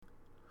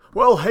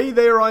Well, hey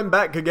there, I'm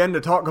back again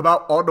to talk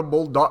about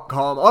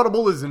Audible.com.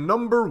 Audible is the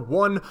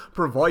 #1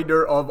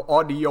 provider of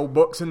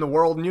audiobooks in the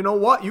world, and you know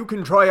what? You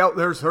can try out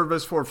their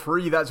service for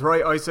free. That's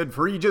right, I said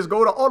free. Just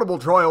go to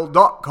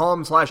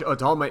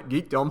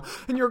audibletrial.com/atomicgeekdom,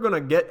 and you're going to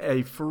get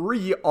a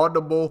free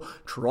Audible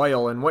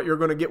trial, and what you're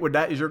going to get with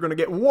that is you're going to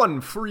get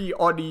one free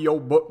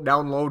audiobook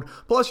download,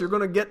 plus you're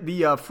going to get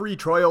the free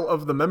trial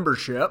of the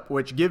membership,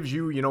 which gives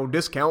you,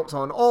 discounts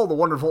on all the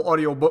wonderful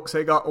audiobooks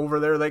they got over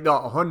there. They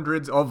got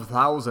hundreds of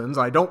thousands.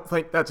 I don't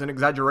think that's an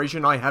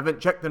exaggeration. I haven't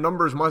checked the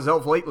numbers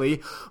myself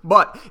lately,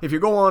 but if you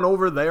go on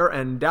over there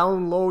and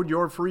download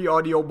your free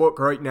audiobook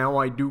right now,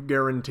 I do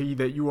guarantee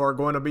that you are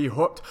going to be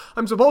hooked.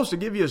 I'm supposed to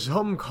give you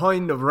some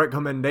kind of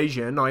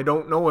recommendation. I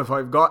don't know if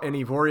I've got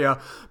any for you,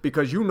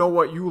 because you know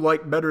what you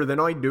like better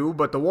than I do,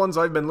 but the ones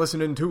I've been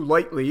listening to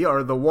lately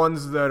are the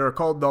ones that are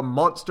called the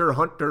Monster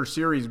Hunter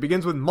series.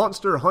 Begins with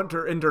Monster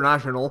Hunter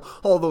International.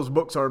 All those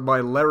books are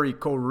by Larry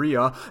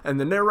Correia,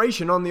 and the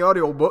narration on the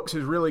audiobooks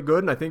is really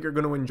good, and I think you're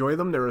going to enjoy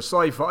them. They're a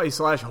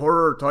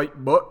sci-fi/horror type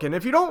book, and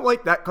if you don't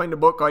like that kind of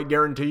book, I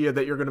guarantee you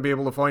that you're going to be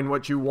able to find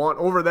what you want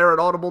over there at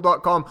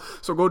audible.com.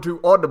 So go to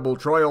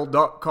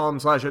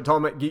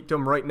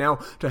audibletrial.com/atomicgeekdom right now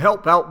to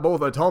help out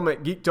both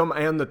Atomic Geekdom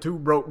and the Two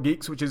Broke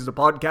Geeks, which is the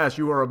podcast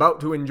you are about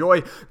to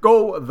enjoy.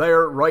 Go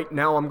there right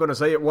now. I'm going to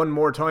say it one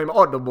more time,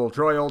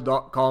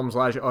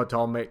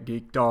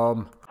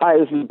 audibletrial.com/atomicgeekdom. Hi,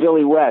 this is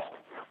Billy West.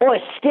 Or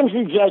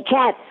Stimson J.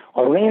 Cat.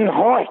 Or Lynn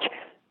Hort.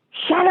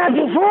 Shut up,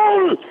 you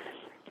fool!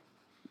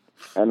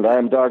 And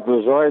I'm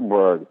Dr.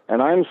 Zoidberg,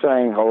 and I'm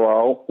saying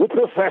hello with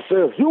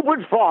Professor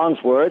Hubert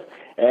Farnsworth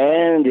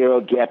and your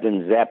old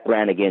Captain Zap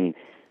Brannigan.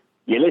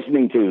 You're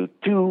listening to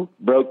Two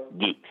Broke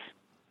Geeks.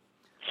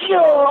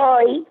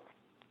 Joy!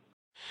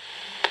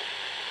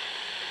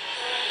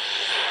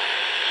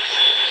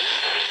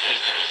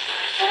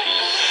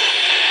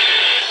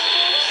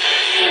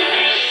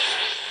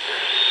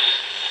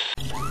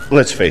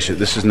 Let's face it,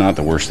 this is not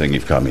the worst thing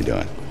you've caught me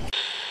doing.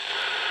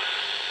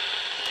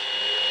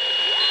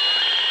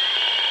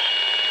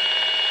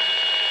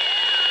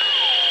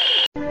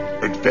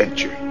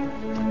 Adventure.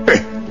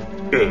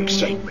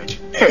 Excitement.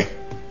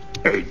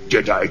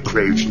 Jedi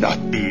craves not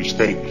these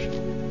things.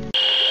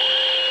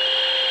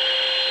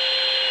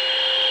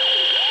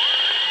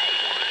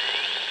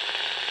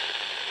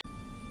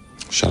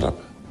 Shut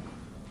up.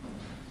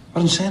 I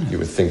didn't say anything. You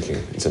were thinking.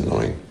 It's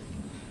annoying.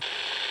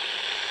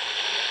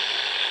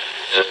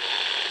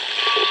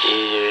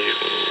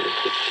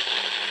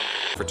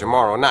 For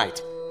tomorrow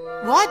night.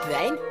 What,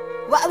 Rain?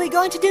 What are we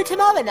going to do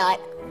tomorrow night?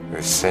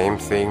 The same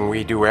thing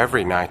we do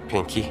every night,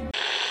 Pinky.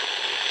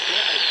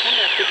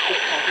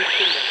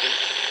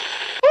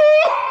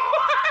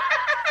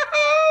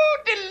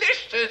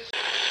 Delicious!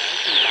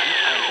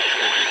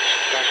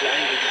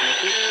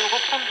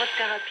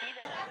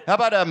 How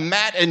about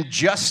Matt and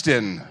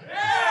Justin?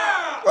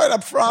 Right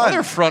up front.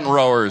 Other front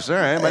rowers. All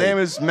right. My name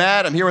is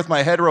Matt. I'm here with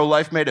my hetero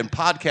life mate and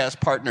podcast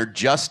partner,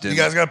 Justin. You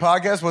guys got a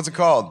podcast? What's it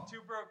called?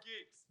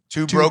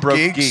 Two Broke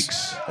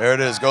Geeks. There it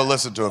is. Go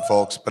listen to it,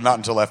 folks, but not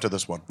until after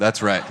this one.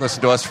 That's right. Listen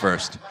to us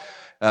first.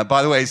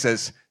 By the way, he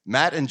says,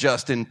 Matt and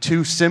Justin,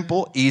 two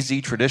simple,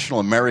 easy, traditional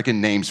American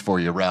names for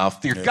you,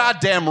 Ralph. You're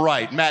goddamn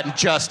right, Matt and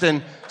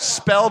Justin,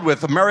 spelled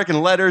with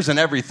American letters and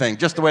everything,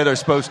 just the way they're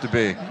supposed to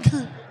be.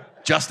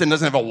 Justin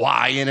doesn't have a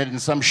Y in it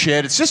and some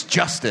shit. It's just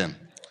Justin.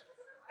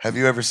 Have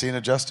you ever seen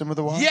a Justin with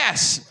a Y?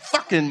 Yes.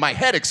 Fucking my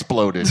head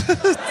exploded.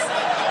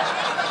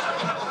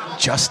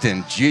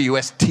 Justin,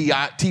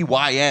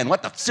 G-U-S-T-I-T-Y-N.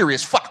 What the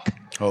serious fuck?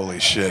 Holy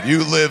shit.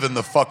 You live in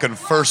the fucking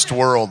first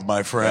world,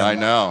 my friend. I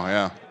know,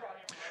 yeah.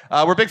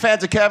 We're big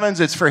fans of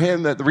Kevin's. It's for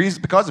him,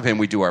 because of him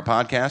we do our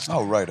podcast.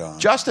 Oh, right on.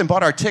 Justin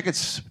bought our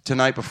tickets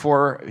tonight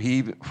before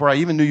I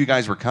even knew you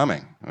guys were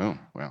coming. Oh,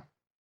 well,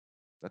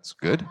 that's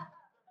good.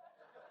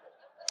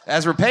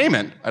 As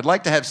repayment, I'd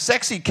like to have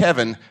sexy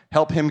Kevin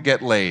help him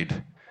get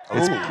laid.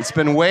 It's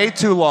been way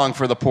too long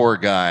for the poor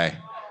guy.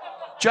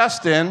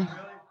 Justin,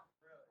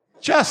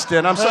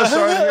 I'm so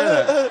sorry to hear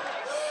that.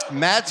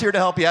 Matt's here to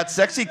help you out.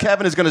 Sexy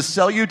Kevin is going to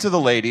sell you to the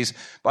ladies.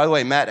 By the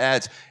way, Matt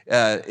adds,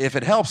 if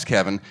it helps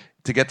Kevin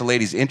to get the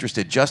ladies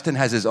interested, Justin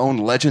has his own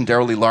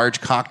legendarily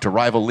large cock to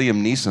rival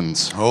Liam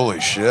Neeson's.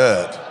 Holy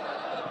shit.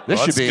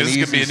 This could be an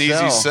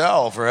easy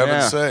sell, for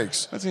heaven's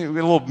sakes. Let's see, we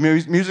got a little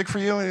music for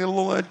you. A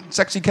little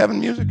sexy Kevin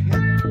music.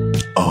 Yeah.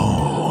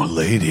 Oh,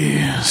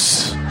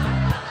 ladies.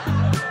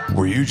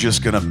 Were you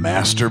just going to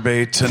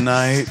masturbate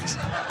tonight?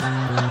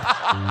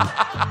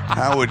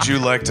 How would you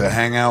like to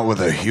hang out with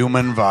a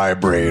human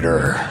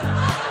vibrator?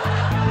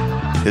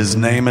 His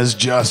name is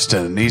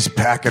Justin. He's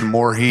packing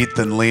more heat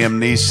than Liam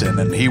Neeson,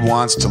 and he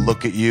wants to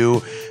look at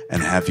you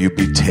and have you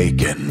be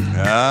taken.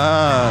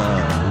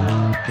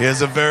 He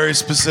has a very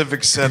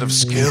specific set of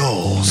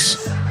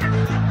skills.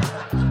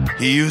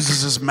 He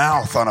uses his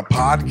mouth on a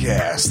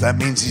podcast. That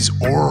means he's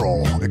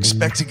oral.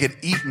 Expect to get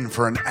eaten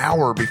for an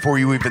hour before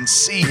you even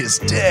see his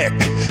dick.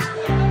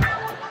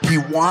 He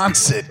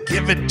wants it.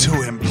 Give it to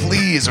him,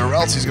 please, or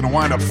else he's going to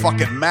wind up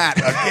fucking Matt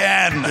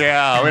again.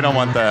 Yeah, we don't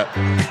want that.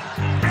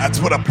 That's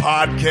what a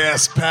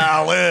podcast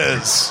pal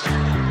is.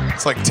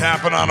 It's like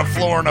tapping on a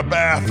floor in a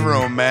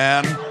bathroom,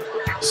 man.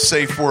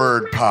 Safe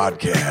Word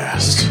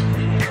Podcast.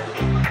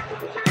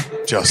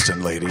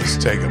 Justin, ladies,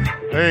 take him.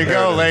 There you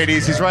go,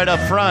 ladies. He's right up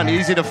front.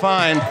 Easy to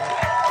find.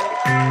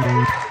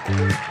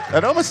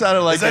 That almost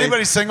sounded like... Is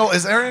anybody single?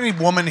 Is there any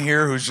woman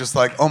here who's just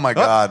like, oh my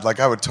God,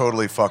 like I would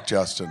totally fuck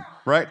Justin?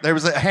 Right? There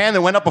was a hand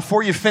that went up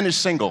before you finished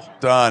single.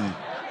 Done.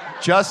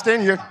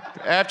 Justin, you're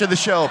after the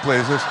show,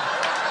 please.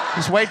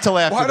 Just wait till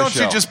after the show. Why don't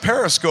you just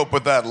Periscope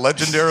with that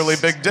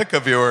legendarily big dick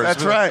of yours?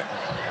 That's right.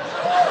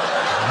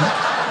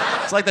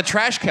 It's like the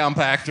trash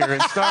compactor in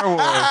Star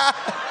Wars.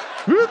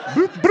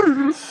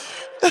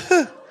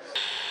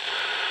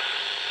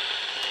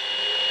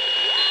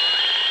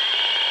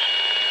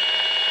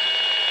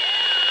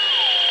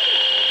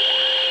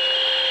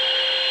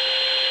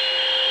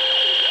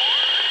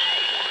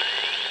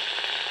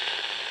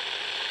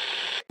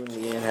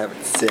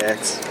 Having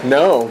sex.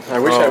 No, I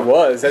wish I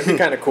was. That'd be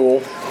kind of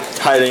cool.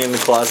 Hiding in the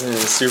closet in a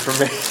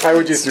Superman. I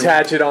would just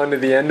attach it onto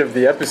the end of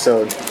the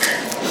episode.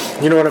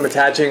 You know what I'm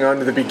attaching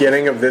onto the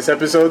beginning of this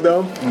episode,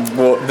 though?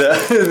 Well,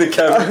 the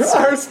Kevin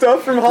our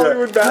stuff from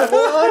Hollywood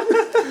Babble-On.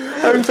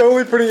 I'm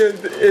totally putting it.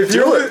 If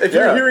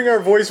you're hearing our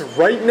voice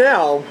right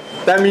now,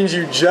 that means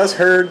you just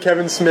heard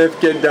Kevin Smith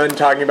get done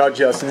talking about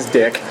Justin's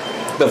dick.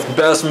 The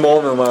best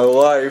moment of my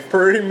life.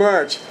 Pretty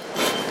much.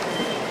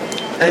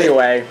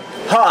 Anyway.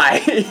 Hi.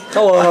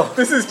 Hello.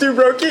 This is Two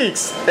Broke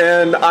Geeks,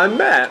 and I'm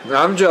Matt.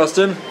 I'm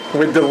Justin.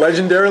 With the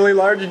legendarily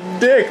large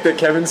dick that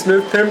Kevin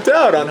Smith pimped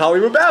out on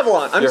Hollywood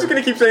Babble-On. I'm just going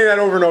to keep saying that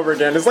over and over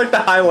again. It's like the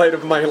highlight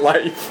of my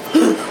life.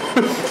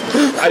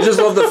 I just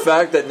love the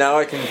fact that now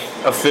I can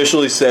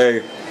officially say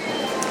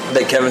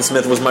that Kevin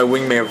Smith was my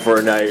wingman for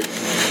a night.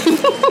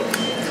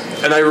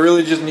 And I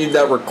really just need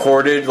that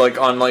recorded, like,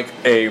 on, like,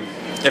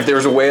 if there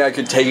was a way I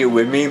could take it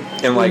with me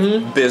in,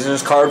 like,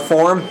 business card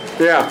form.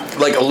 Yeah.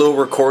 Like, a little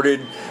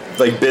recorded...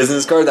 like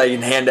business card that you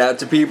can hand out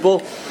to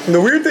people. And the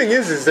weird thing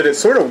is that it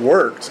sort of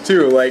worked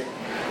too. Like,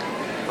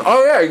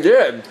 oh yeah, it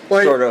did.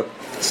 Like,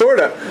 sort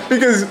of,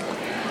 because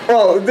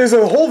there's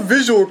a whole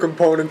visual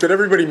component that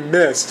everybody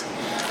missed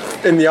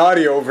in the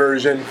audio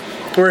version,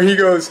 where he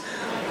goes,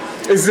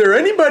 "Is there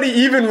anybody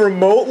even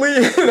remotely?"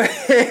 And a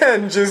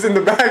hand just in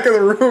the back of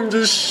the room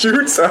just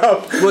shoots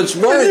up. What's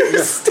right? And you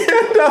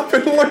stand up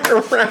and look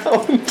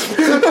around.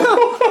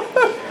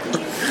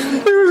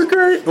 It was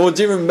great. What's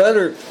even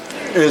better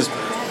is.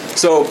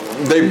 So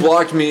they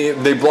blocked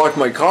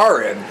my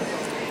car in.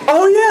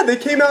 Oh yeah, they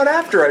came out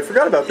after. I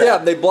forgot about that. Yeah,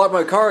 they blocked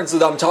my car, and so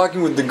I'm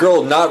talking with the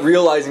girl, not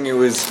realizing it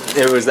was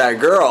that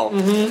girl.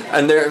 Mm-hmm.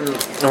 And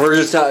we're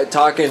just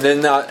talking,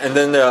 and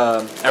then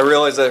I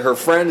realized that her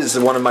friend is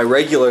one of my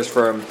regulars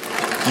from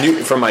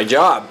my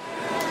job.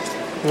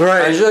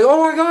 Right. And she's like,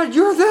 "Oh my God,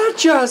 you're that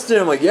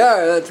Justin!" I'm like,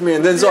 "Yeah, that's me."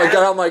 And then so I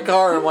got out my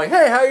car, and I'm like,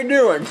 "Hey, how you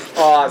doing?"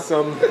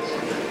 Awesome.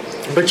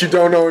 But you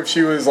don't know if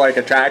she was, like,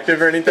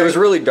 attractive or anything? It was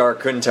really dark,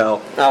 couldn't tell.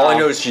 All I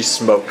know is she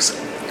smokes.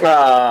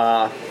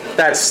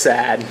 That's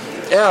sad.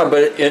 Yeah,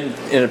 but in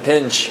a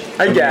pinch.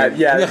 I get it.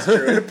 Yeah, that's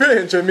true. In a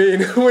pinch, I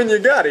mean, when you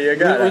got it, you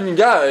got it. When you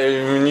got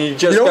it, when you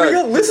just we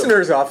got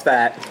listeners off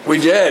that. We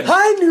did.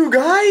 Hi, new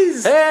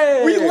guys.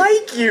 Hey. We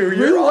like you.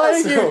 You're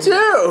awesome. We like you,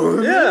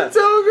 too. Yeah. It's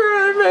so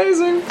great.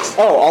 Amazing.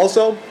 Oh,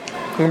 also,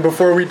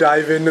 before we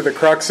dive into the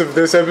crux of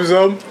this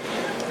episode,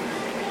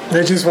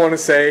 I just want to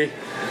say,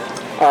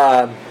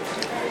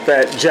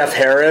 that Jeff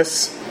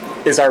Harris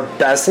is our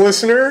best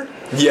listener.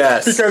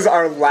 Yes. Because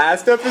our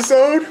last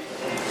episode,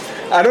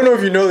 I don't know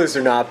if you know this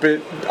or not, but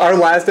our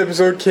last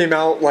episode came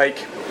out like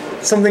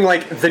something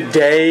like the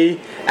day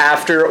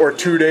after or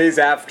 2 days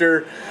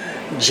after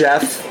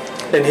Jeff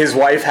and his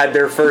wife had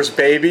their first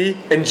baby,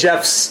 and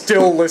Jeff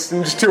still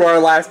listened to our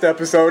last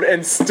episode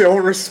and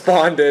still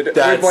responded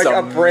with like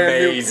a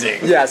brand new.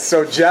 Yes,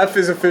 so Jeff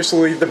is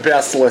officially the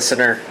best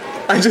listener.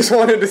 I just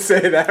wanted to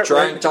say that.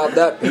 Try and top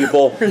that,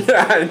 people.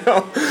 Yeah, I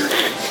know.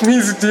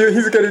 He's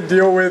got to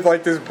deal with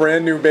like this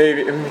brand new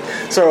baby,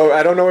 so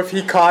I don't know if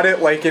he caught it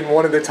like in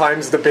one of the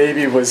times the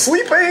baby was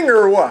sleeping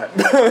or what.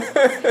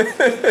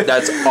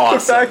 That's awesome.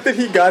 The fact that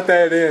he got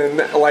that in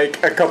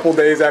like a couple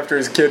days after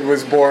his kid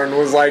was born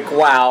was like,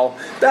 wow,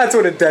 that's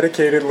what a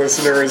dedicated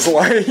listener is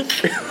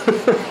like.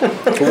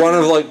 One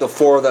of like the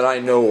 4 that I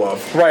know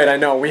of. Right, I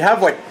know. We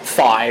have like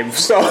 5,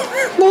 so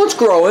well, it's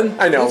growing.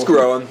 I know it's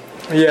growing.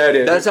 Yeah, it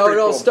is. That's how it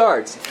all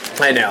starts.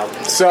 I know.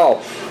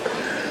 So,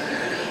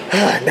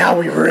 now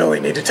we really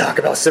need to talk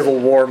about Civil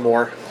War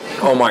more.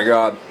 Oh my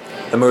God.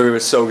 The movie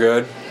was so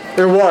good.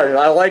 It was.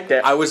 I liked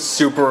it. I was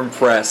super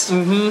impressed.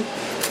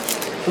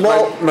 Mm-hmm.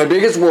 Well, my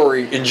biggest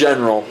worry in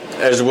general,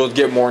 as we'll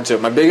get more into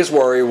it, my biggest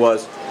worry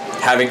was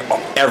having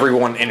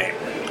everyone in it.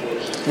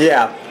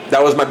 Yeah.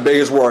 That was my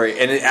biggest worry,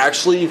 and it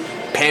actually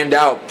panned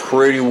out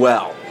pretty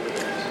well.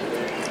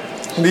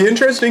 The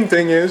interesting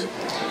thing is,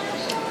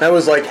 I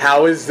was like,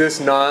 how is this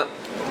not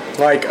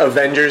like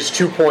Avengers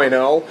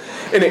 2.0?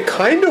 And it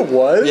kind of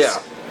was.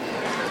 Yeah.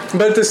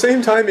 But at the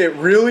same time, it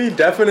really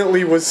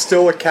definitely was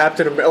still a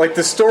Captain America. Like,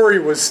 the story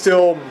was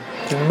still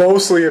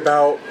mostly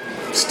about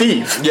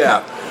Steve.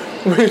 Yeah.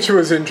 Which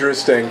was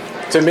interesting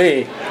to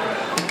me.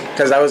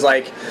 Because I was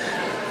like,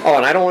 Oh,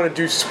 and I don't want to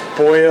do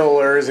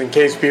spoilers in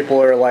case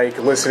people are like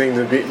listening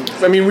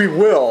to I mean, we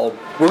will.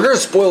 We're going to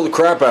spoil the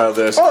crap out of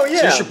this. Oh, yeah.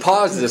 So you should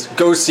pause this,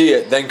 go see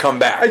it, then come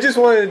back. I just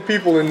wanted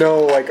people to know,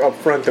 like, up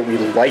front that we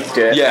liked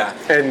it. Yeah.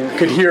 And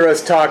could hear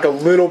us talk a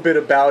little bit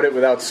about it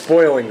without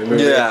spoiling the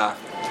movie. Yeah.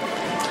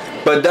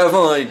 But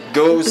definitely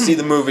go see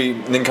the movie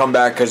and then come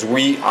back, because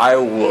I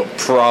will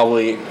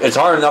probably... It's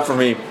hard enough for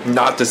me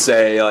not to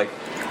say, like,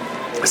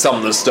 some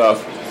of the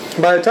stuff.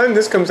 By the time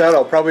this comes out,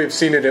 I'll probably have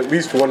seen it at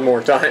least one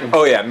more time.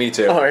 Oh, yeah, me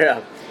too. Oh,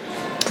 yeah.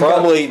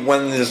 Probably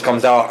when this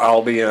comes out,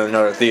 I'll be in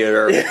another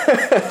theater.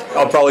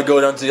 I'll probably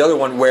go down to the other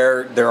one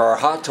where there are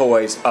hot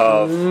toys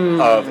of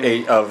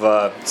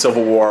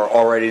Civil War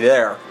already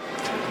there.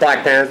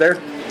 Black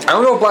Panther? I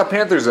don't know if Black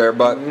Panther's there,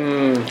 but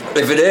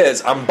if it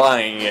is, I'm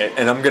buying it,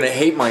 and I'm gonna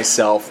hate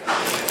myself,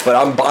 but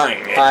I'm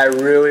buying it. I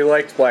really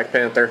liked Black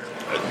Panther.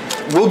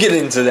 We'll get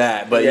into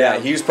that, but yeah,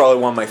 he was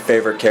probably one of my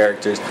favorite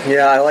characters.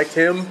 Yeah, I liked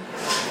him.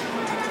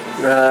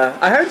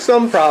 I had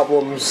some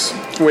problems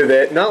with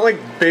it, not like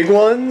big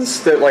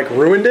ones that like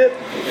ruined it,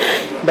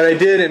 but I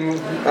did, and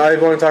I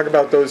want to talk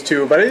about those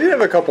too. But I did have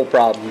a couple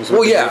problems.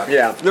 With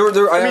yeah.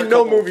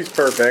 No movie's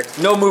perfect.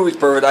 No movie's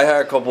perfect. I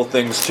had a couple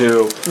things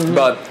too,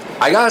 but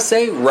I gotta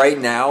say, right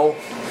now,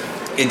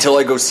 until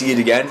I go see it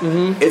again,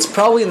 it's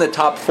probably in the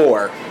top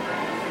 4.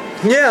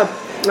 Yeah,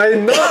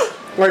 I'm not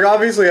like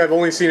obviously I've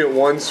only seen it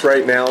once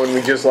right now, and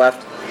we just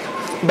left.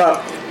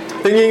 But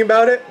thinking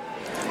about it,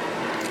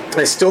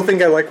 I still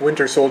think I like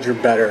Winter Soldier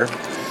better.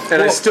 And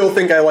I still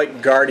think I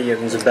like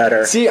Guardians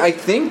better. See, I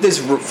think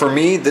for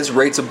me, this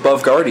rates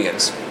above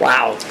Guardians.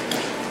 Wow.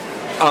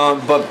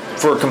 But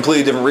for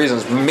completely different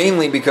reasons.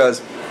 Mainly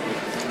because,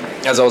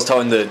 as I was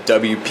telling the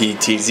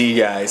WPTZ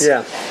guys,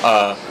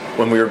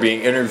 when we were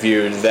being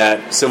interviewed,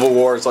 that Civil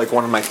War is like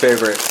one of my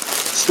favorite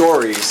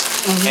stories.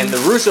 And the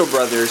Russo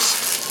brothers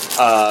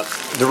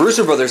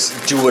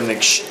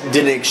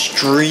did an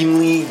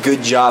extremely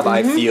good job,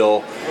 I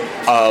feel,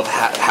 of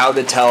how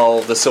to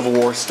tell the Civil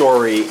War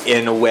story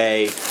in a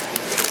way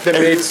that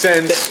made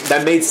sense.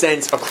 That made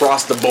sense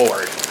across the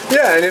board.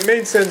 Yeah, and it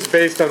made sense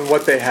based on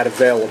what they had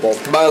available.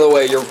 By the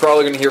way, you're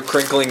probably going to hear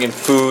crinkling in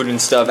food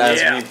and stuff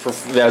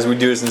as we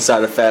do this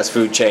inside a fast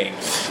food chain.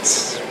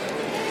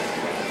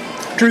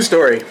 True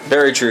story.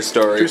 Very true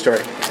story. True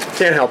story.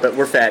 Can't help it.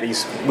 We're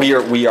fatties. We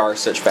are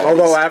such fatties.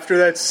 Although after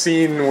that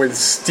scene with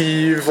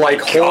Steve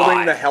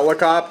holding the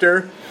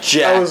helicopter,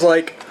 I was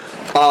like,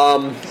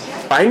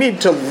 I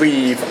need to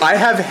leave. I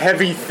have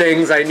heavy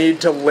things I need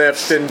to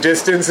lift and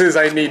distances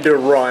I need to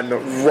run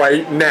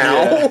right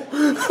now. Yeah.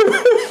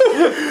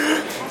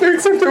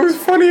 Except it was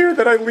funnier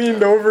that I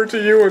leaned over to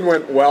you and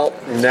went, well,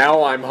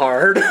 now I'm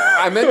hard.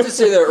 I meant to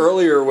say that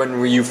earlier when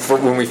we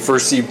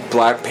first see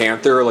Black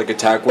Panther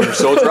attack Winter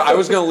Soldier. I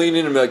was going to lean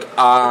in and be like,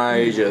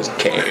 I just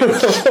can't.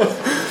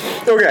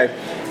 Okay.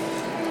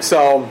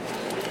 So,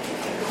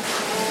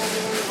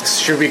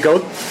 should we go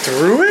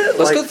through it?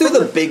 Let's go through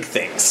the big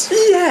things.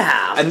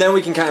 Yeah. And then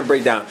we can kind of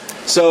break down.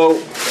 So,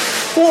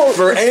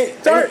 for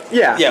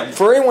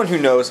anyone who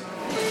knows,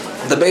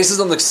 the basis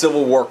on the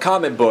Civil War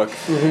comic book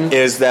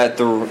is that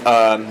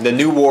the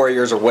New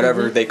Warriors, or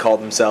whatever they call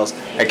themselves,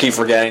 I keep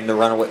forgetting, the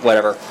Runaway,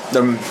 whatever,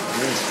 the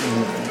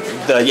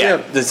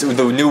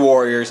New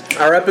Warriors.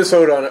 Our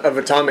episode of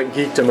Atomic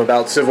Geekdom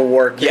about Civil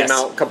War came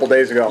out a couple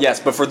days ago.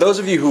 Yes, but for those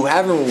of you who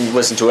haven't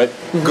listened to it,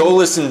 go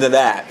listen to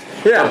that.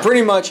 Yeah. But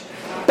pretty much,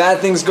 bad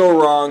things go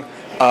wrong.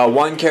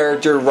 One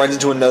character runs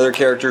into another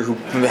character who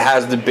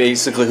can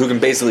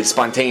basically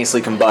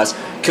spontaneously combust,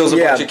 kills a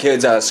bunch of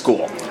kids out of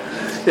school.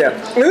 Yeah.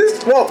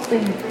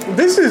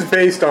 This is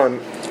based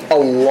on a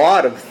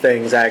lot of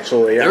things,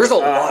 actually. There's a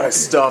lot of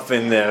stuff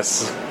in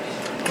this.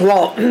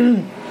 Well,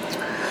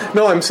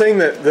 no, I'm saying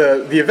that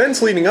the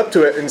events leading up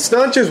to it, and it's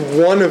not just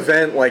one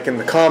event like in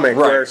the comic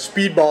where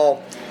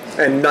Speedball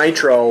and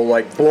Nitro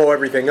blow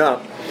everything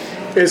up.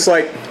 It's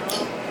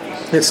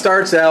it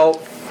starts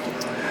out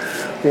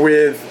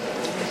with...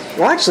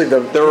 Well, actually,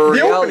 the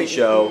reality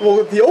show.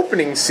 Well, the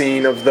opening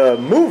scene of the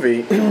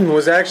movie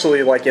was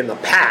actually in the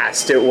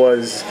past. It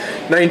was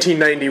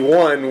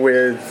 1991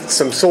 with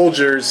some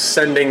soldiers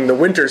sending the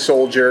Winter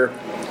Soldier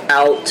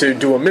out to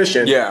do a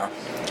mission. Yeah.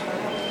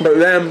 But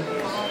then,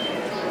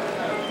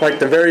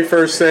 the very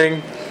first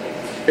thing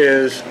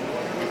is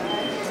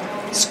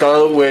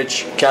Scarlet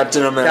Witch,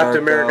 Captain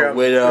America,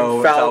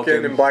 Widow,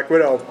 Falcon, and Black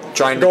Widow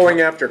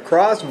going after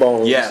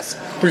Crossbones. Yes.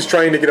 Who's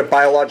trying to get a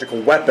biological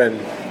weapon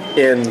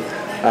in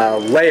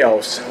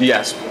Laos.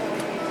 Yes.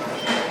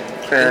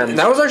 And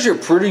that was actually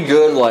a pretty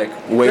good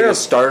way to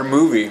start a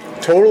movie.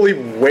 Totally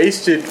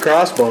wasted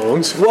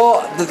Crossbones.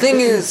 Well, the thing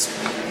is,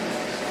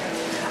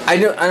 I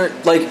don't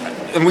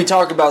and we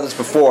talked about this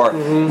before.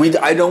 And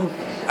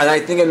I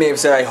think I may have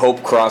said I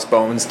hope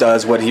Crossbones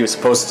does what he was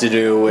supposed to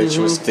do, which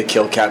was to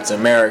kill Captain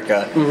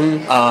America.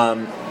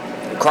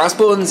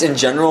 Crossbones in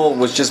general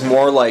was just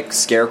more like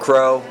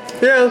Scarecrow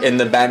in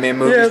the Batman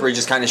movies, where he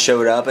just kind of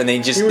showed up, and they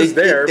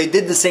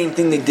did the same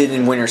thing they did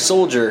in Winter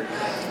Soldier,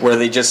 where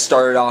they just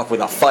started off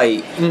with a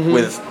fight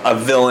with a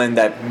villain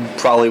that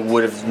probably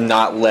would have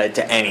not led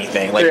to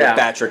anything, like with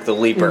Patrick the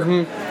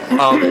Leaper.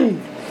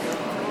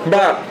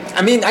 But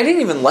I mean, I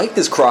didn't even like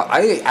this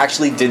I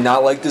actually did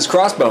not like this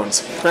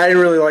Crossbones. I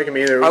didn't really like him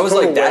either. I was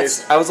like,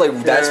 that's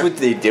what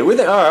they did with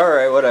it. Oh, all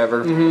right,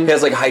 whatever. He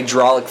has like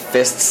hydraulic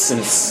fists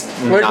and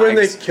like knives. when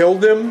they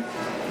killed him,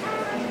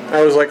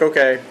 I was like,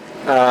 okay.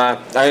 That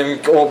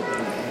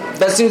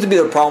seems to be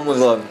the problem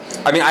with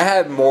I mean, I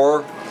had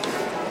more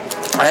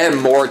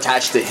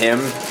attached to him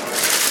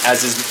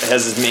as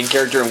his main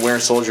character in Winter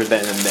Soldier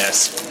than in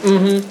this.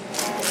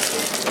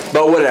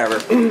 But whatever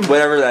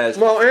that is.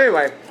 Well,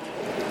 anyway.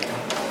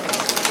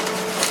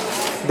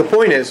 The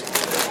point is,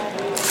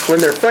 when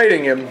they're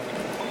fighting him,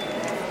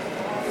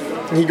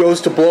 he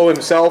goes to blow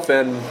himself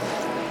and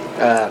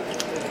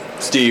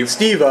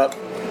Steve up.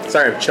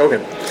 Sorry, I'm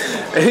choking.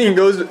 And he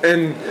goes,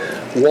 and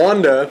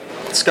Wanda,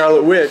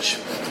 Scarlet Witch,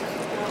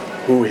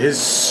 who is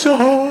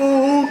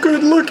so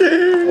good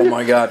looking. Oh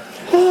my god.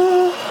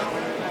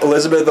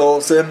 Elizabeth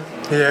Olsen.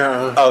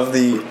 Yeah. Of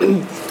the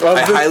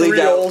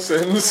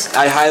Olsens.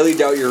 I highly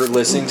doubt you're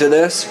listening to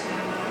this.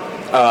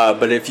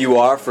 But if you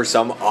are, for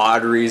some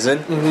odd reason,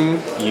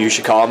 you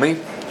should call me.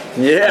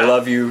 Yeah. I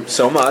love you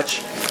so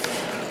much.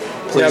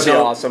 That'd be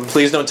awesome.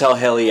 Please don't tell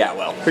Haley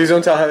Atwell. Please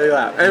don't tell Haley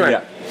Atwell.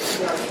 Anyway,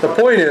 the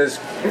point is,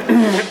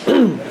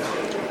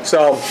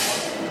 so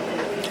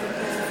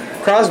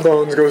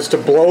Crossbones goes to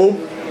blow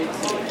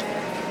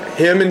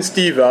him and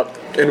Steve up,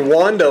 and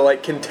Wanda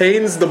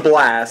contains the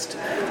blast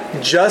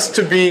just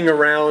to being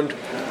around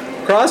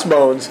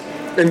Crossbones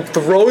and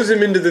throws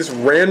him into this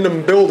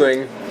random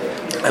building.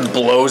 And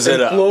blows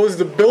it up. Blows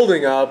the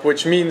building up,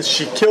 which means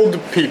she killed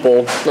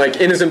people,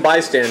 innocent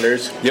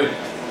bystanders. Yep.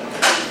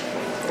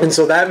 And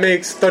so that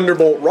makes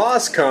Thunderbolt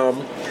Ross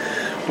come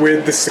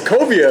with the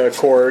Sokovia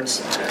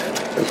Accords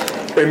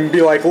and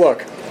be like,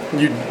 look,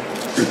 you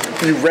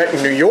wrecked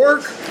New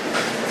York,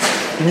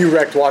 you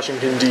wrecked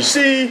Washington,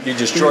 D.C., you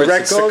destroyed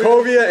wrecked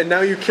Sokovia, and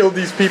now you killed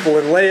these people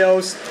in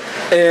Laos,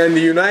 and the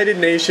United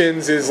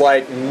Nations is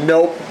like,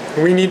 nope,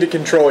 we need to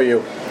control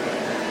you.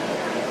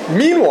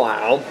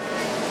 Meanwhile,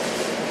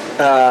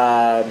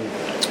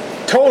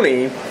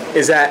 Tony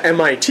is at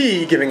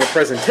MIT giving a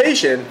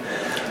presentation.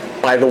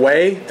 By the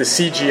way, the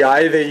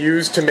CGI they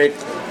used to make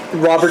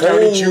Robert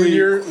Downey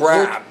Jr.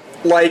 crap.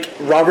 look like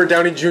Robert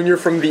Downey Jr.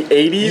 from the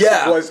 80s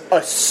was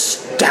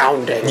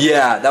astounding.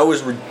 Yeah, that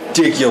was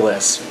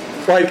ridiculous.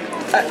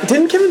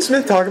 Didn't Kevin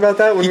Smith talk about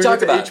that when we went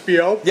to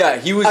HBO? Yeah,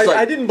 he was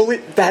I didn't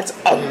believe... That's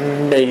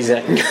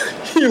amazing.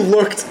 He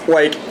looked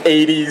like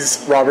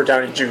 80s Robert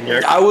Downey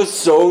Jr. I was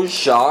so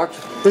shocked.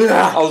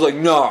 Yeah. I was like,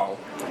 no.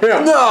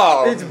 Yeah.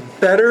 No! It's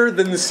better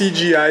than the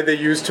CGI they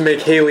used to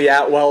make Haley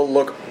Atwell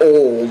look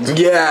old.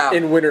 Yeah.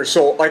 In Winter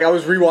Soldier. I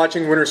was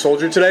rewatching Winter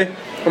Soldier today.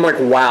 I'm like,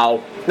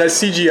 wow, that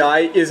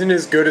CGI isn't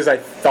as good as I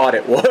thought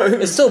it was.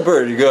 It's still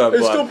pretty good.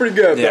 It's still pretty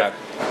good. Yeah.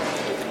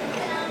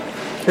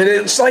 And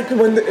it's like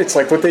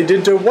what they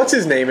did to what's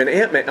his name in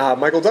Ant-Man,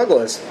 Michael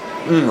Douglas.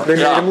 They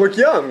made him look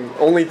young.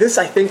 Only this,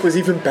 I think, was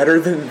even better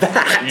than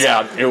that.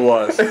 Yeah, it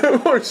was.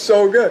 It was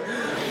so good.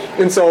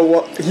 And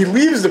so he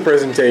leaves the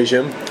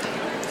presentation.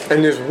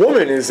 And this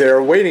woman is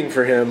there waiting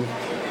for him.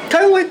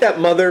 Kind of like that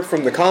mother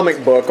from the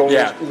comic book, only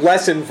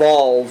less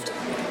involved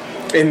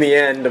in the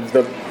end of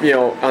the,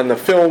 on the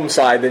film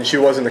side than she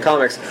was in the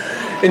comics.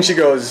 And she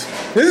goes,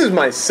 this is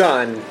my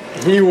son.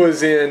 He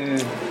was in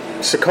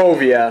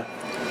Sokovia.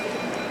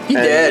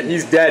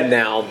 He's dead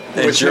now.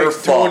 It's your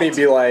fault. Tony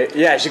be like,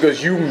 yeah, she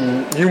goes, you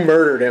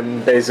murdered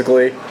him,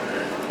 basically.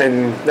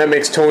 And that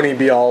makes Tony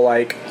be all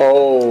like,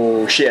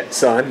 oh, shit,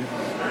 son.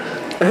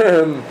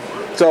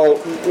 So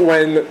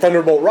when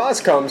Thunderbolt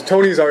Ross comes,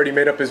 Tony's already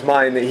made up his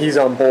mind that he's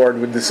on board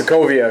with the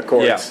Sokovia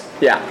Accords.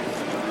 Yeah.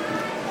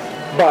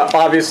 But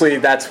obviously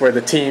that's where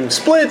the team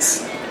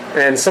splits,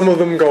 and some of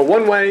them go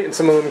one way and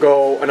some of them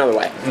go another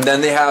way. And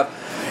then they have...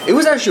 It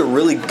was actually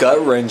really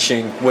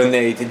gut-wrenching when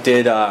they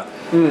did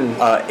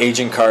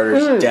Agent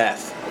Carter's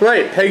death.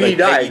 Right, Peggy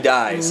died. Peggy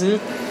dies.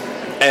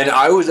 And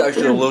I was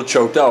actually a little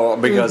choked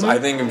out because I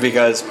think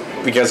because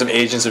of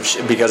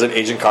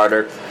Agent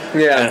Carter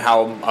and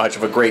how much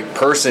of a great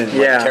person,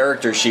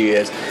 character she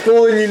is.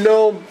 Well, and you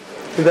know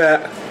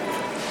that,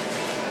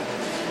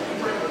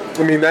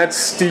 I mean, that's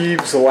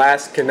Steve's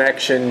last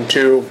connection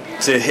to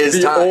his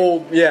the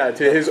time.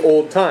 To his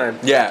old time.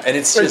 Yeah, and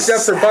it's just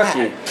except for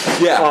Bucky.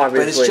 Yeah, obviously.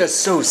 but it's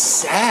just so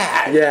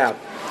sad. Yeah,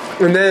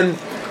 and then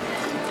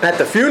at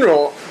the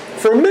funeral.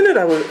 For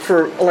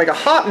a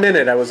hot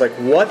minute, I was like,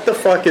 what the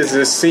fuck is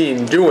this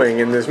scene doing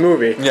in this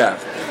movie? Yeah.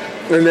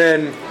 And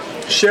then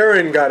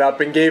Sharon got up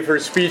and gave her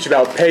speech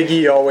about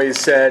Peggy always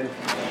said,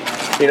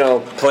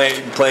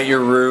 plant your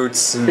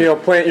roots.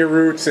 And plant your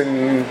roots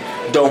and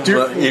don't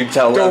move.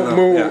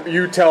 Yeah.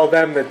 You tell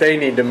them that they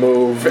need to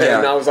move. Yeah.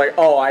 And I was like,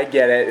 oh, I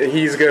get it.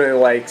 He's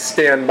gonna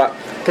stand by,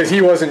 because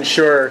he wasn't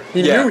sure.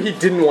 He knew he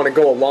didn't want to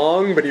go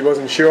along, but he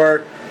wasn't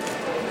sure.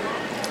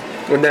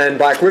 And then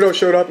Black Widow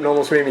showed up and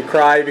almost made me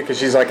cry because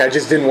she's like, I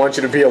just didn't want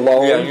you to be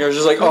alone. Yeah, and you're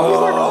just like,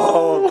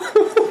 oh.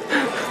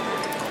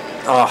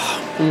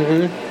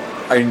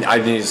 I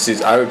need to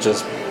see. I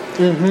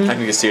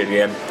need to see it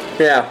again.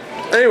 Yeah.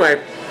 Anyway.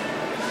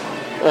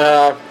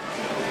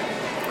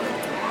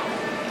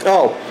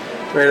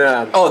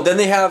 Then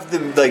they have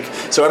them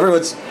so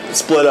everyone's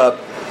split up.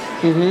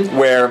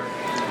 Where,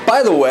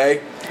 by the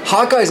way,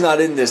 Hawkeye's not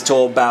in this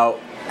till about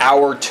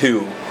hour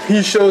 2.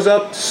 He shows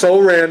up so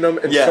random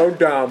and so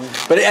dumb.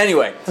 But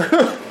anyway,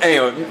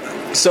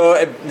 so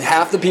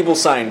half the people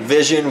signed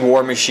Vision,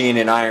 War Machine,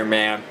 and Iron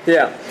Man.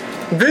 Yeah.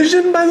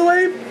 Vision, by the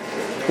way,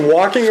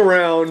 walking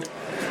around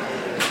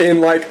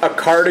in like a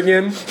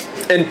cardigan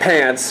and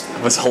pants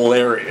was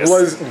hilarious.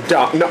 Was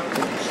dumb. No,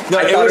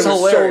 it was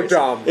hilarious. So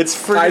dumb. It's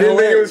freaking I didn't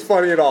hilarious. think it was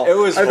funny at all. It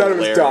was. I thought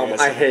hilarious. it was dumb.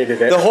 I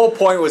hated it. The whole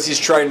point was he's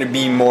trying to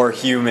be more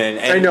human.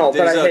 And I know,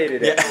 but I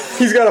hated it.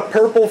 He's got a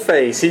purple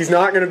face. He's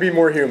not going to be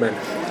more human.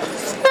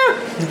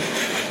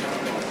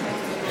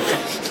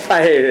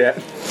 I hated it.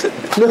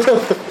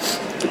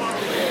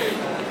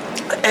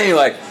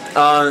 Anyway,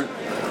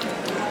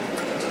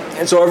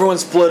 and so everyone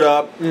split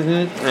up,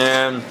 and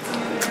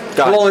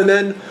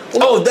then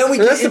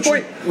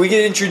we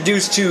get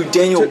introduced to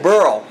Daniel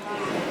Burl.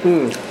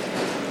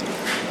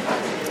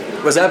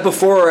 Was that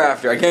before or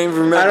after? I can't even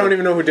remember. I don't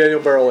even know who Daniel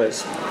Burl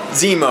is.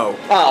 Zemo.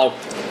 Oh,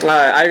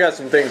 I got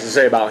some things to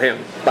say about him,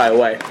 by the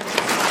way.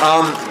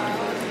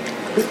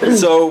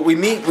 So we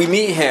meet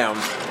him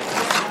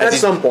at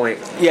some point.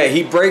 Yeah,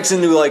 he breaks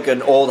into like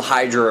an old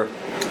Hydra,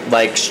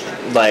 like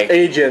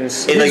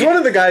agents. He's one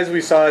of the guys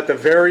we saw at the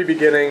very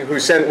beginning who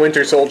sent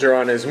Winter Soldier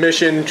on his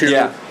mission to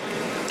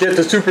get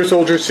the super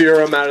soldier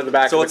serum out of the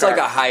back. So of the car. it's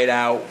like a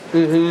hideout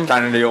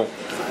kind of deal.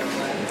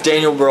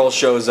 Daniel Burl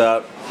shows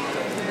up,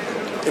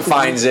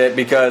 finds it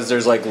because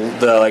there's like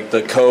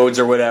the codes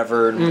or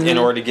whatever in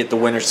order to get the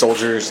Winter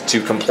Soldiers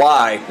to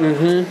comply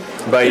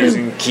by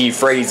using key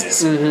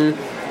phrases.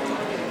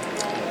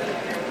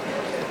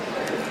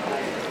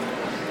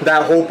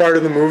 That whole part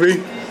of the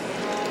movie,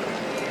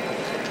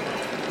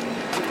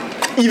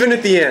 even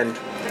at the end,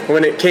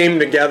 when it came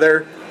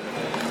together,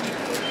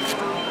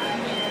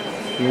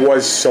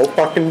 was so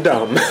fucking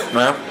dumb.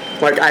 Yeah.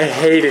 Like, I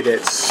hated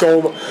it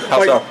so much.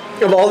 How so?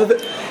 Of all the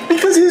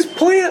because his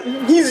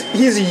plan, he's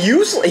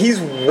useless. He's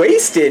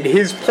wasted.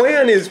 His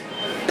plan is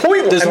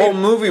pointless. This whole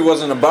movie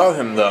wasn't about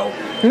him, though.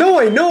 No,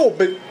 I know,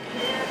 but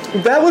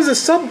that was a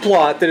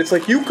subplot that it's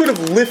like you could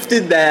have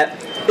lifted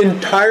that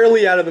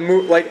entirely out of the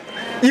movie. Like,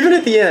 even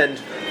at the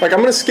end, like, I'm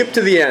going to skip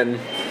to the end,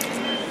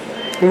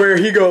 where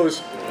he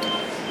goes,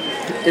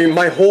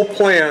 my whole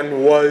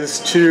plan was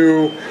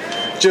to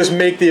just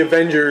make the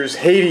Avengers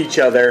hate each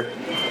other.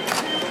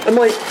 I'm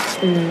like,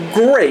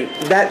 great,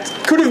 that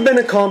could have been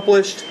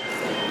accomplished.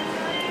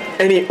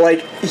 And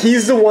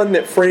he's the one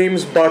that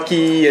frames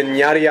Bucky and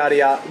yada yada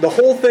yada. The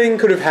whole thing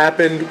could have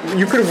happened.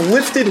 You could have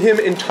lifted him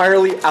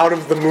entirely out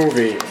of the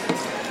movie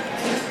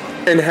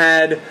and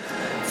had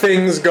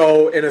things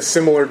go in a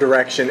similar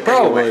direction.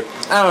 Probably. Anyway.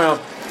 I don't know.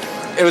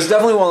 It was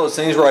definitely one of those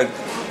things where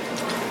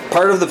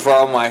part of the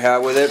problem I had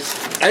with it,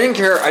 I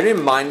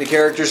didn't mind the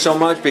character so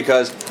much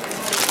because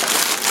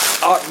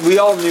we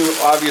all knew,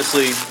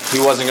 obviously, he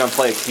wasn't going to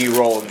play a key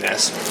role in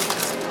this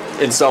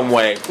in some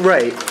way.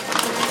 Right.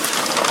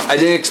 I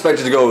didn't expect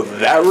it to go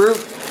that route.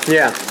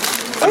 Yeah.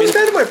 That was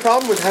kind of my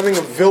problem with having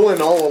a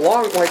villain all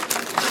along.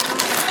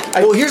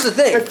 Well, here's the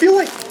thing. I feel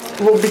like,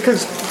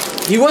 because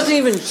he wasn't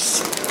even.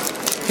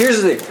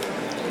 Here's the thing.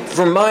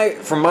 From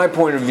my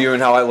point of view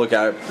and how I look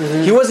at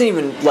it, he wasn't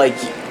even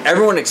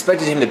everyone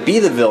expected him to be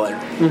the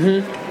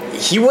villain.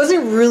 He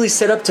wasn't really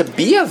set up to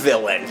be a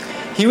villain.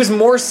 He was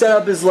more set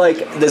up as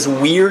this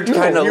weird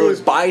kind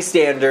of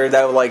bystander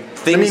that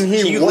things.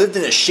 He lived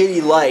in a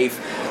shitty life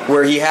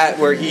where he had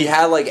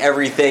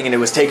everything and it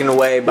was taken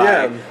away by.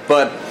 Yeah.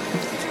 But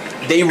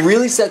they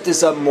really set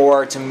this up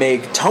more to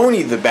make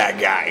Tony the bad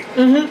guy,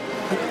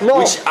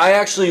 which I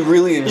actually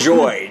really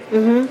enjoyed.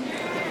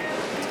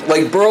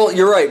 Burl,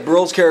 you're right.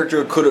 Burl's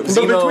character could have.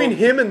 But between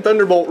him and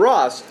Thunderbolt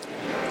Ross,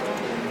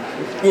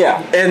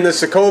 and the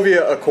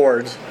Sokovia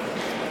Accords,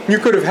 you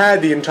could have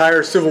had the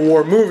entire Civil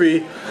War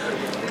movie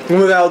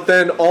without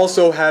then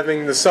also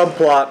having the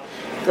subplot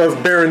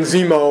of Baron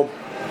Zemo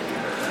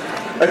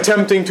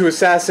attempting to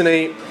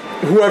assassinate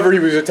whoever he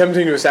was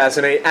attempting to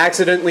assassinate,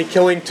 accidentally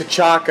killing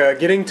T'Chaka,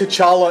 getting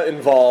T'Challa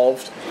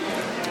involved,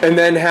 and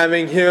then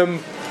having him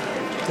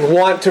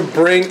want to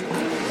bring.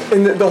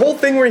 And the whole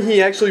thing where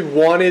he actually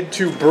wanted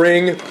to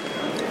bring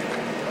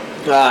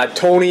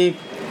Tony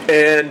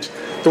and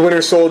the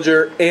Winter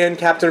Soldier and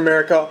Captain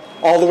America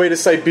all the way to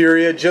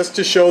Siberia just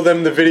to show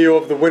them the video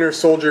of the Winter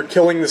Soldier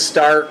killing the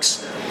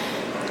Starks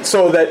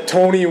so that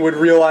Tony would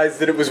realize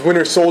that it was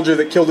Winter Soldier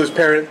that killed his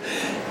parents.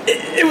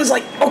 It was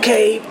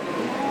okay,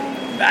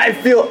 I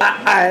feel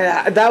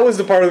that was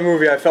the part of the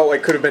movie I felt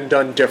like could have been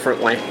done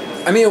differently.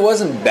 I mean, it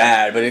wasn't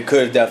bad, but it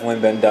could have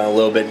definitely been done a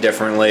little bit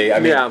differently. I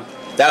mean,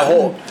 that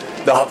whole...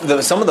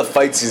 some of the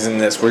fight scenes in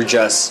this were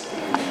just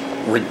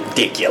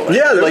ridiculous.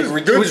 Yeah, it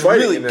was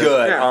really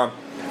good. Yeah.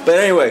 But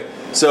anyway,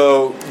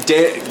 So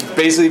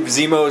basically,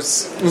 Zemo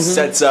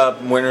sets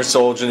up Winter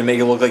Soldier to make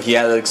it look like he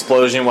had an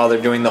explosion while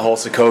they're doing the whole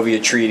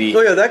Sokovia Treaty.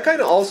 Oh yeah, that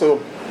kind of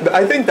also.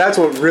 I think that's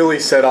what really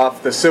set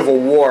off the Civil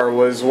War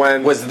was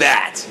when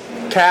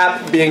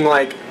Cap being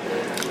like,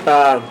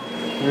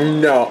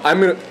 no, I'm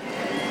gonna.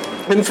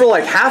 And for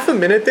like half a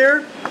minute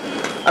there,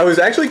 I was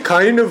actually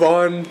kind of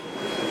on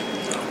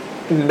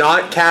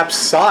not Cap's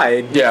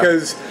side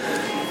because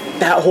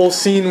that whole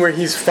scene where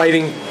he's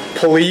fighting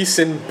police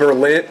in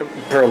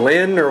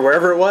Berlin or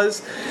wherever it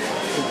was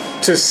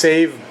to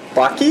save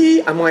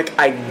Bucky, I'm like,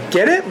 I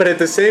get it, but at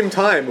the same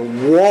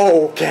time,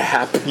 whoa,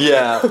 Cap.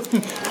 Yeah.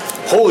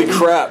 Holy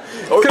crap.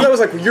 Because I was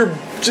like,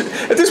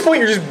 at this point,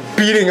 you're just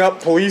beating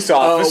up police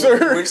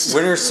officers.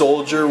 Winter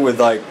Soldier with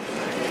like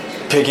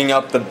picking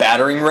up the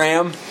battering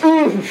ram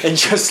and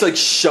just like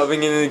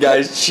shoving it in the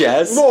guy's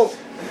chest. Well,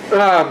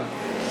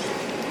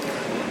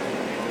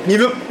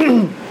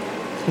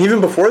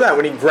 even before that,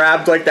 when he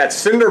grabbed like that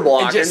cinder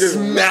block and just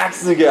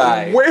smacks the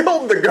guy,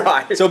 wailed the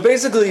guy. So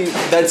basically,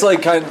 that's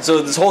like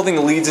so this whole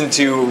thing leads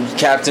into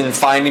Captain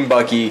finding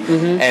Bucky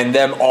and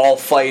them all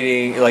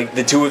fighting, like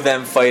the two of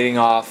them fighting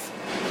off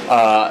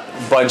a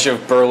bunch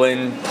of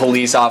Berlin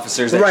police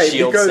officers that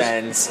S.H.I.E.L.D.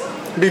 sends.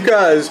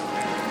 Because,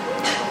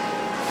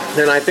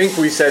 and I think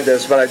we said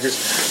this, but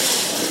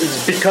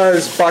it's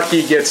because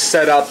Bucky gets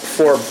set up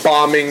for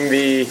bombing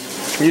the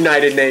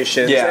United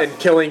Nations and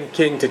killing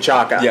King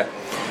T'Chaka. Yeah.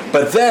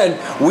 But then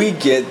we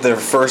get the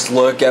first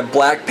look at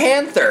Black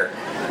Panther.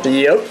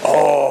 Yep.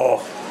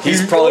 Oh,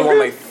 he's probably one of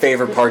my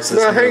favorite parts of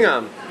this movie. Hang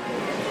on.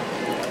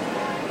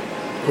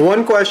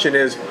 One question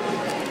is,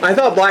 I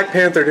thought Black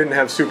Panther didn't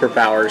have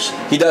superpowers.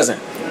 He doesn't.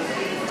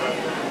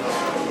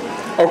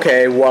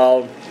 Okay,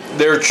 well...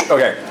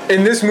 Okay.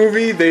 In this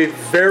movie, they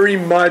very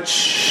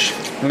much...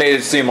 made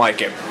it seem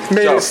like it.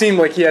 Made it seem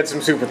like he had some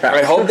superpowers.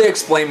 I hope they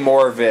explain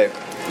more of it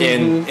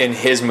in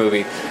his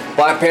movie.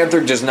 Black Panther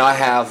does not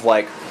have,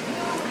 like...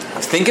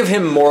 Think of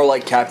him more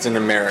like Captain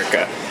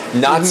America.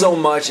 Not so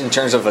much in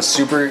terms of a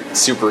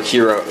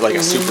superhero, like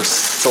a super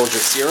soldier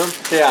serum.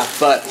 Yeah.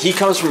 But he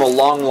comes from a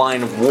long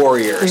line of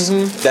warriors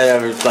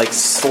that are like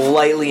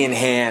slightly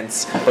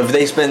enhanced. But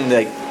they spend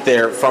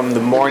from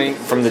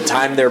the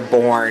time they're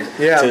born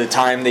to the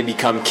time they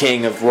become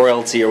king of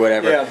royalty or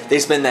whatever. They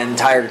spend that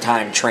entire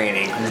time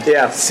training.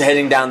 Yeah.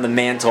 Heading down the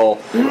mantle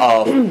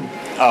of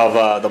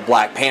the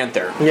Black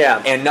Panther.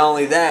 Yeah. And not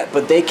only that,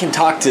 but they can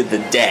talk to the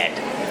dead.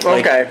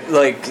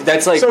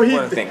 That's like one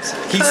of the things.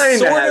 He's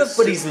sort of,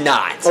 but he's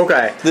not.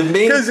 Okay.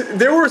 Because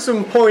there were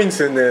some points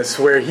in this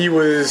where he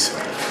was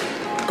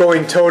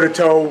going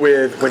toe-to-toe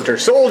with Winter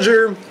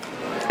Soldier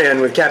and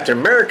with Captain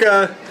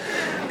America,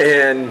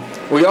 and...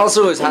 he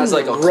also has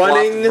like a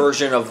running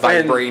version of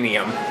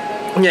vibranium.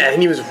 And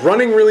he was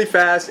running really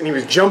fast, and he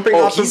was jumping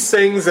off of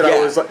things that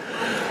I was like...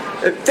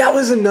 That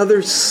was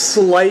another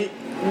slight...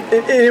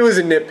 It was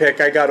a nitpick,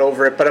 I got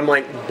over it, but I'm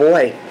like,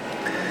 boy...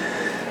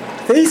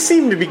 They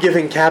seem to be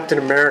giving Captain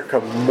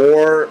America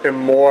more and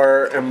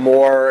more and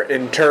more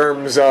in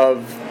terms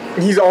of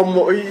he's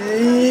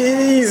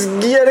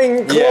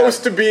getting close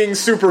to being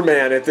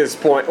Superman at this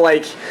point.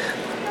 Like,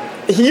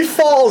 he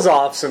falls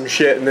off some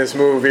shit in this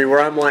movie where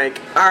I'm like,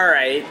 all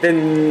right,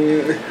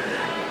 then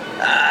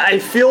I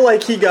feel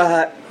like he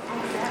got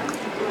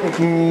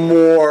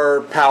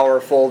more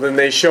powerful than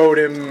they showed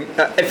him.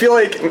 I feel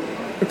like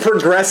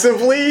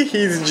progressively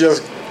he's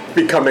just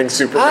becoming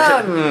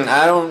Superman.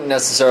 I don't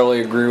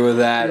necessarily agree with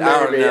that.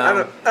 Maybe.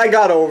 I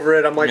got over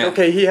it. I'm like,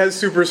 okay, he has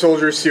super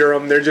soldier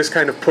serum. They're just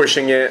kind of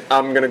pushing it.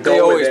 I'm gonna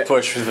go with it. They always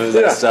push for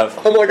that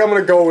stuff. I'm like, I'm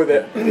gonna go with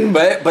it.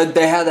 But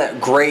they had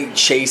that great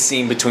chase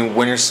scene between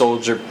Winter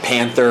Soldier,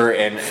 Panther,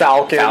 and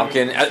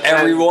Falcon.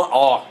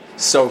 Everyone,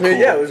 so cool.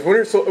 Yeah, it was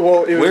Winter Soldier.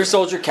 Well, it was Winter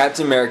Soldier,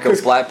 Captain America,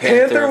 Black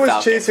Panther was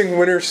Falcon. chasing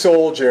Winter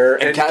Soldier,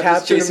 and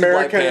Captain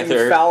America and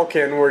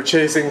Falcon were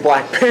chasing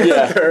Black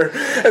Panther,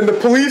 and the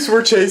police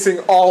were chasing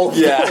all of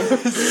them.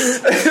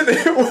 And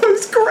it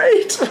was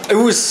great. It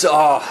was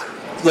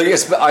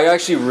I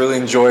actually really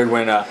enjoyed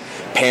when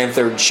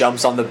Panther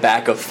jumps on the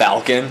back of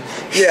Falcon.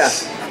 Yeah,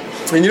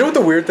 and you know what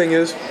the weird thing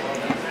is?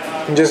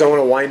 I want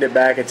to wind it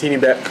back a teeny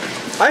bit.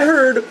 I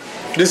heard.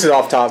 This is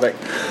off topic,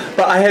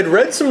 but I had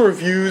read some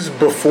reviews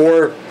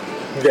before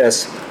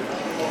this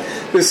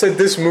that said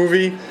this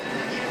movie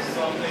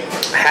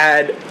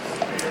had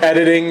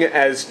editing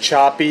as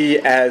choppy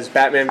as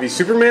Batman v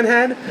Superman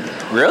had.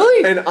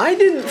 Really? And I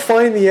didn't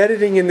find the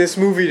editing in this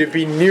movie to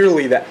be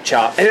nearly that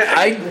choppy.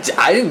 I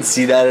didn't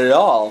see that at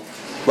all.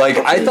 Like,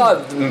 I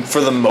thought, for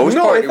the most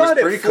part, it was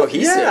pretty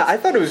cohesive. Yeah, I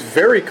thought it was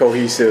very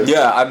cohesive.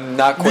 Yeah, I'm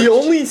not quite... The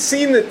only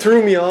scene that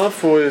threw me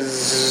off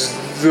was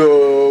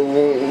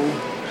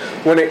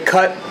when it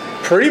cut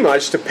pretty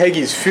much to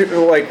Peggy's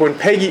funeral. Like, when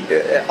Peggy...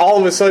 all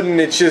of a sudden,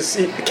 it's just...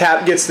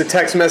 Cap gets the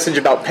text message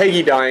about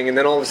Peggy dying, and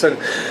then all of a sudden...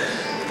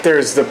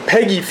 there's the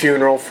Peggy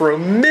funeral. For a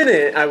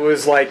minute, I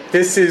was like,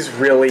 this is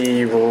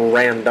really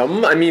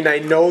random. I mean, I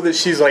know that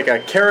she's like a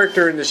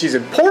character and that she's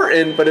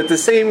important, but at the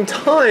same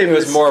time... It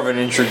was more of an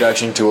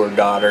introduction to her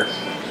daughter.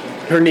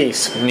 Her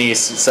niece.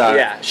 Sorry.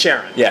 Yeah,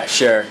 Sharon. Yeah,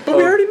 Sharon. But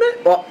we already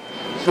met... Well,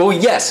 Well,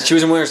 yes, she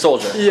was in Winter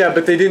Soldier. Yeah,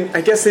 but they didn't.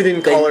 I guess they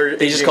didn't call her.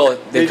 They just call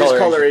it. They just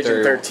call her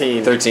Agent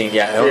 13. 13.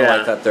 Yeah, I don't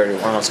like that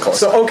 31. Let's call it.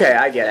 So okay,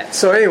 I get it.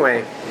 So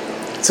anyway,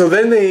 so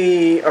then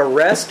they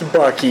arrest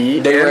Bucky.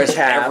 They and arrest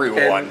Cap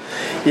everyone.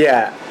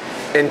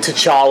 And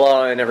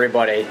T'Challa and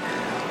everybody,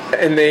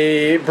 and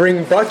they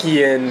bring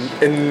Bucky in,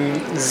 and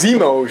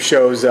Zemo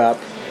shows up.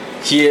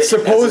 He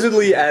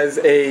supposedly as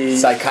a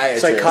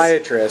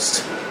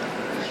psychiatrist,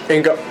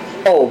 and go.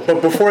 Oh,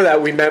 but before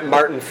that, we met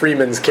Martin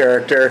Freeman's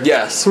character.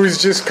 Yes, who's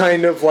just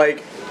kind of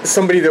like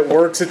somebody that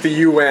works at the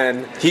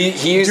UN.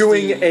 He's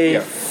doing a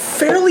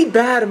fairly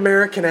bad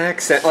American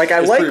accent. Like I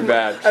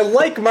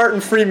like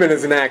Martin Freeman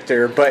as an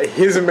actor, but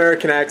his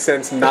American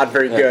accent's not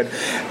very good.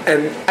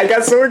 And I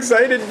got so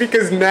excited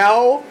because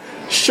now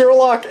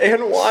Sherlock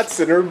and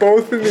Watson are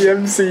both in the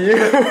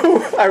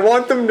MCU. I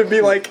want them to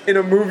be like in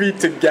a movie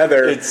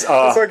together.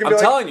 I'm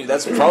telling you,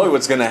 that's probably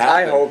what's going to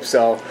happen. I hope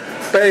so.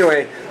 But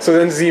anyway, so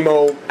then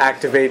Zemo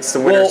activates the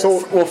Winter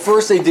Soldier. Well,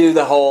 first they do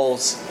the whole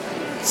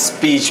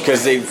speech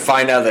because they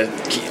find out that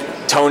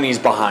Tony's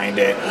behind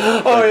it.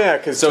 Oh yeah,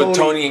 because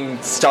Tony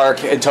and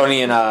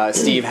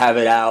Steve have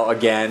it out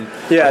again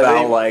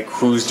about like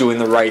who's doing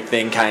the right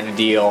thing kind of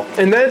deal.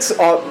 And that's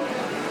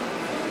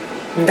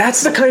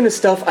the kind of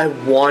stuff I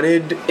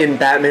wanted in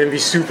Batman v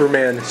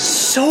Superman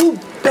so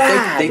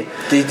bad.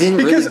 They didn't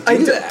really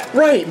do that.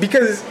 Right,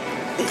 because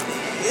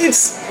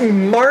it's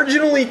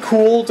marginally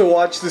cool to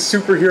watch the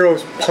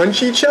superheroes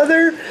punch each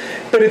other,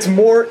 but it's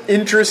more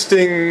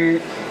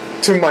interesting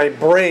to my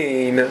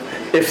brain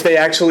if they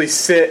actually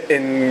sit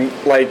and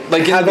like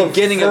in the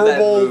beginning of that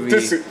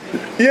movie.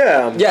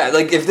 Yeah,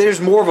 like if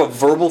there's more of a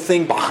verbal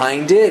thing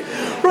behind it,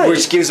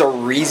 which gives a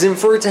reason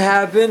for it to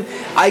happen,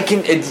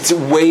 it's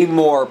way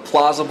more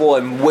plausible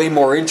and way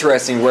more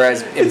interesting.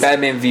 Whereas in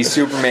Batman v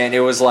Superman, it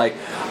was like,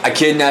 I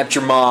kidnapped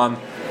your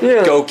mom.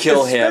 Yeah, go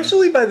kill him.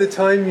 Especially by the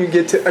time you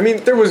get to... I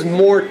mean, there was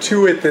more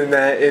to it than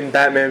that in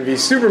Batman v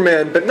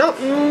Superman, but not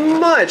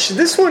much.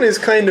 This one is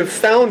kind of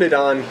founded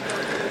on...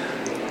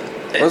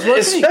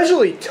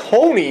 Especially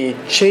Tony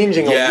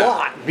changing a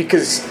lot,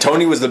 because...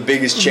 Tony was the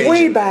biggest change.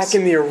 Way back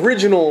in the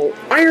original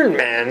Iron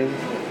Man,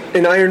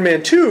 in Iron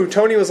Man 2,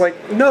 Tony was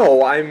like,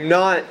 no, I'm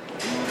not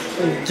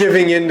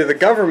giving in to the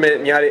government,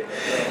 and yada...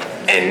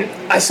 And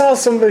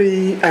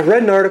I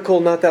read an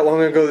article not that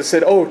long ago that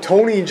said, oh,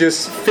 Tony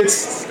just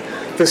fits...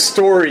 the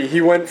story. He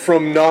went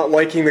from not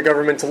liking the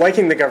government to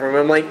liking the government.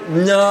 I'm like,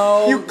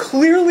 no. You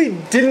clearly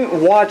didn't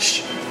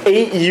watch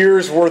 8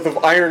 years worth of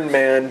Iron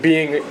Man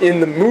being in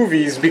the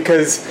movies,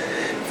 because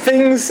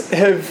things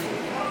have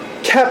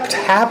kept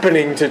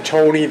happening to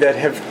Tony that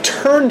have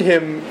turned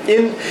him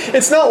in.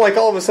 It's not like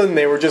all of a sudden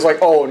they were just like,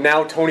 oh,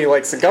 now Tony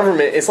likes the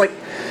government. It's like,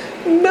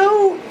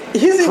 no,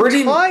 his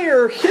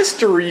entire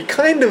history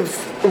kind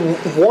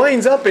of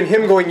winds up in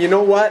him going, you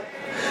know what?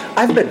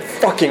 I've been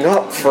fucking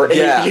up for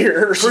 8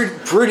 years.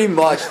 Pretty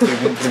much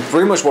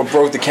what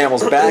broke the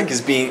camel's back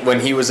is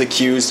when he was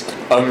accused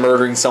of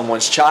murdering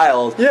someone's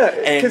child. Yeah,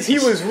 because he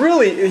was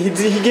really...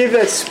 He gave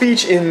that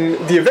speech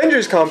in the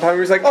Avengers compound where he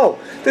was like, oh,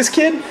 this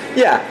kid?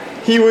 Yeah,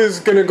 he was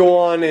going to go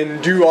on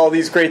and do all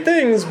these great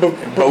things, but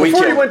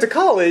before he went to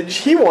college,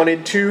 he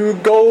wanted to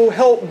go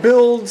help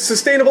build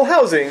sustainable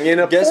housing in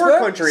a poor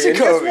country. And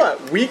guess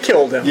what? We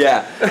killed him.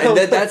 Yeah, and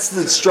that's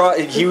the straw.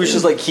 He was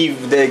just like,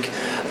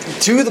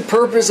 to the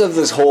purpose of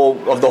the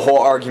whole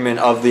argument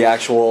of the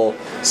actual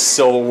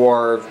Civil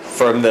War,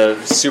 from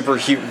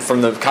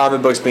the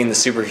comic books being the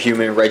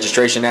Superhuman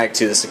Registration Act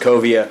to the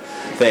Sokovia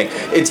thing.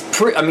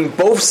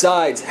 Both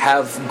sides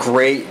have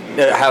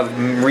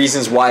have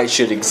reasons why it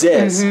should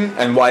exist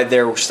and why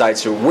their side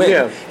should win.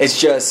 Yeah. It's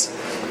just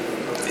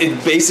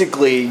it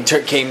basically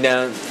came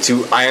down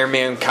to Iron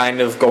Man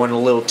kind of going a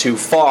little too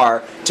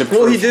far to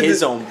prove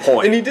his own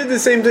point. And he did the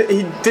same thing.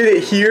 He did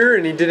it here,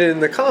 and he did it in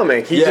the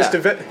comic. He just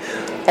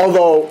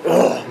although,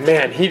 oh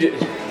man, he did,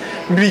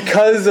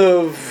 because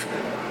of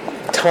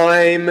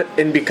time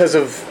and because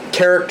of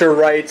character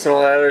rights and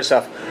all that other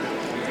stuff.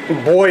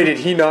 Boy, did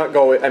he not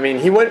go. I mean,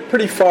 he went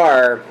pretty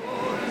far,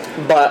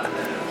 but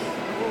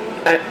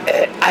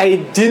I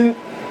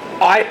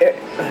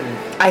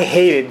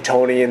hated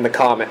Tony in the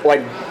comic.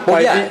 Like,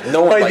 by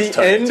the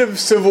end of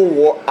Civil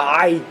War,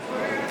 I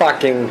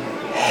fucking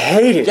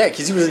hated. Yeah,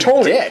 because he was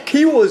Tony. A dick.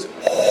 He was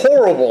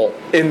horrible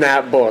in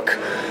that book.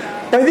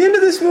 By the end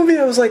of this movie,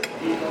 I was like,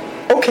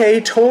 okay,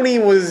 Tony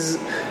was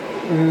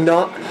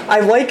not.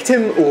 I liked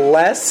him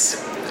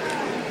less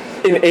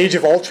in Age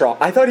of Ultron.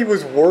 I thought he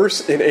was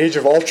worse in Age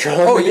of Ultron.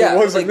 Oh yeah.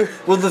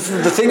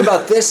 The thing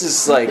about this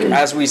is like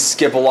as we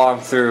skip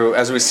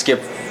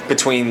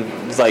between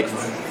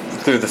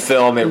through the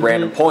film at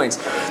random points.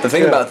 The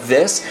thing about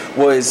this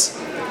was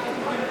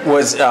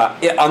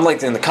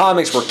unlike in the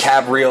comics where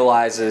Cap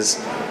realizes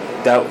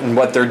that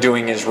what they're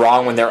doing is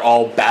wrong when they're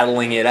all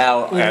battling it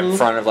out in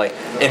front of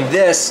in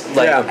this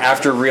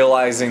after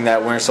realizing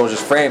that Winter Soldier's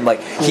framed,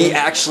 he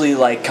actually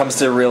comes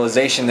to the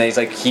realization that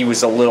he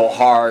was a little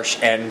harsh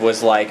and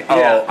was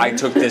I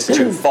took this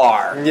too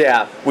far.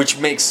 Yeah, which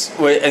makes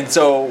and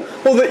so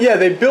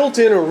they built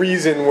in a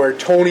reason where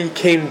Tony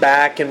came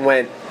back and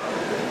went.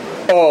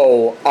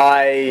 oh,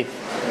 I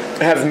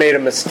have made a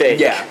mistake.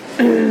 Yeah.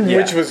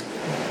 Which was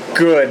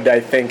good, I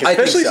think.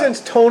 Especially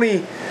since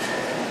Tony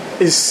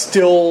is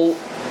still,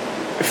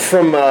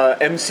 from a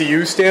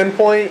MCU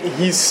standpoint,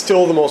 he's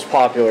still the most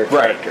popular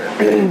character.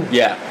 Right.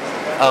 Yeah.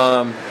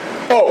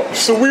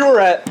 So we were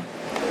at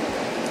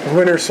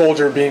Winter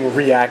Soldier being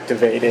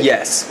reactivated.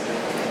 Yes.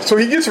 So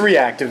he gets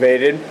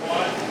reactivated,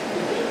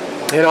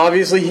 and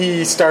obviously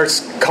he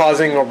starts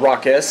causing a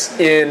ruckus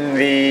in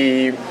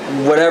the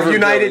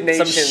United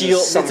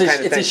Nations.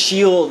 It's a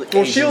SHIELD.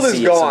 Well, SHIELD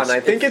is gone. I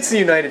think it's the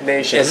United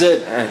Nations.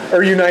 Is it?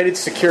 Or United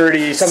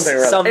Security, something or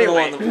other. Something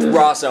anyway. along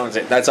Ross owns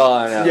it. That's all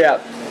I know. Yeah.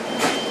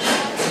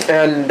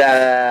 And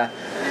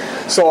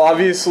so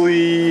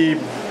obviously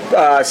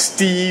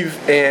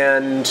Steve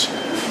and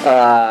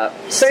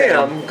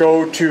Sam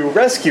go to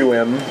rescue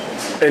him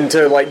and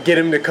to get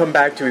him to come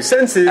back to his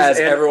senses. As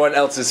everyone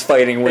else is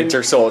fighting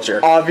Winter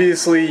Soldier.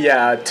 Obviously,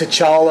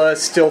 T'Challa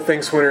still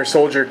thinks Winter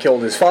Soldier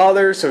killed his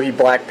father, so he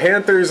Black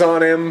Panthers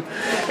on him,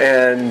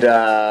 and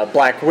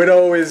Black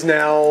Widow is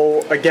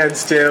now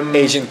against him.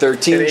 Agent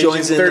 13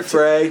 joins in the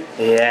fray.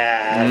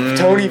 Yeah.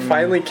 Tony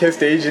finally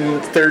kissed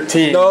Agent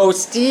 13. No,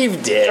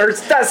 Steve did. Or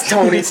that's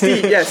Tony.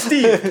 Steve. Yeah,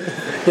 Steve.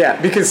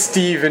 Yeah, because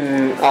Steve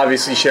and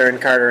obviously Sharon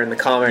Carter in the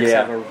comics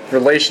have a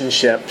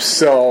relationship,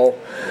 so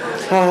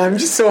I'm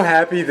just so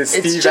happy that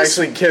Steve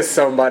actually kissed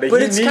somebody.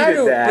 But he it's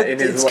needed that in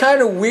his life. It's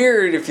kind of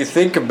weird if you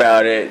think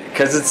about it,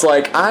 because it's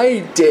like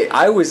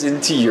I was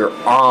into your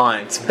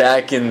aunt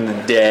back in the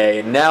day,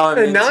 and now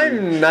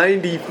I'm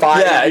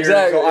 95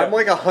 years old. I'm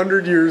like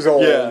 100 years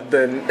old. Yeah.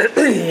 Then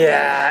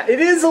yeah, it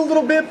is a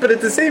little bit, but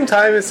at the same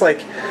time, it's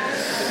like,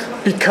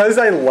 because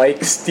I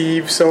like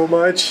Steve so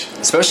much,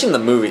 especially in the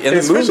movie. In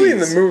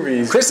the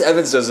movies, Chris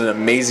Evans does an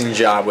amazing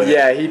job with it.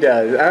 Yeah, he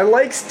does. I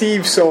like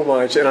Steve so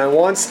much, and I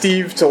want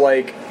Steve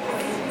to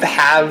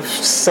have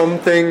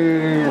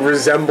something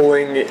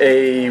resembling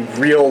a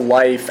real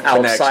life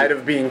outside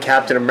of being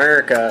Captain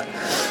America.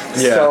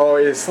 Yeah. So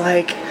it's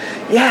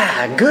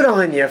good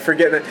on you for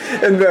getting it.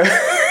 And the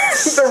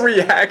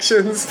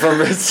reactions from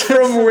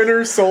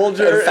Winter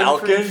Soldier and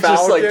Falcon,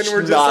 just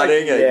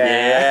nodding.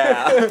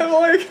 I'm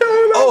like,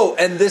 oh, no.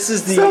 And this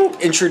is the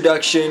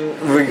introduction,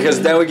 because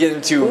now we get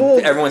into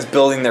everyone's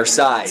building their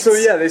sides. So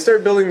yeah, they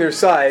start building their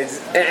sides,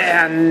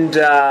 and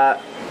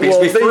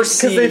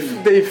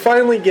they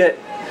finally get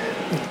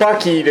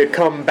Bucky to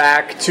come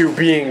back to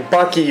being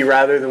Bucky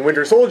rather than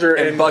Winter Soldier.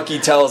 And Bucky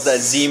tells that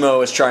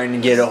Zemo is trying to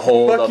get a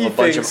hold of a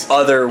bunch of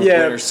other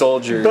Winter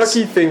Soldiers.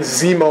 Bucky thinks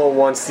Zemo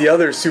wants the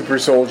other super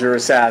soldier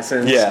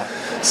assassins. Yeah.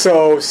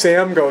 So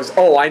Sam goes,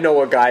 oh, I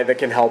know a guy that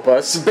can help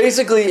us. So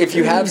basically, if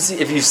you've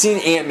seen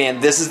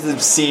Ant-Man, this is the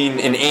scene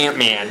in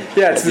Ant-Man.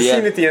 Yeah, it's the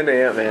scene at the end of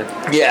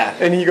Ant-Man. Yeah.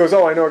 And he goes,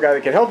 oh, I know a guy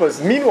that can help us.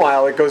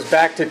 Meanwhile, it goes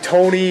back to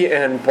Tony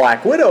and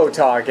Black Widow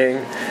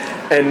talking.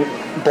 And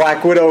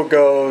Black Widow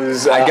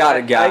goes, I got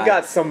a guy. I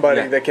got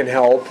somebody that can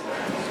help.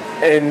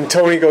 And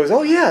Tony goes,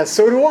 oh yeah,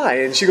 so do I.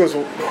 And she goes,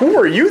 who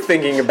are you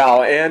thinking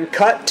about? And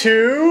cut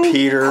to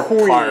Peter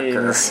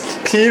Parker.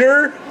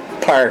 Peter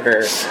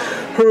Parker,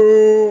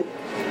 who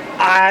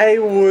I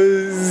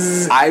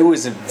was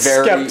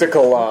very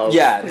skeptical of.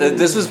 Yeah,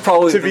 this was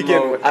probably to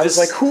begin with. I was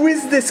like, who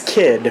is this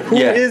kid? Who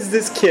is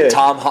this kid?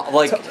 Tom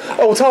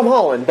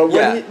Holland. But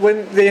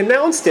when they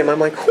announced him, I'm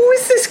like, who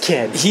is this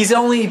kid? He's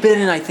only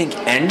been in, I think,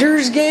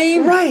 Ender's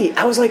Game. Right.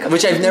 I was like,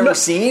 which I've never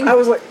seen. I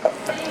was like,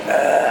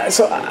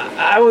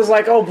 I was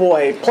like, oh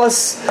boy.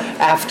 Plus,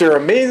 after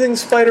Amazing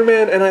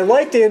Spider-Man, and I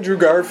liked Andrew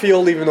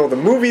Garfield, even though the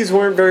movies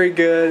weren't very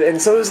good,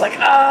 and so it was like,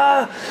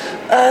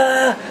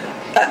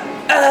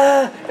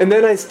 and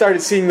then I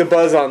started seeing the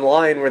buzz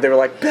online where they were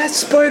like,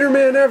 best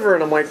Spider-Man ever,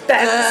 and I'm like,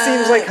 that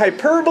seems like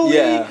hyperbole.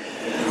 Yeah.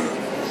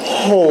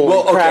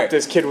 Holy crap,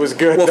 this kid was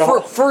good.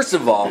 Well, first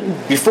of all,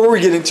 before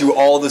we get into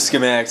all the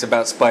schematics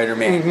about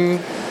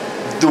Spider-Man,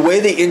 the way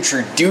they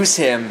introduce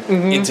him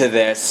into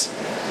this,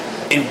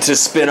 to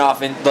spin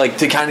off and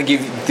to kind of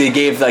gave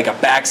a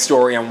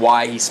backstory on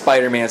why he's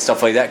Spider-Man,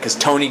 stuff like that, because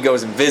Tony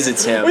goes and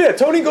visits him. Well, yeah,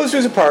 Tony goes to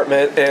his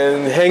apartment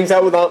and hangs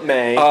out with Aunt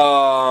May.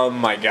 Oh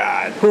my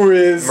God, who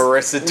is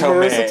Marissa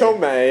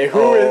Tomei,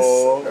 who is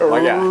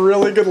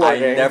really good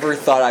looking. I never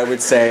thought I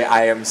would say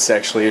I am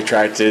sexually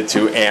attracted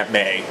to Aunt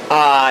May.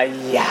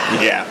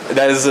 Yeah,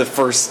 that is a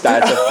first.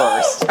 That's a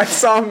first. I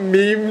saw a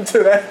meme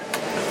today.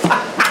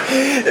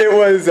 It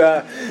was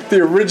the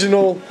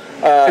original.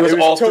 It was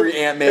all three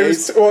Aunt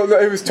Mays.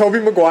 It was Tobey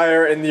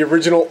Maguire and the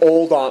original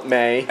old Aunt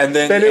May. And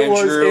then it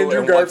was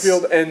Andrew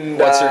Garfield and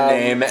what's her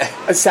name?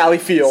 Sally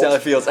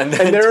Fields. And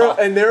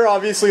they're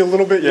obviously a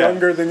little bit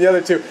younger than the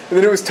other two. And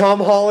then it was Tom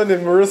Holland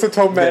and Marissa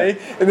Tomei.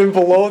 Yeah. And then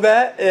below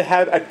that, it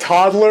had a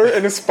toddler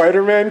in a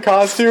Spider-Man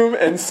costume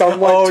and some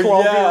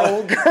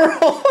 12-year-old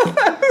girl.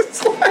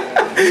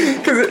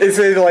 Because it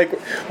said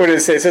what did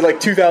it say? It said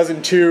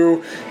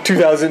 2002,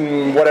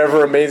 2000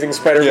 whatever Amazing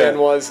Spider-Man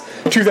was,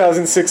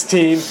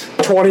 2016.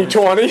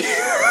 2020.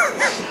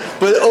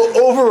 But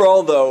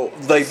overall, though,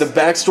 the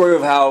backstory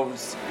of how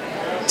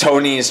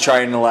Tony is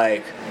trying to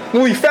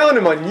Well, he found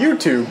him on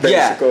YouTube,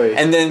 basically. Yeah,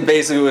 and then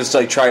basically was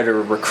like trying to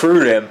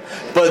recruit him.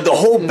 But the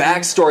whole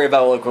backstory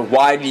about like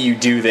why do you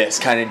do this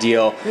kind of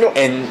deal,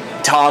 and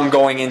Tom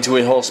going into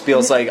a whole spiel,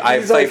 it's like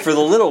I fight for the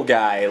little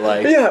guy.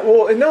 Like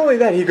well, and not only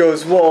that, he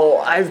goes,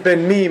 well, I've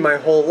been me my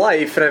whole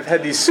life, and I've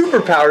had these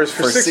superpowers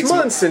for 6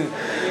 months, and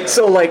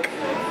so like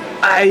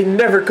I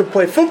never could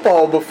play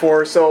football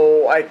before,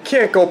 so I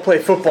can't go play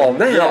football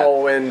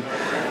now, and.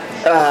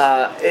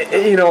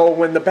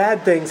 When the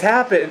bad things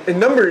happen,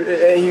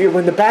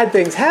 when the bad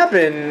things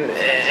happen,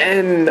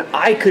 and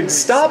I could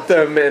stop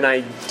them, and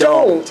I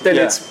don't, then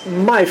it's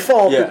my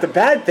fault that the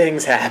bad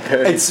things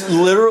happen. It's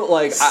literal,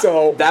 like,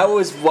 that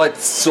was what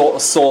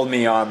sold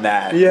me on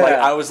that. Yeah. Like,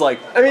 I was like,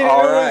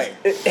 alright.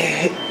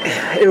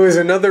 It was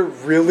another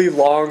really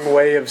long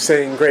way of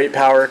saying great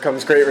power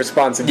comes great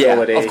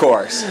responsibility. Yeah, of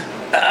course.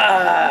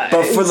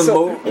 But for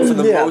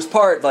the most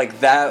part,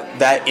 like,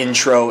 that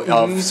intro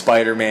of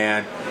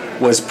Spider-Man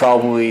was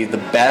probably the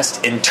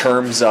best in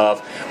terms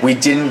of they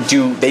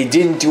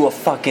didn't do a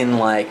fucking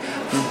like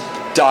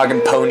dog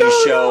and pony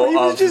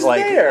show of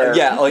like there.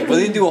 Like we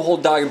didn't do a whole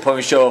dog and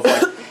pony show of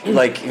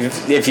like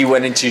if you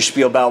went into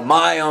spiel about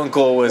my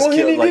uncle was killed.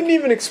 He didn't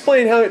even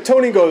explain how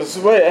Tony goes.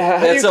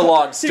 It's a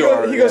long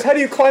story. He goes, how do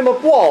you climb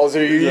up walls?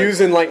 Are you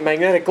using like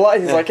magnetic light?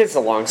 He's like, it's a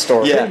long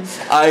story. Yeah,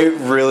 I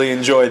really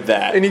enjoyed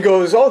that. And he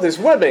goes, oh, this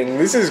webbing,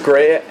 this is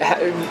great.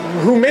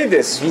 Who made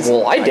this?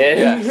 Well, I did.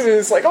 And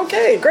it's like,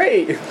 okay,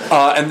 great.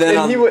 And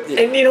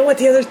you know what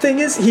the other thing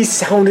is? He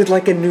sounded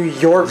like a New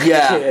York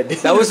kid.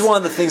 That was one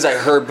of the things I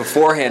heard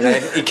beforehand.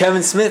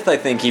 Kevin Smith, I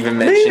think, even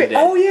mentioned it.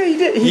 Oh yeah, he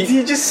did.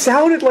 He just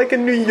sounded like a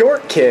New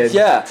York kid.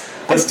 Yeah.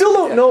 I still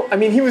don't know. I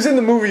mean, he was in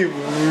the movie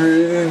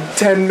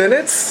 10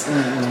 minutes?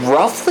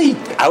 Roughly,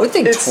 I would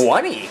think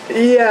 20.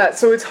 Yeah,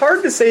 so it's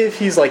hard to say if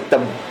he's like the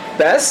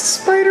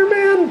best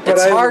Spider-Man, but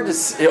it's hard to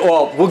say.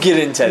 Well, we'll get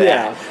into that.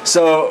 Yeah.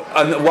 So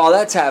while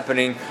that's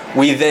happening,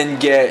 we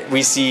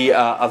see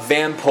a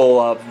van pull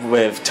up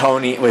with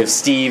Tony, with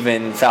Steve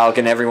and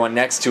Falcon, everyone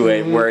next to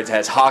it, where it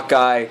has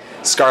Hawkeye,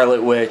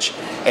 Scarlet Witch,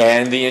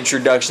 and the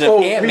introduction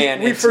of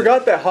Ant-Man. We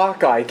forgot that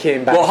Hawkeye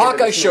came back. Well,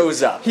 Hawkeye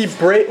shows up.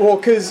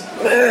 Because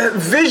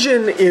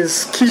Vision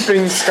is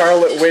keeping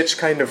Scarlet Witch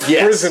kind of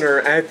prisoner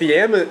at the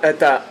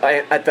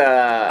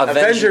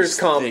Avengers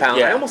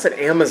compound. I almost said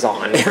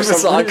Amazon.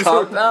 Amazon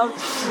compound?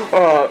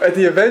 At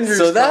the Avengers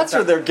So that's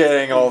where they're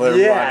getting all their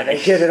money. Yeah,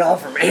 they get it all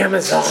from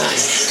Amazon.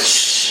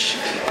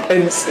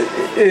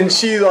 And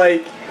she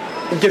like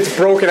gets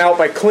broken out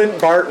by Clint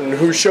Barton,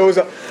 who shows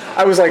up.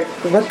 I was like,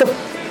 what the...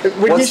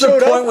 When What's he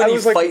showed the point up, when I he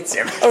was like, fights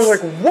him? I was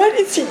like, what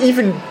is he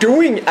even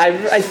doing?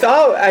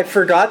 I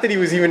forgot that he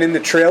was even in the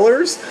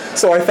trailers,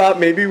 so I thought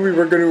maybe we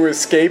were going to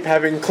escape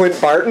having Clint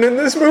Barton in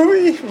this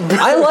movie.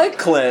 I like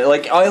Clint.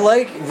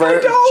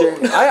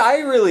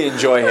 I really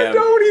enjoy him. I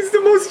don't. He's the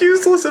most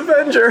useless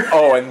Avenger.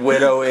 Oh, and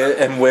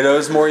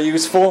Widow's more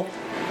useful?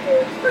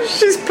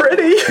 She's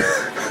pretty.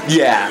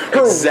 Yeah,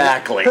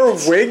 exactly. Her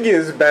wig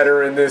is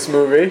better in this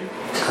movie.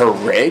 Her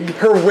rig?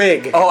 Her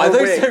wig. Oh, I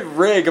thought you said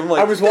rig. I'm like,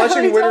 I was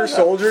watching Winter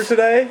Soldier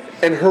today,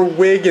 and her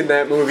wig in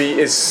that movie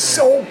is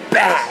so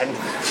bad.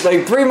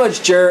 Like, pretty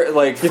much,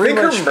 you think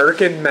her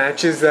merkin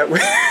matches that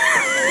wig?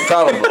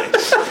 Probably.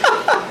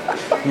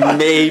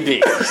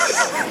 Maybe.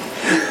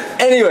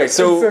 Anyway,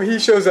 so he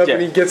shows up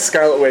and he gets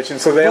Scarlet Witch, and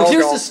so they all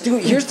go.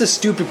 Here's the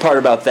stupid part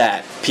about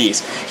that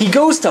piece. He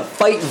goes to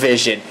fight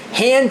Vision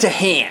hand to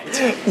hand.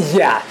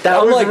 Yeah,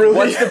 that was like, really.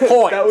 What's the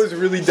point? That was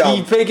really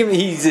dumb.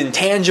 He's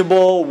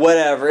intangible,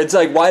 whatever. It's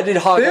like, why did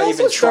Hawkeye even try that?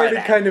 They also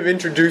started kind of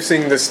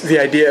introducing the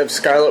idea of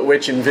Scarlet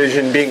Witch and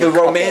Vision being the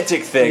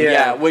romantic thing,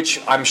 which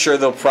I'm sure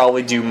they'll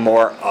probably do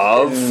more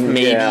of.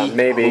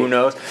 Maybe. Who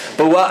knows?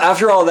 But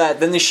after all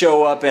that, then they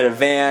show up in a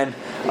van.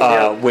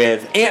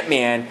 With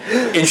Ant-Man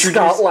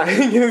Scott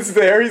Lang is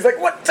there. He's like,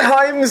 what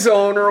time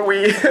zone are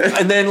we?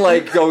 And then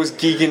goes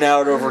geeking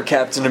out over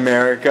Captain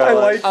America. I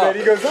like that.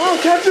 He goes, oh,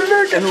 Captain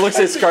America. And looks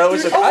at Scarlet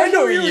Witch like, I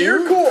know you.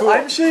 You're cool.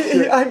 I'm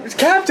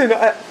Captain.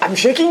 I'm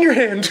shaking your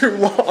hand too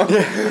long.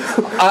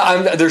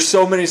 There's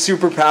so many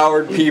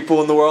superpowered people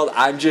in the world.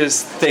 I'm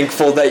just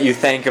thankful that you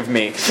think of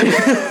me.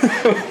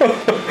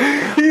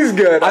 He's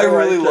good. I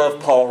really love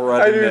Paul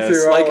Rudd. I do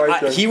too.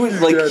 He was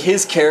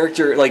his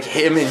character,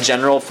 him in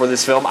general for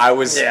this film. I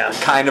was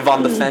kind of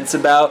on the fence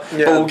about,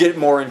 but we'll get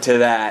more into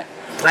that.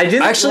 I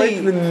didn't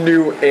like the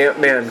new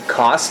Ant-Man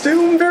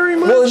costume very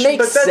much. Well, it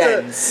makes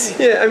sense.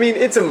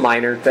 It's a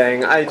minor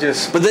thing.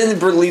 But then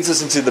it leads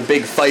us into the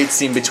big fight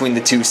scene between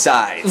the two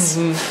sides,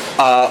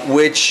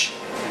 which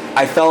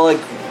I felt like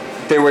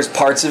there was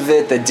parts of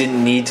it that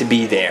didn't need to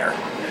be there.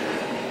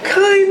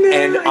 Kind of.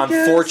 And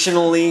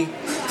unfortunately,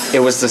 it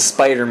was the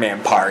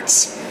Spider-Man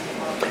parts.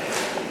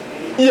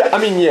 He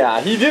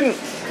didn't.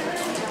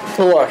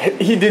 Look,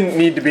 he didn't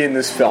need to be in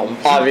this film,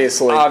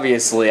 obviously.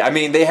 Obviously. I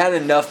mean, they had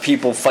enough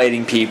people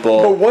fighting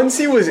people. But once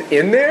he was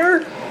in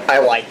there, I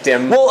liked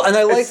him. Well, and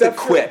I liked the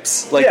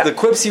quips. The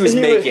quips he was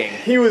making.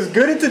 He was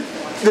good at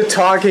the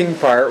talking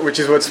part, which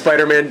is what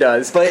Spider-Man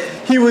does. But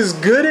he was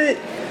good at...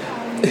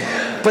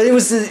 But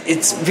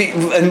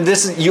and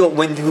this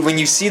when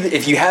you see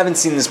if you haven't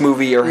seen this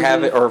movie or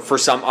have it, or for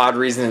some odd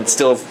reason and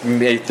still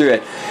made through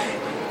it,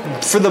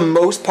 for the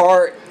most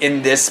part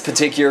in this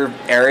particular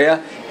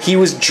area, he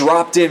was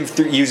dropped in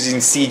through using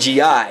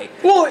CGI.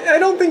 Well, I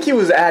don't think he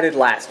was added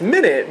last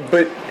minute,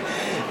 but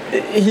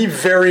he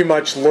very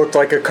much looked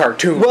like a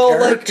cartoon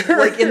character.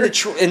 like in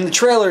the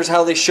trailers,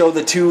 how they show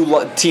the two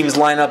teams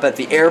line up at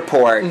the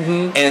airport,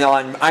 and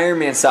on Iron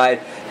Man's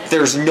side,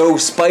 there's no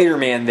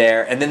Spider-Man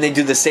there, and then they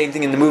do the same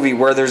thing in the movie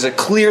where there's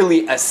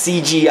clearly a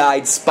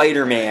CGI'd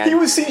Spider-Man. He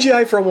was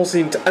CGI for almost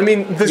the entire... I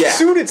mean, the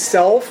suit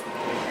itself,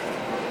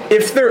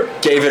 if they're...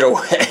 Gave it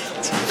away.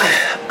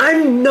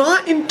 I'm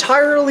not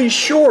entirely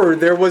sure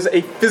there was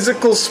a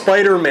physical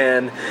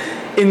Spider-Man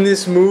in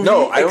this movie,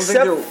 no, I don't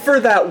except think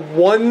for that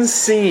one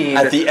scene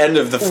at the end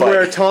of the fight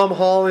where Tom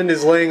Holland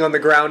is laying on the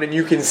ground and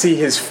you can see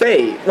his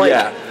fate.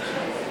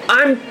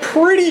 I'm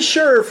pretty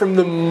sure from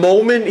the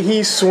moment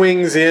he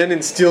swings in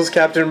and steals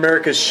Captain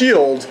America's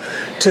shield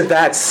to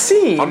that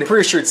scene, I'm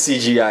pretty sure it's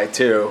CGI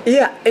too.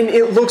 Yeah, and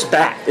it looks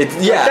bad.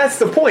 That's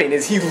the point.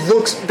 Is he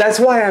looks? That's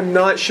why I'm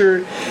not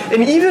sure.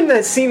 And even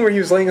that scene where he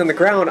was laying on the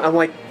ground, I'm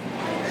like,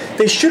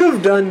 they should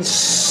have done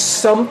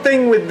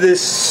something with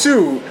this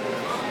suit.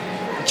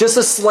 Just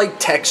a slight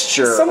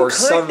texture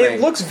something.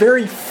 It looks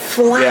very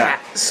flat,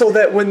 so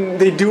that when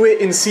they do it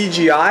in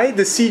CGI,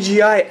 the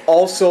CGI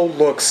also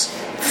looks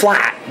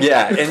flat.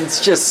 Yeah, and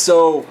it's just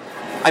so...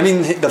 I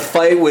mean, the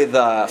fight with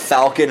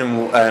Falcon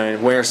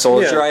and Winter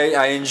Soldier,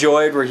 I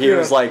enjoyed, where he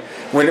was like,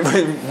 when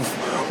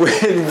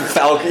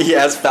Falcon, he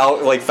has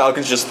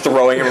Falcon's just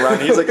throwing him around.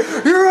 And he's like,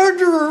 "You're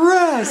under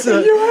arrest. You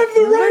have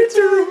the right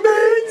to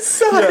remain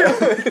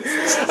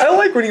silent." I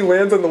like when he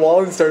lands on the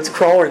wall and starts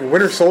crawling.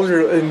 Winter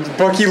Soldier and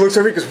Bucky looks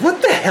over and goes,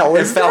 "What the hell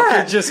is that?" And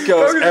Falcon just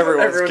goes,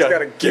 "Everyone's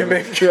got a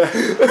gimmick."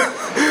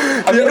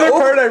 The other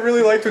part I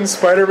really liked in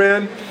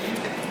Spider-Man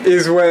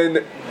is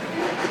when...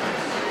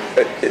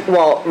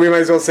 Well, we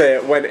might as well say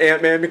it. When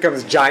Ant-Man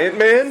becomes Giant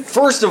Man.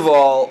 First of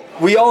all,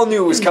 we all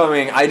knew it was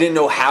coming. I didn't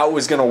know how it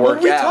was going to work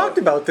out. We talked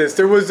about this.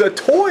 There was a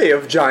toy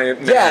of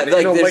Giant Man. Yeah,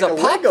 there's a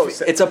Lego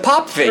set. It's a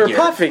pop figure. Or a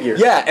pop figure.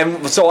 Yeah,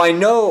 and so I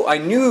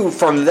knew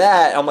from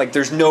that, I'm like,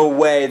 there's no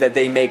way that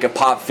they make a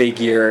pop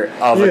figure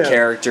of a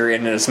character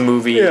in this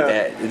movie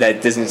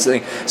that Disney's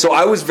thing. So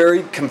I was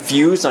very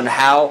confused on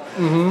how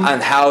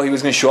he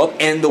was going to show up,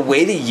 and the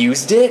way they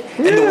used it,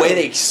 and the way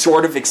they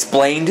sort of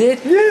explained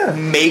it,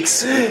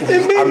 makes...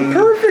 It made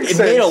perfect sense.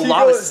 It made a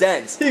lot of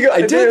sense.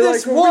 I did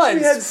this once.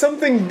 We had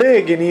something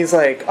big, and he's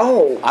like,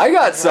 "Oh, I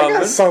got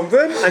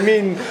something." I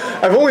mean,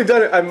 I've only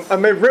done it. I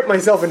may rip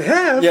myself in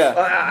half. Yeah.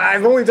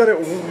 I've only done it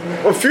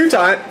a few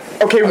times.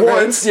 Okay,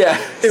 once. Yeah.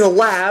 In a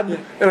lab,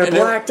 and I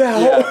blacked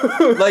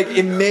out. Like,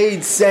 it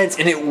made sense,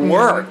 and it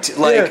worked.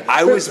 Like,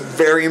 I was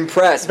very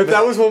impressed. But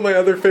that was one of my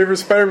other favorite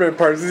Spider-Man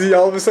parts. Is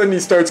all of a sudden he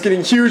starts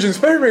getting huge, and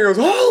Spider-Man goes,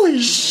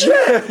 "Holy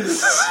shit!"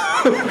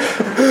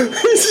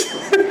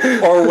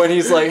 Or when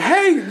he's like,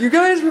 "Hey, you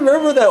guys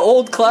remember that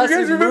old classic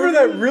movie? You guys remember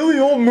that really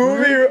old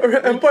movie,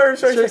 Empire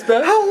Strikes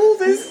Back? How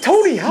old is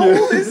Tony? How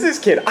old is this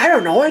kid? I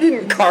don't know. I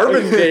didn't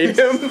Garman date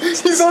him.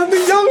 He's on the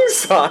young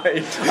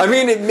side." I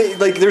mean,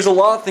 there's a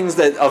lot of things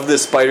of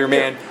this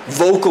Spider-Man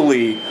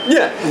vocally.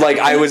 Yeah, like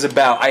I was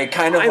about. I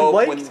kind of hope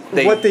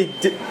what they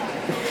did.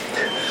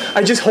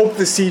 I just hope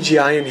the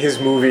CGI in his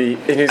movie,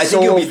 in his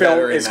solo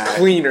film, is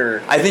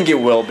cleaner. I think it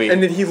will be,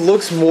 and that he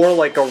looks more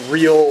like a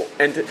real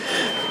entity.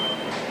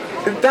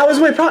 That was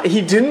my problem.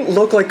 He didn't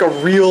look like a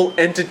real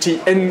entity.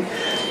 And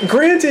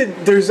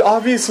granted, there's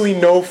obviously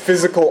no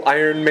physical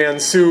Iron Man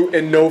suit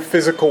and no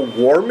physical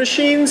War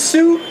Machine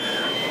suit,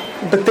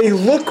 but they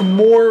look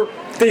more...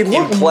 They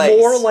look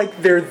more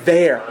like they're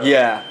there.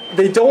 Yeah.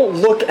 They don't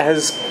look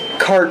as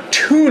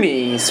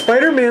cartoony.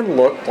 Spider-Man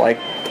looked like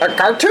a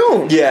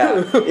cartoon.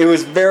 Yeah. It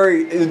was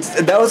very...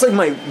 that was like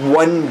my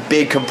one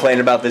big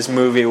complaint about this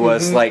movie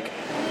was like...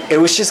 It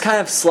was just kind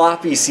of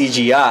sloppy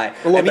CGI.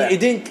 I mean,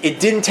 it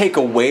didn't take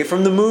away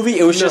from the movie.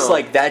 It was just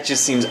like, that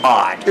just seems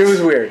odd. It was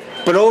weird.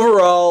 But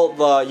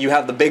overall, you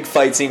have the big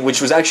fight scene,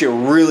 which was actually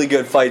a really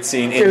good fight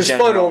scene in general. It was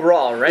fun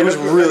overall, right? It was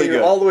really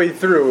good. All the way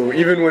through,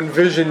 even when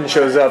Vision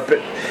shows up.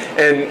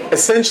 And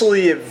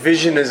essentially, if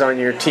Vision is on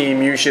your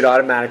team, you should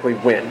automatically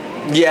win.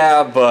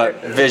 Yeah,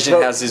 but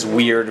Vision has his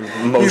weird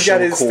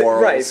emotional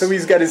quarrels. Right, so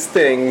he's got his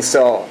thing.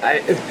 So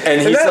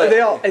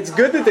it's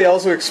good that they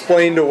also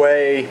explained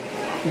away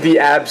the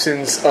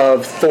absence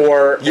of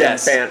Thor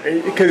and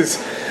Banner, because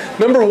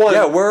number one,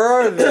 where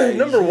are they?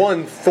 Number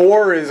one,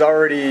 Thor is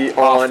already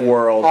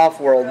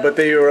off-world, but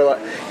they were like,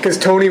 because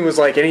Tony was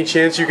like, "Any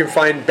chance you can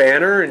find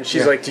Banner?" And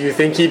she's like, "Do you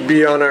think he'd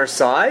be on our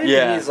side?"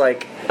 Yeah, and he's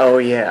like, "Oh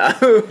yeah."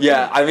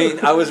 Yeah, I mean,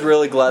 I was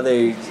really glad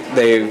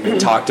they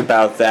talked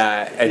about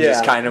that and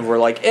just kind of were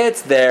like,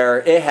 "It's there,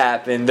 it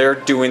happened. They're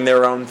doing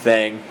their own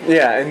thing."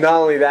 Yeah, and not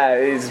only that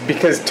is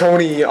because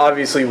Tony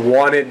obviously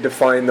wanted to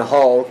find the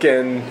Hulk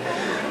and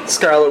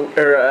Scarlet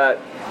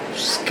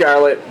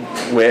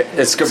Witch.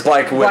 It's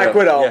Black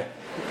Widow. Yeah.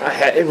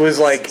 It was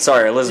like...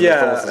 Sorry,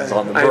 Elizabeth Olsen's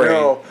on the brain. I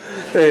know.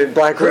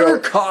 Black Her Widow.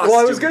 costume, Well,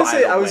 I was gonna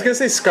by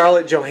say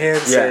Scarlett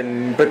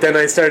Johansson, but then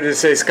I started to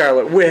say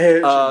Scarlet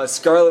Witch.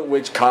 Scarlet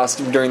Witch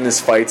costume during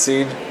this fight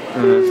scene.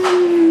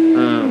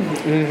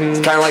 It's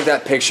kind of like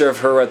that picture of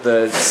her at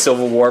the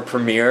Civil War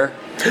premiere.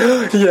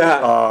 Where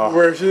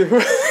she,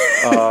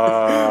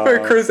 where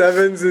Chris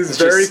Evans is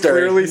very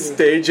clearly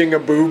staging a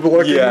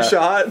boob-looking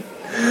shot.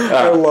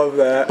 I love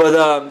that.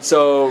 But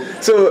so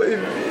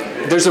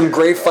there's some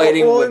great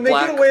fighting with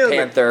Black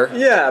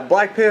Panther.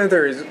 Black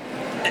Panther is.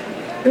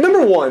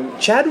 Number one,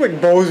 Chadwick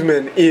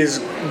Boseman is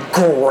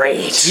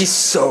great. He's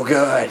so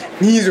good.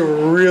 He's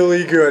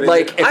really good.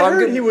 Like, if I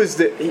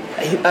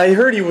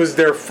heard he was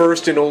their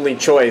first and only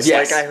choice.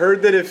 Yes. Like, I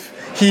heard that if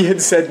he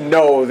had said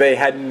no, they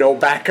had no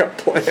backup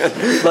plan.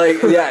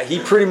 Like, yeah, he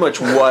pretty much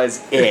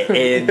was it.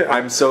 And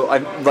I'm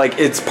like,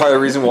 it's part of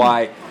the reason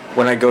why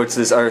when I go to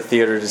this other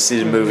theater to see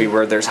the movie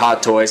where there's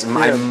Hot Toys,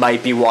 I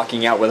might be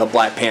walking out with a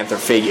Black Panther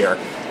figure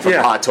from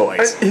Hot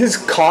Toys. His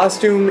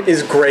costume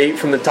is great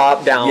from the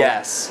top down.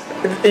 Yes.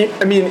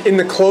 I mean, in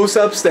the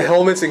close-ups, the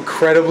helmet's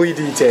incredibly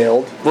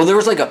detailed. Well, there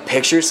was like a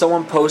picture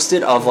someone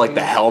posted of like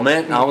the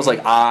helmet, and I was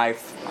like, I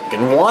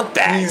fucking want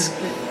that.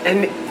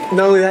 And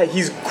not only that,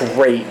 he's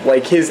great.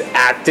 Like, his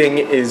acting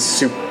is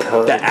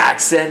superb. The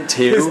accent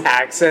too. His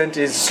accent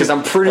is because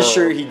I'm pretty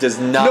sure he does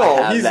not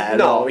have that.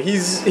 No,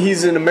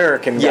 he's an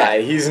American guy.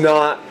 Yeah. He's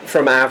not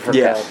from Africa.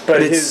 Yeah,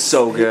 but it's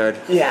so good.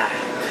 Yeah,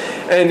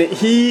 and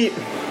he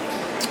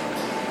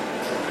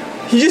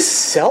just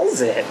sells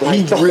it.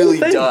 Like, he really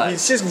does.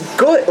 He's just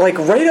good. Like,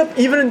 right up,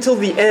 even until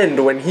the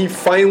end, when he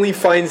finally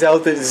finds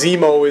out that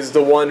Zemo is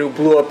the one who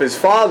blew up his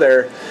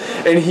father,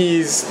 and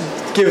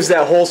gives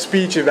that whole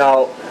speech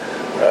about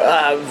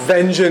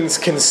vengeance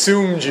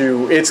consumed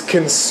you. It's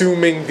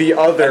consuming the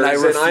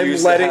others, and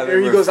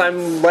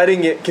I'm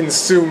letting it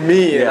consume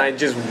me, and I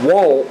just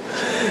won't.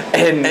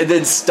 And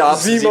then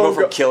stops Zemo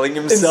from killing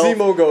himself. And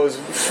Zemo goes,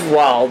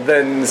 "Well,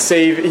 then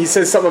save." He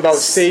says something about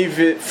save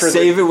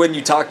it when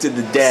you talk to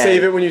the dead.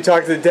 Save it when you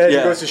talk to the dead. Yeah.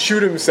 He goes to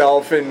shoot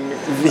himself, and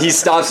he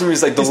stops him.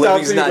 He's like, "The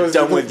living's not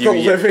done with you. The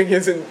living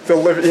isn't the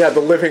living. Yeah,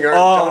 the living aren't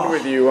done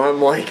with you."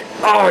 I'm like,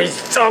 "Oh, he's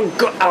so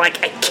good. I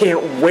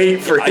can't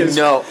wait for his."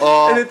 I know.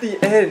 And at the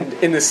end,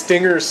 in the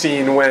Stinger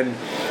scene, when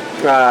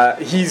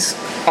he's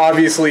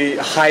obviously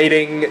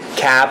hiding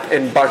Cap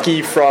and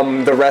Bucky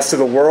from the rest of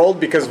the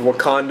world because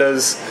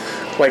Wakanda's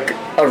like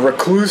a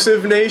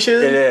reclusive nation.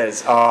 It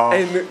is.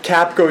 And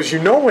Cap goes,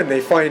 when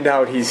they find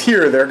out he's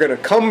here, they're going to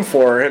come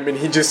for him. And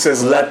he just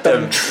says, let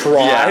them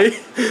try. Yeah.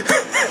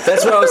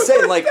 That's what I was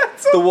saying. Like,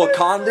 the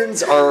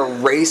Wakandans are a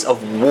race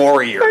of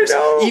warriors. I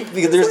know.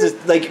 There's this,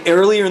 like,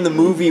 earlier in the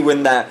movie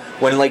when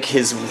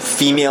his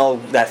female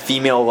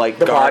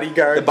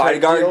bodyguard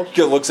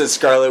looks at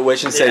Scarlet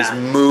Witch and says,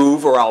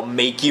 move or I'll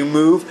make you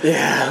move.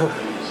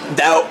 Yeah.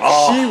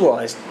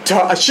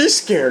 She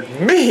scared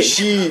me.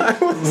 She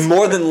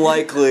more than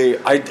likely,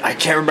 I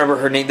can't remember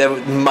her name.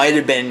 That might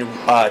have been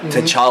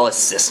T'Challa's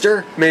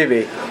sister,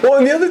 maybe. Well,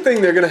 and the other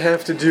thing they're going to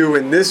have to do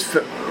in this,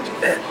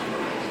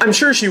 I'm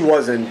sure she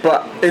wasn't,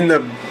 but in the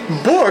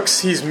books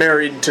he's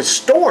married to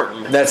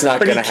Storm. That's not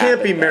going to happen. But he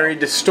can't be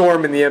married to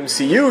Storm in the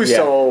MCU,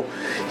 so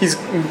he's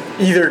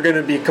either going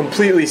to be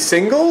completely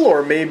single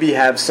or maybe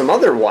have some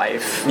other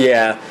wife.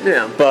 Yeah.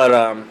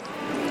 But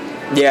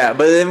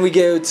but then we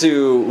go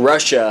to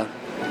Russia.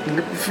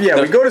 Yeah,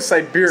 we go to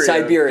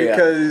Siberia.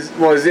 Because,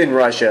 it's in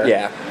Russia.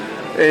 Yeah.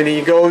 And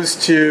he goes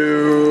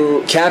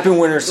to... Cap and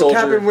Winter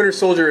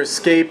Soldier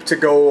escape to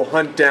go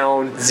hunt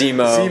down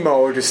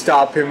Zemo to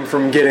stop him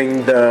from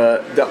getting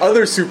the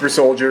other super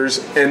soldiers.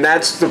 And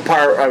that's the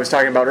part I was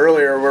talking about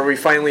earlier where we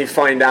finally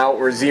find out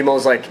where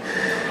Zemo's like,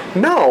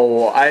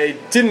 no, I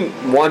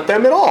didn't want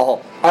them at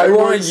all. I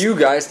wanted you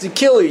guys to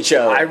kill each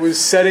other. I was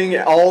setting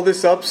all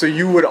this up so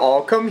you would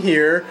all come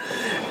here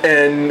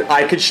and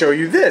I could show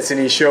you this. And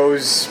he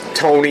shows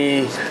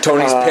Tony's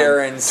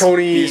parents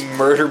being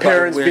murdered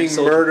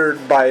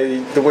by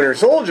the Winter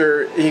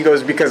Soldier. He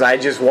goes, because I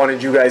just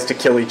wanted you guys to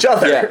kill each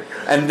other. Yeah.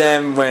 And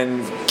then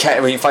when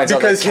he finds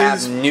out that Cap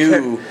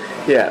knew...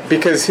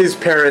 because his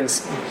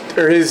parents,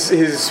 or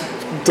his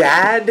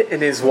dad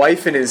and his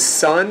wife and his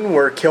son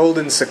were killed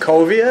in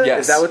Sokovia?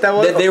 Yes. Is that what that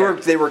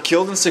was? They were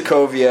killed in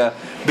Sokovia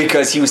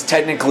because he was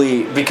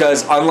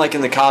because unlike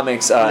in the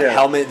comics,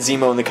 Helmut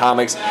Zemo in the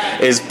comics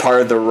is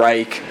part of the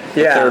Reich,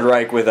 the Third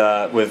Reich with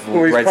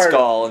Red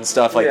Skull and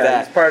stuff like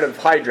that. He's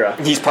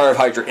part of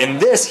Hydra. In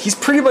this, he's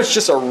pretty much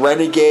just a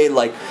renegade,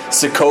 like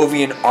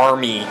Sokovian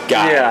army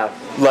guy. Yeah.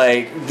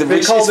 Like they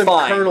called him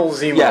fine. Colonel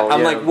Zemo. Yeah,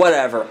 I'm like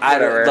whatever. I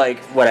don't like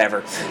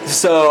whatever.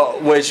 So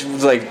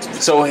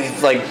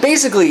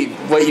basically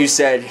what you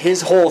said. His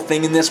whole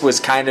thing in this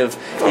was kind of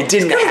it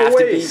didn't have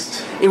to be.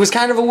 It was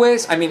kind of a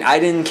waste. I mean, I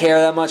didn't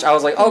care that much. I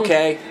was like,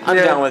 okay, I'm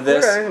done with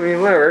this. Okay. I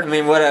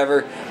mean,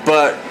 whatever.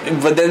 But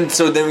then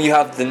you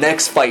have the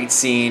next fight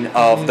scene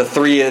of the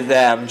three of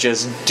them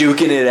just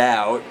duking it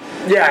out.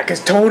 Yeah,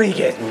 because Tony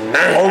gets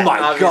mad. Oh my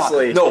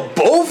obviously. god! No,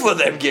 both of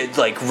them get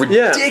like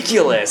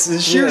ridiculous.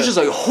 And she was just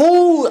like,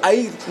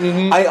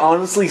 I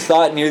honestly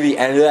thought near the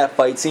end of that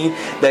fight scene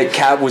that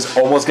Cap was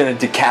almost going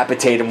to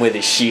decapitate him with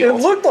his shield.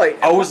 It looked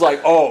like I was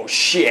like, oh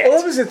shit. Well,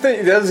 that was the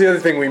thing. That was the other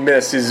thing we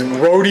missed is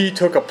Rhodey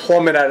took a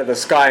plummet out of the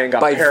sky and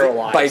got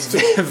paralyzed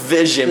by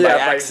vision. By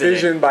accident.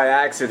 Vision by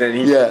accident.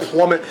 He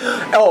plummet.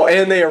 Oh,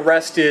 and they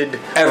arrested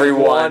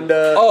everyone.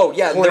 Wanda,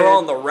 they're Clint, all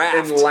on the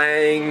raft.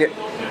 And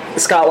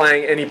Scott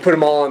Lang, and he put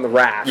them all on the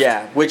raft.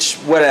 Yeah, which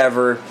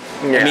whatever.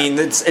 Yeah. I mean,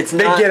 it's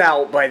they not, get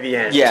out by the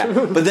end. Yeah,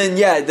 but then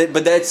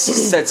but that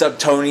sets up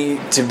Tony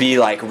to be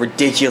like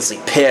ridiculously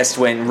pissed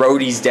when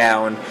Rhodey's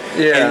down.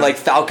 Yeah, and like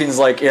Falcon's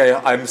like,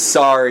 yeah, I'm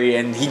sorry,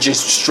 and he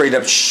just straight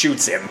up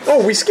shoots him.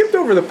 Oh, we skipped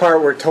over the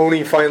part where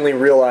Tony finally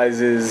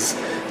realizes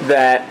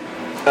that.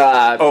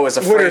 It's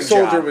a Winter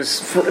Soldier job. was.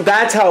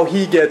 That's how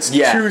he gets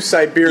to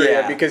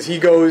Siberia because he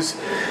goes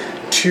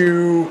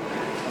to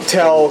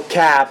tell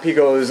Cap. He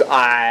goes,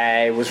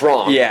 I was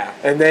wrong. Yeah,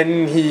 and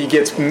then he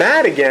gets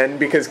mad again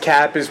because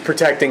Cap is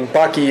protecting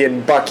Bucky,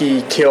 and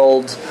Bucky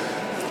killed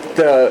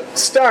the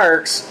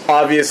Starks,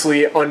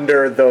 obviously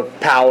under the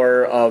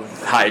power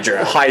of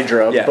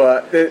Hydra. Yeah.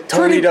 But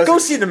Tony doesn't. Go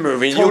see the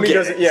movie. Tony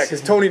doesn't. Yeah,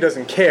 because Tony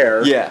doesn't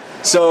care. Yeah.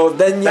 So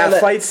then, that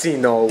fight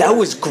scene though, that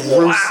was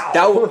gross.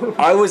 Wow.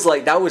 I was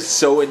like, that was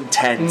so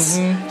intense.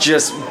 Mm-hmm.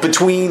 Just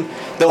between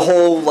the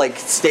whole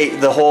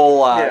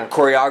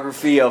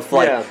choreography of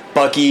like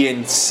Bucky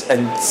and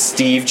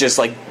Steve just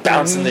like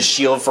bouncing the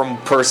shield from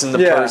person to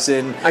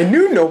person. I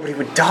knew nobody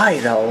would die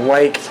though.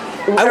 Like.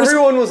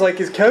 Everyone was like,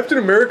 "Is Captain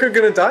America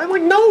gonna die?" I'm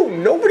like, "No,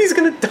 nobody's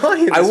gonna die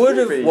in this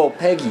movie." Well,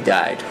 Peggy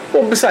died.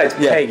 Well, besides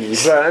Peggy,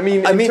 but I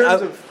mean, I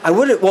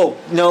would have. Well,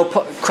 no,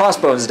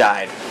 Crossbones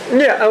died.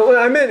 Yeah,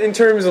 I meant in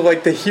terms of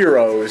like the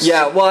heroes.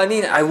 Yeah, well, I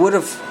mean, I would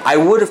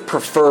have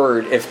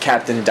preferred if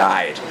Captain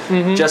died,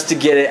 just to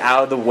get it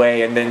out of the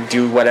way and then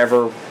do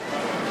whatever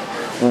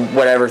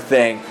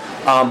thing.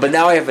 But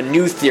now I have a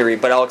new theory,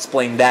 but I'll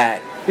explain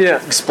that.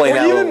 Yeah. Explain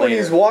that a little even when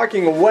later. he's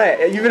walking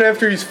away, even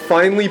after he's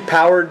finally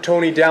powered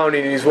Tony down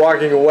and he's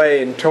walking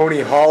away and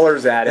Tony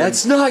hollers at him.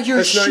 That's not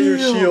your shield.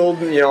 That's not your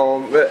shield. You know,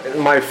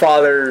 my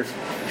father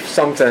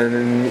something,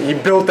 and he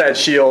built that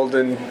shield,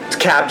 and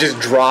Cap just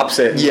drops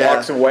it and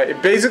walks away.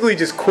 It basically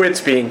just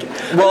quits being.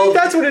 Well, I think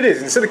that's what it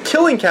is. Instead of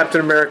killing Captain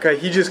America,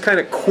 he just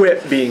kind of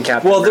quit being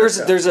Captain America.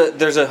 Well,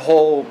 there's a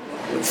whole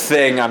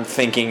thing I'm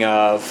thinking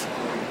of.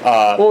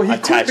 He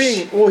quit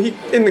being. Well, he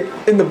in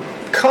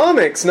the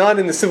comics, not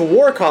in the Civil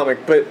War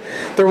comic, but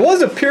there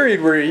was a period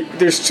where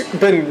there's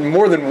been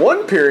more than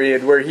one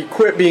period where he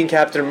quit being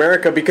Captain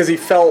America because he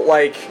felt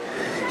like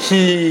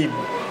he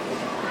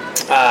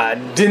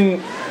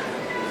didn't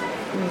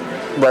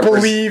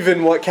believe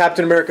in what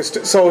Captain America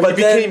so he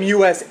became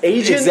U.S.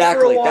 agent.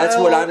 Exactly, for a while, that's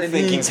what I'm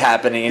thinking's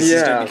happening. Is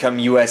he's going to become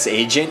U.S.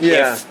 agent.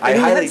 Yeah, I he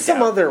highly had some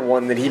doubt. other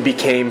one that he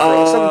became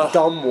from, some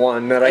dumb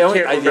one that I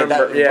can't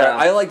remember. But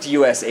I liked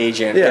U.S.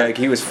 agent. Yeah, like,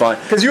 he was fun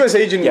because U.S.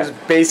 agent was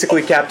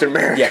basically Captain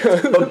America.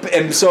 Yeah,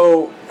 and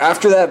so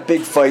after that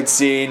big fight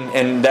scene,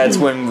 and that's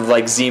when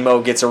like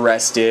Zemo gets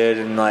arrested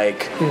and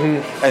like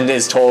and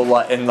is told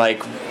and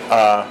like.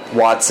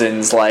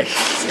 Watson's like,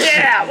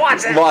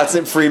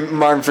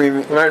 Martin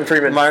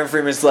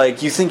Freeman's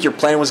like, you think your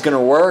plan was gonna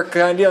work,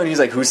 kind of deal, and he's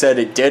like, who said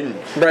it didn't?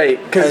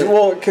 Right,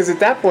 because at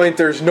that point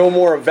there's no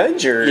more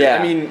Avengers. Yeah,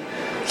 I mean,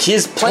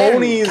 his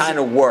plan kind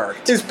of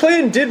worked. His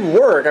plan did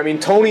work. I mean,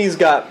 Tony's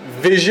got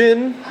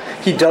vision.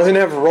 He doesn't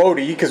have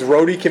Rhodey because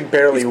Rhodey can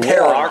barely walk.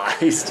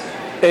 Paralyzed.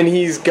 And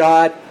he's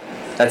got.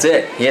 That's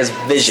it. He has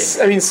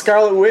vision. I mean,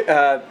 Scarlet Witch.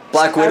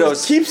 Black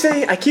Widow's.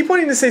 I keep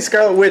wanting to say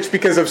Scarlet Witch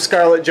because of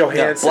Scarlett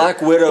Johansson. Yeah,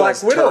 Black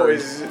Widow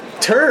is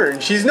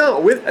turned. She's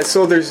not with.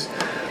 So there's.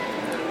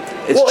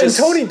 And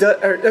Tony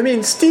does. I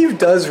mean, Steve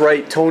does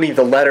write Tony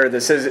the letter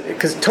that says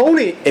because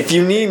Tony. If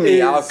you need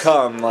me, I'll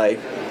come. Like.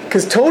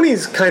 Because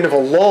Tony's kind of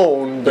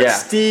alone, but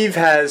Steve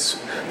has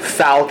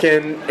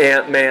Falcon,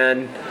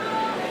 Ant-Man,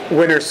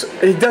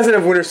 He doesn't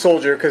have Winter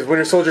Soldier because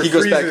Winter Soldier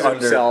freezes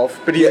himself,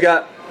 but he's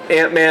got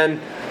Ant-Man.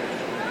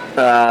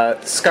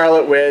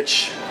 Scarlet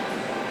Witch,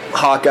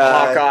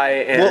 Hawkeye,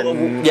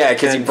 and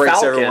because he breaks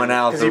Falcon, everyone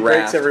out of the raft.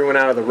 Breaks everyone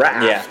out of the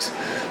raft.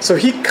 Yeah. So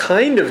he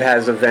kind of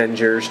has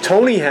Avengers.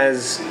 Tony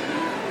has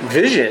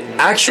Vision.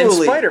 Actually,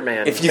 and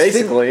Spider-Man. If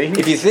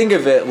you think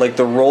of it, like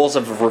the roles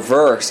have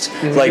reversed.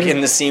 Like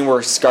in the scene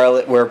where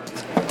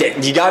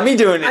you got me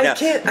doing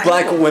it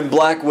now. When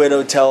Black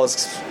Widow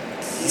tells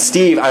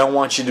Steve, I don't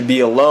want you to be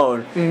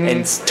alone,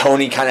 and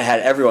Tony kind of had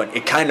everyone.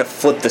 It kind of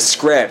flipped the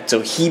script, so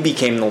he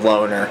became the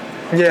loner.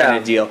 Kind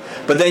of deal.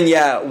 But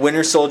then,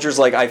 Winter Soldier's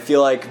like, I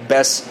feel like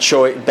best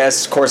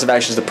course of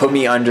action is to put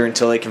me under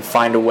until they can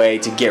find a way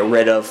to get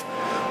rid of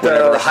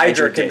whatever the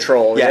Hydra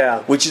control.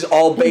 Which is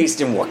all based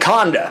in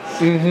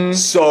Wakanda.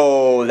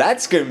 So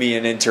that's going to be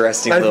an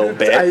interesting little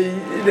bit.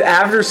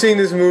 After seeing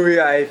this movie,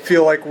 I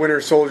feel like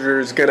Winter Soldier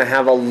is going to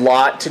have a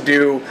lot to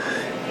do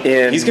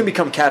in. He's going to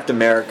become Captain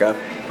America.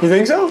 You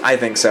think so? I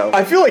think so.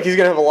 I feel like he's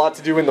going to have a lot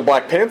to do in the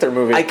Black Panther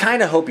movie. I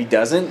kind of hope he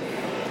doesn't.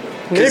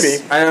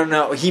 Maybe. I don't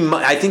know.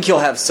 I think he'll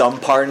have some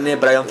part in it,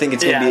 but I don't think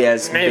it's going to be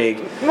as big.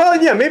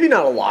 Well, yeah, maybe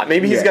not a lot.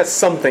 Maybe he's got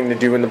something to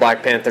do in the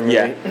Black Panther movie.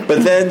 Yeah.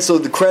 But then, so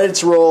the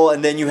credits roll,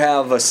 and then you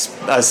have a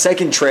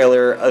second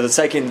trailer, the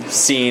second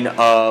scene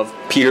of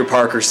Peter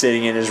Parker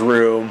sitting in his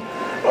room.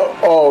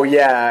 Oh,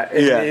 yeah.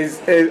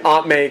 His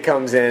Aunt May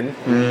comes in.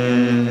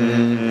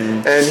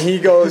 And he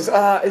goes,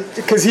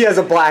 because he has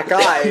a black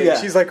eye. Yeah.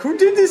 And she's like, "Who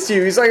did this to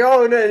you?" He's like,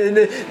 "Oh,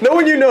 no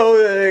one you know,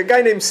 a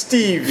guy named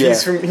Steve. Yeah.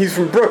 He's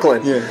from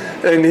Brooklyn." Yeah.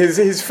 And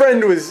his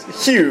friend was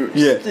huge.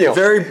 Yeah.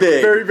 Very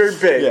big. Very, very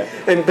big.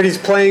 Yeah. But he's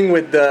playing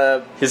with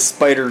his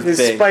spider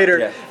thing. spider.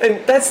 Yeah. And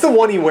that's the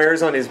one he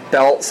wears on his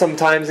belt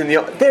sometimes. And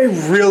they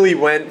really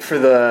went for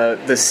the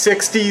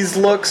 60s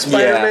look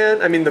Spider-Man.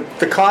 Yeah. I mean,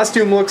 the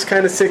costume looks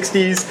kind of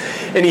 60s.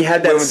 And he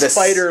had that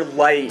spider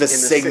light. The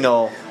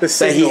signal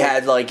that he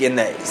had like in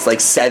the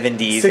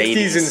 70s, 60s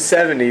 80s.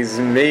 and 70s,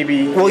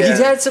 maybe. Well, he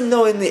had some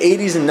though in the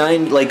 80s and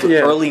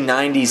 90s, early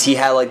 90s. He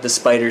had like the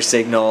spider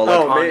signal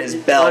on his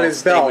belt. On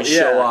his belt, would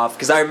show off.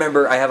 Because I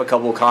remember I have a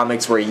couple of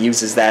comics where he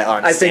uses that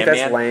on. I think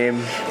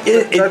Sandman. that's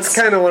lame. That's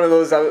kind of one of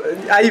those.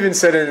 I even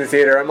said it in the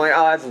theater. I'm like,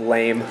 that's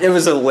lame. It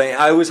was lame.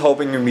 I was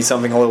hoping it would be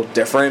something a little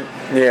different.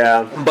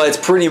 Yeah, but it's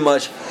pretty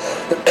much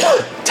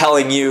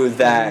telling you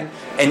that.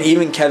 And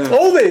even Kevin...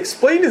 Oh, they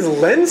explained his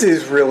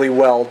lenses really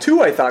well,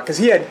 too, I thought. Because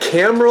he had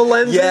camera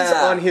lenses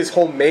on his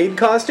homemade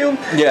costume.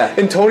 Yeah.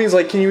 And Tony's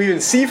like, "Can you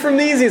even see from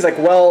these?" He's like,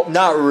 "Well...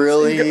 Not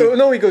really."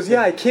 He goes,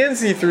 "Yeah, I can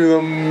see through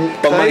them,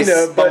 kind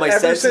of. But my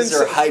senses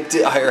are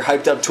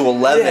hyped up to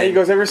 11. Yeah, he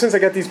goes, "Ever since I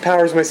got these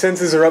powers, my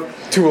senses are up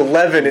to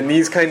 11, and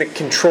these kind of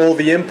control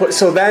the input."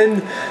 So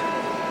then...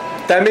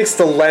 that makes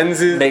the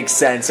lenses... Makes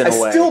sense in a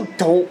way. I still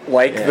don't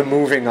like the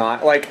moving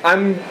on.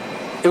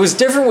 It was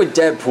different with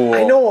Deadpool.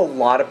 I know a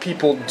lot of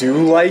people do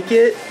like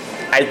it.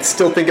 I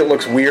still think it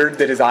looks weird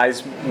that his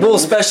eyes move. Well,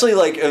 especially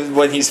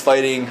when he's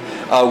fighting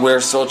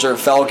Winter Soldier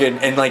Falcon,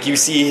 and you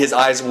see his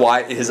eyes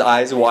widen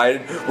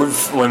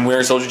when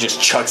Winter Soldier just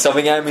chucks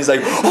something at him. He's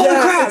like, "Holy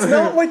crap!" It's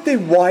not like they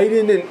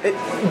widen, and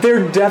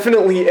they're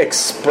definitely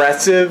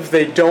expressive.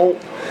 They don't.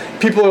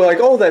 People are like,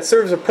 "Oh, that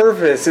serves a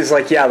purpose." It's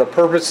like, yeah, the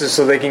purpose is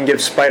so they can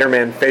give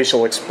Spider-Man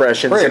facial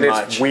expressions, Pretty and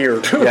much. It's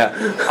weird. Yeah.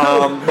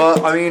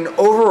 But I mean,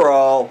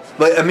 overall,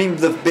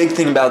 the big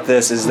thing about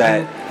this is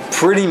that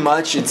pretty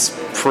much it's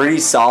pretty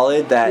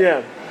solid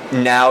that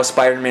now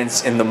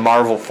Spider-Man's in the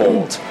Marvel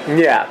fold.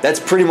 Yeah. That's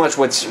pretty much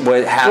what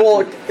happened.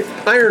 Well,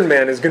 Iron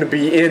Man is going to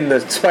be in the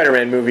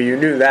Spider-Man movie. You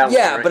knew that.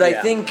 Yeah, one, but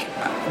I think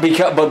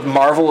but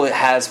Marvel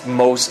has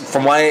most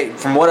from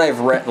what I've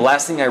read. The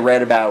last thing I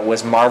read about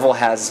was Marvel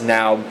has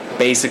now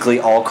basically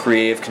all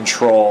creative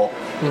control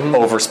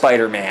over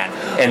Spider-Man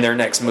in their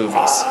next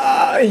movies.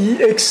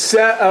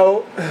 Except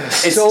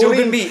it's Sony, still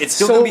gonna be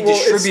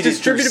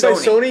distributed by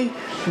Sony.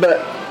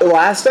 But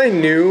last I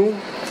knew,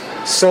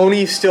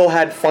 Sony still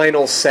had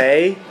final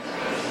say.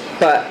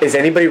 But is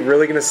anybody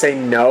really going to say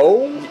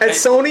no at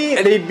Sony?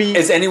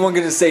 Is anyone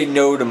going to say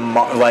no to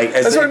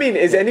That's what I mean.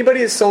 Is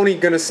anybody at Sony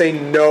going to say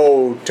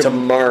no to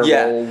Marvel?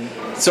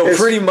 Yeah. So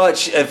pretty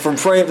much,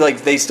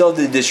 they still have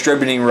the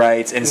distributing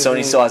rights, and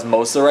Sony still has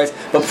most of the rights.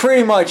 But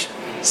pretty much,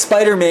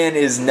 Spider-Man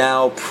is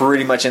now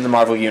pretty much in the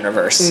Marvel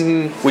universe,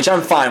 which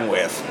I'm fine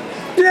with.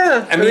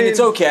 Yeah, I mean, it's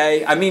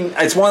okay. I mean,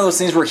 it's one of those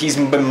things where he's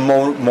been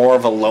more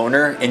of a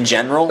loner in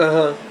general.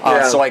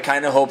 So I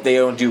kind of hope they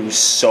don't do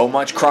so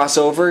much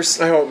crossovers.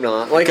 I hope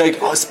not.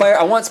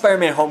 I want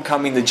Spider-Man: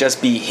 Homecoming to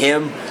just be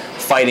him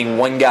fighting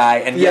one guy,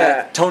 and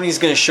Tony's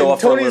going to show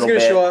up for a little bit.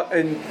 Tony's going to show up,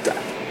 and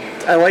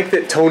I like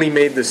that Tony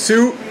made the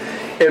suit.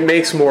 It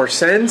makes more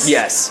sense.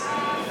 Yes,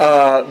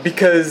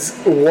 because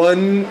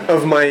one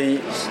of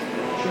my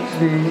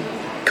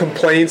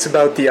complaints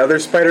about the other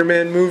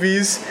Spider-Man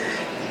movies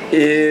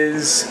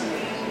is,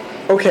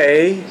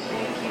 okay,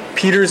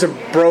 Peter's a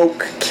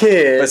broke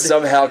kid, but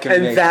somehow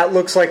that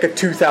looks like a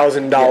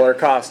 $2,000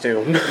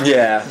 costume.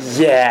 Yeah.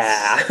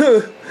 Yeah.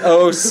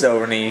 Oh,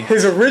 Sony.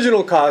 His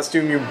original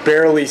costume you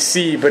barely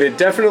see, but it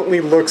definitely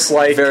looks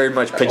like very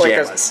much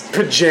pajamas.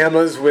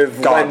 Pajamas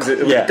with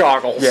lenses, with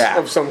goggles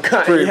of some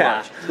kind. Pretty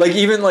much.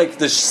 Even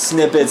the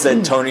snippets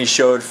that Tony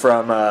showed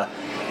from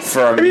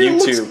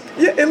YouTube.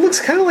 It looks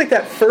kind of like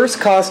that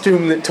first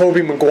costume that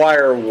Tobey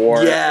Maguire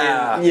wore.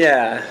 Yeah.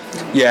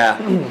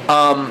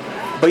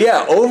 But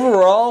yeah,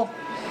 overall,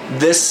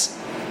 this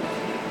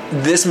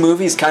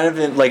movie is kind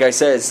of like I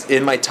said, it's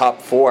in my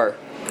top 4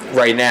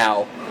 right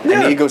now. Yeah.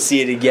 I need to go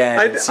see it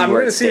again. I'm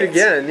going to see it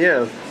again.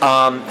 Yeah.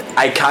 I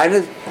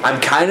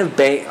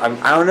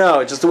don't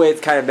know, just the way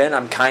it's kind of been.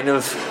 I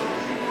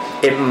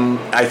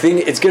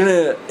think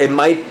it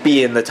might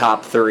be in the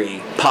top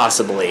 3,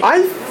 possibly.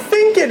 I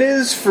think it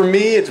is for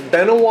me. It's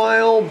been a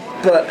while,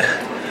 but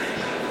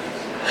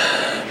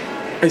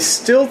I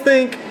still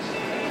think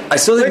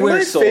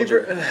Winter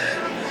Soldier.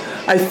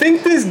 I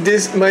think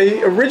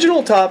my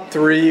original top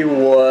 3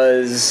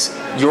 was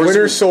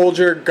Winter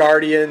Soldier,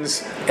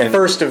 Guardians, and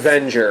First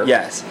Avenger.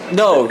 Yes.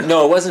 No,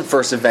 it wasn't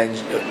First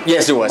Avenger.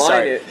 Yes, it was.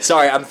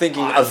 Sorry, I'm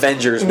thinking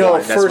Avengers. No,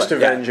 First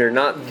Avenger,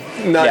 not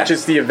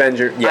just the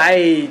Avenger.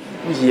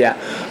 Yeah.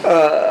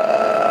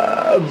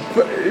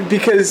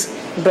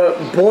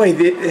 But boy,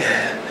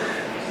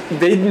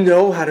 they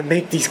know how to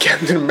make these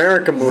Captain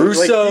America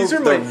movies.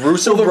 The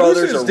Russo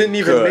brothers Russos didn't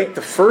even make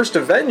the first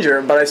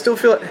Avenger, but I still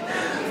feel like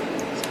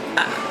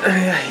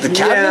the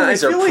Cap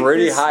movies are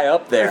pretty high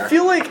up there. I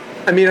feel like,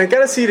 I mean, I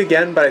gotta see it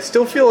again, but I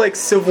still feel like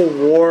Civil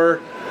War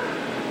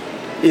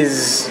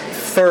is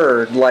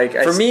third. Like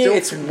for me,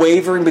 it's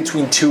wavering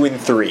between 2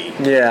 and 3.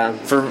 Yeah,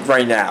 for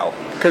right now,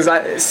 because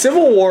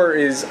Civil War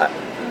is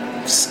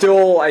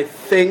still, I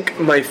think,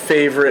 my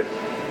favorite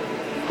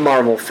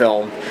Marvel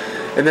film,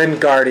 and then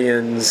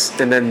Guardians,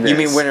 and then this. You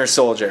mean Winter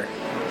Soldier?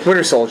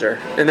 Winter Soldier,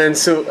 and then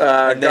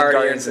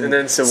Guardians, and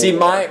then Civil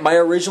War. See, my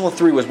original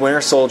 3 was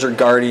Winter Soldier,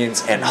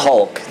 Guardians, and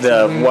Hulk,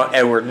 the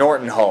Edward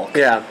Norton Hulk.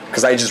 Yeah,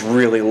 because I just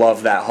really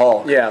love that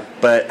Hulk. Yeah,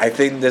 but I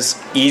think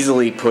this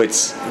easily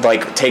takes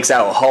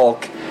out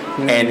Hulk,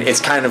 and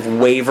it's kind of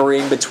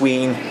wavering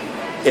between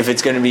if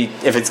it's going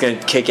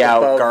to kick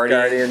out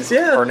Guardians,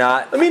 or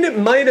not. I mean, it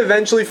might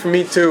eventually for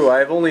me too.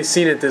 I've only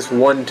seen it this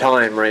one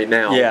time right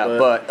now. Yeah,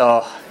 but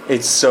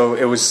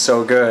it was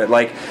so good.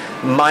 Like,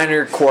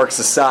 minor quirks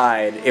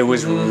aside, it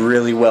was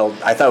really well.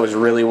 I thought it was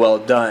really well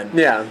done.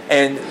 Yeah.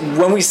 And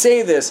when we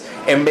say this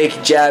and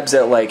make jabs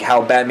at like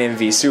how Batman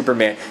v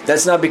Superman,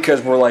 that's not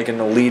because we're like an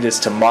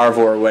elitist to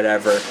Marvel or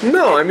whatever.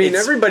 No, I mean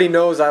everybody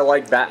knows I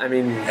like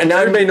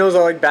everybody knows I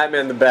like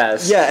Batman the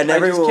best. Yeah, and I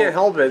just can't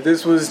help it.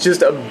 This was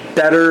just a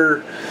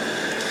better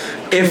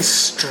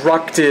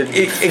instructed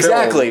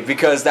exactly film.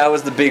 Because that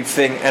was the big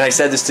thing, and I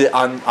said this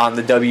on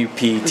the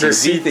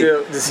WPTV thing.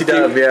 The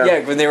CW,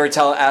 yeah, when they were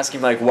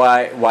asking like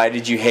why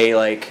did you hate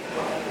like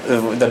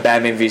the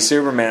Batman v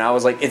Superman, I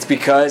was like, it's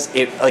because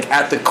it, like,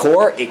 at the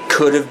core it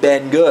could have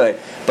been good,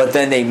 but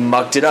then they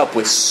mucked it up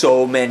with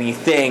so many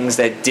things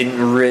that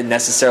didn't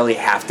necessarily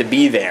have to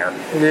be there.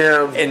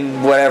 Yeah,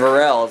 and whatever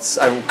else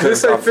I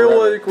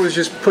feel like was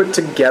just put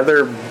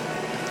together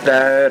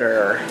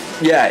better.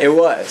 Yeah, it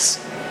was.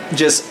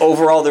 Just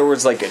overall, there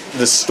was like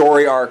the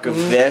story arc of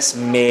this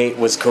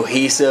was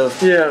cohesive,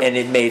 and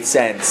it made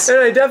sense. And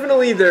I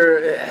definitely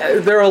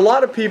there are a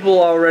lot of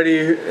people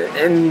already,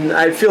 and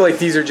I feel like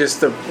these are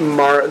just the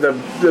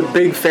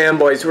big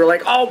fanboys who are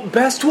like, "Oh,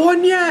 best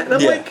one yet," and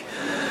I'm like,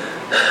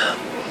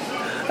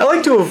 I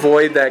like to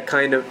avoid that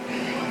kind.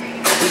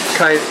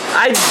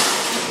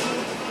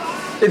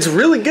 It's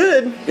really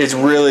good. It's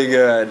really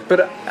good.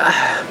 But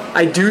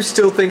I do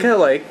still think I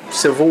like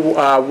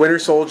Winter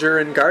Soldier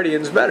and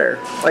Guardians better.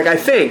 Like, I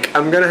think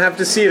I'm going to have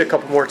to see it a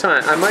couple more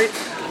times. I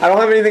don't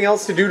have anything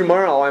else to do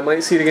tomorrow. I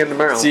might see it again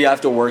tomorrow. See, I have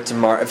to work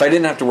tomorrow. If I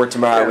didn't have to work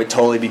tomorrow, I would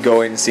totally be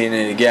going and seeing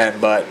it again.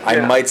 But I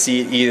might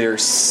see it either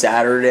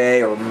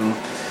Saturday or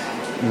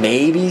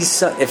maybe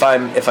if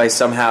I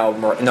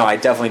somehow... No, I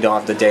definitely don't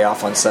have the day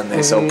off on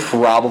Sunday. So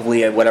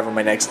probably whatever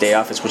my next day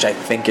off is, which I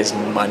think is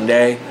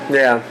Monday.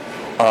 Yeah.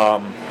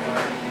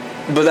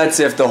 But that's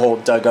if the whole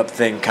dug up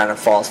thing kind of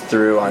falls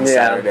through on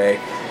Saturday.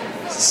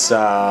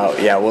 So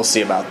yeah, we'll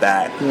see about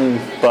that.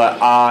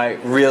 But I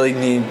really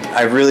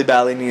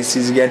badly need to see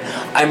this again.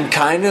 I'm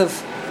kind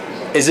of,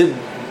 is it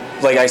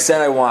like I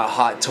said, I want a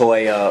hot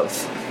toy of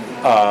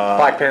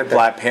Black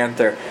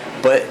Panther.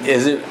 But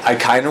is it? I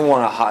kind of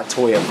want a hot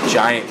toy of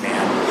Giant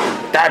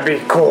Man. That'd be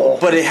cool.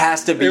 But it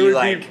has to be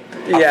like.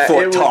 A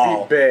foot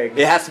tall. Would be big.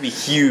 It has to be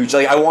huge.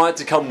 Like, I want it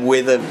to come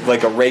with a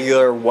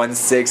regular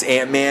 1/6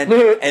 Ant-Man,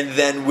 and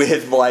then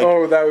with like.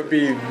 Oh, that would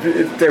be.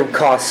 It would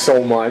cost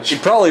so much.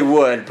 It probably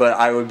would, but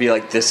I would be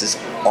like, "This is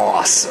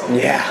awesome."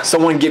 Yeah.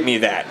 Someone get me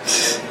that.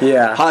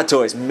 Yeah. Hot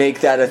Toys, make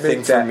that a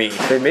thing for me.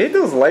 They made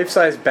those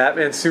life-size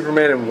Batman,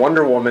 Superman, and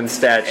Wonder Woman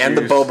statues, and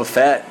the Boba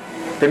Fett.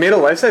 They made a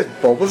life-size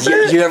Boba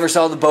Fett? You ever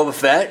saw the Boba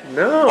Fett?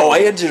 No. Oh, I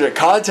entered a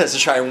contest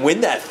to try and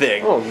win that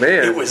thing. Oh,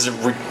 man. It was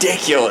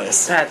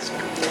ridiculous. That's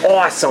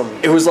awesome.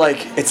 It's like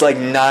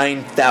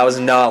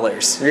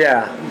 $9,000.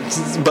 Yeah.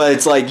 But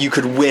it's like you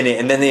could win it.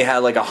 And then they had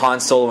like a Han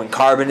Solo and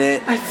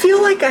Carbonate. I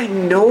feel like I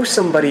know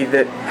somebody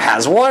that...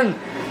 has one?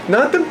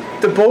 Not the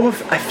Boba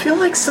Fett. I feel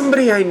like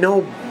somebody I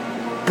know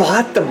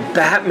bought the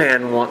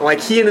Batman one.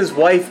 Like, he and his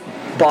wife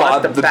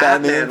bought the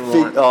Batman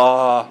one.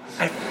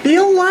 I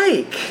feel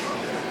like...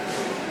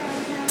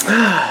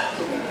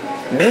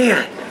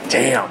 Man,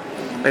 damn!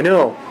 I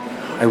know.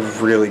 I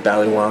really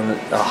badly want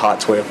a hot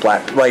toy of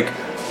Black. Like,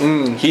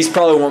 he's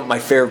probably one of my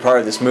favorite part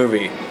of this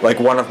movie. Like,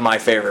 one of my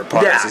favorite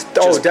parts. Yeah. Is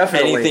just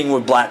definitely. Anything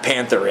with Black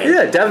Panther in.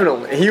 Yeah,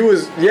 definitely. He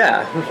was.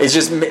 Yeah. It's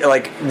just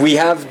like we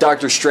have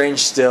Doctor Strange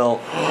still.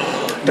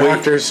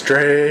 Doctor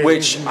Strange.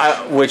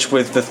 Which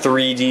with the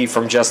 3D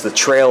from just the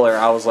trailer,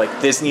 I was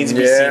like, this needs to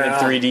be seen in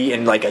 3D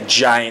in like a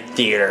giant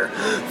theater.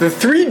 The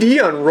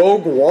 3D on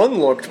Rogue One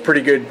looked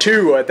pretty good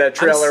too at that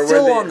trailer. I'm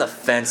still on the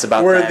fence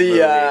about where that movie.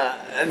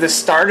 The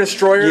Star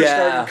Destroyer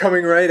started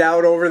coming right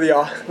out over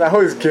the. That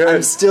was good.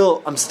 I'm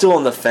still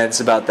on the fence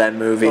about that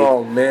movie.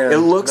 Oh man, it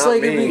looks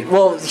like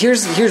well.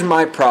 Here's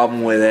my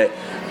problem with it.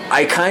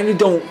 I kind of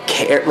don't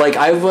care. Like,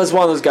 I was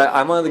one of those guys.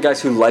 I'm one of the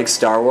guys who likes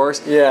Star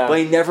Wars. Yeah. But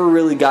I never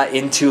really got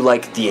into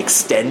like the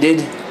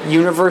extended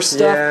universe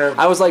stuff. Yeah.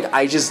 I was like,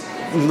 I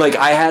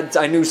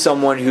knew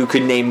someone who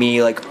could name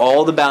me like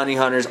all the bounty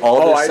hunters,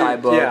 all their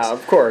side books. Yeah,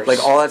 of course.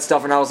 Like all that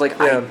stuff, and I was like,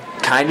 I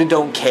kind of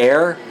don't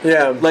care.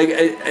 Yeah. Like,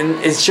 and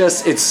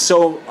it's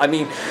so. I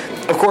mean,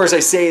 of course, I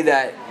say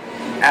that.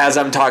 As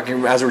we're talking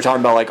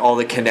about like all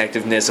the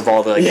connectiveness of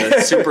all the, like, the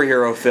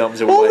superhero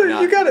films and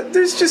whatnot.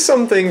 There's just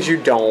some things you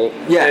don't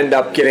end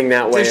up getting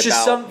that way. There's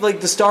just some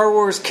like the Star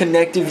Wars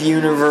connective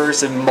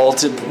universe and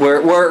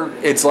where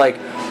it's like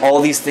all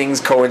these things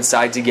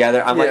coincide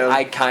together. I'm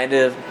like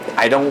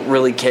I don't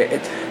really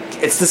care.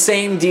 It's the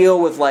same deal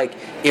with like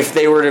if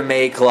they were to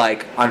make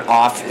like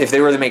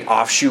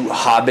offshoot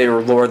Hobbit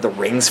or Lord of the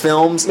Rings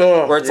films,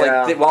 where it's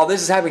like while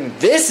this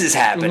is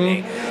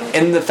happening,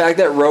 and the fact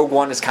that Rogue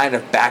One is kind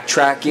of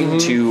backtracking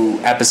to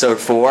Episode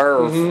 4,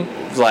 or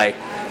like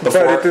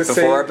before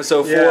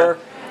Episode 4.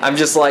 I'm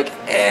just like,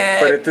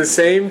 But at the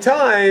same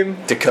time,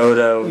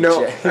 Dakota,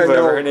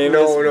 whatever her name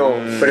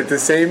is. But at the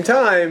same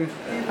time,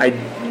 I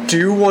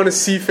do want to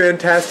see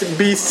Fantastic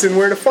Beasts and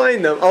Where to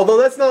Find Them.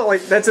 Although that's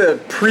a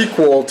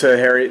prequel to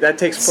Harry. That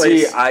takes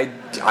place. See,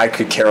 I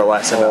could care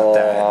less about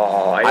that.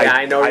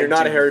 I know you're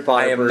not a Harry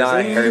Potter person.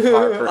 I am not a Harry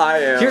Potter person. I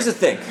am. Here's the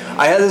thing.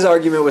 I had this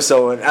argument with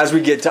someone as we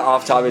get to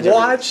off topic.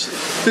 Watch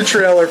the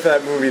trailer for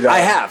that movie, though. I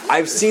have.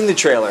 I've seen the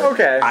trailer.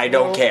 Okay. I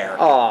don't care.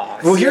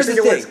 Well, here's the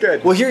thing.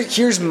 Good. Well,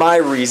 here's my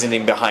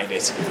reasoning behind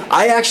it.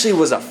 I actually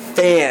was a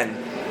fan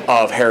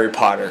of Harry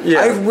Potter.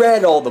 Yeah. I've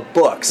read all the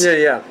books.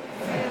 Yeah.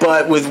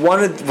 But with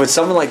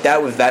something like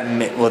that, with that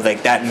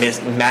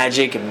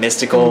magic and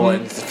mystical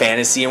and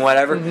fantasy and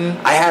whatever,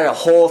 I had a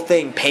whole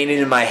thing painted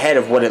in my head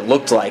of what it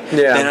looked like.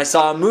 Yeah. Then I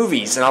saw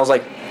movies, and I was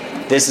like,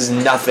 "This is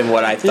nothing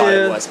what I thought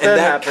it was," and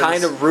that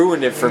kind of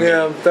ruined it for me.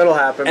 Yeah, that'll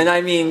happen. And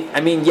I mean,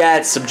 yeah,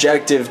 it's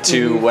subjective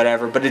to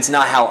whatever, but it's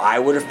not how I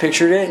would have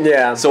pictured it.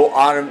 Yeah. So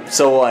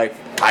like,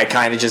 I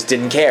kind of just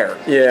didn't care.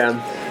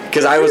 Yeah.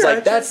 Because I was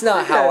like, that's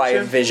not how I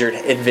envisioned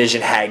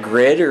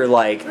Hagrid or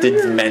like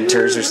the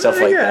mentors or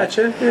stuff like that.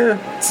 Yeah.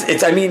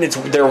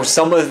 There were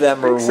some of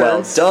them are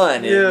well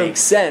done. It makes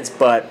sense,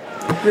 but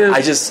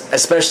I just,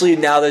 especially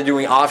now they're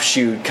doing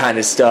offshoot kind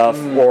of stuff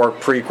or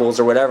prequels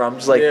or whatever. I'm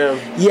just like,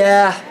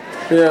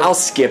 I'll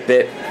skip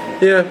it.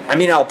 Yeah. I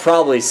mean, I'll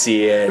probably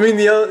see it. I mean,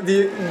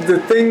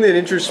 the thing that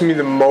interests me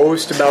the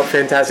most about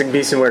Fantastic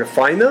Beasts and Where to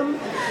Find Them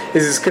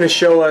is it's going to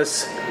show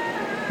us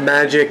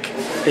magic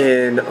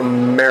in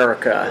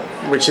America,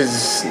 which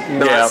is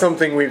not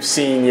something we've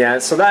seen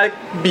yet. So that'd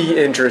be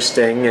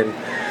interesting. And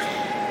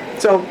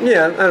so,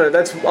 yeah, I don't know.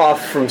 That's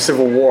off from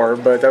Civil War,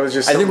 but that was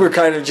just. I think we're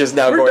kind of just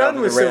now we're going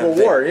done with Civil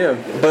War. Yeah,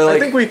 but like, I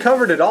think we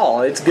covered it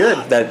all. It's good.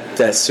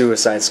 That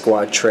Suicide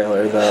Squad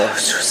trailer, though.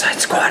 Suicide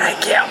Squad, I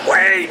can't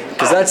wait.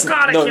 Because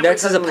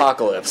next is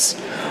Apocalypse.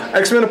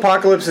 X-Men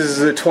Apocalypse is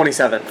the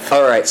 27th.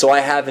 All right, so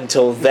I have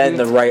until then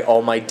to write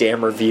all my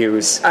damn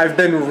reviews. I've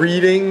been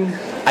reading.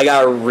 I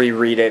gotta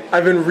reread it.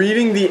 I've been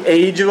reading the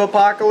Age of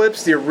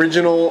Apocalypse, the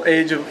original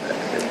Age of.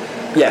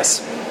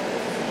 Yes.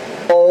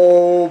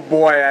 Oh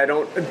boy, I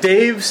don't.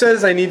 Dave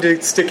says I need to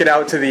stick it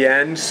out to the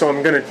end, so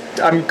I'm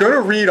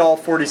gonna read all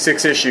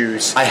 46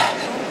 issues.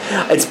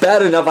 It's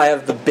bad enough I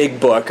have the big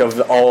book of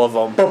all of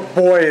them. But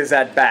boy, is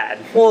that bad.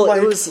 Well,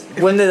 it was.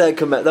 When did that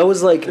come out? That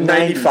was like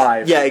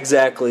 95. Yeah,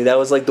 exactly. That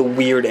was like the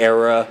weird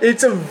era.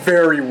 It's a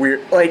very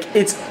weird. Like,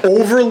 it's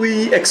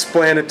overly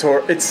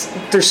explanatory.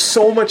 There's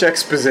so much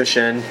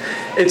exposition.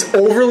 It's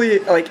overly,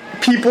 like,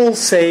 people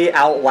say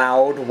out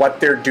loud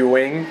what they're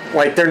doing.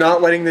 Like, they're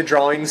not letting the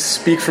drawings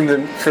speak for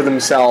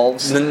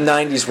themselves. The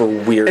 90s were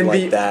weird and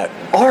like that.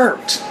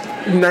 Art.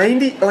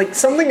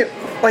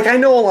 Like, I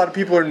know a lot of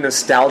people are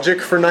nostalgic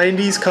for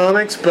 90s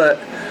comics, but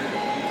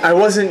I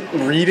wasn't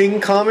reading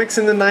comics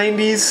in the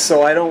 90s,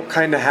 so I don't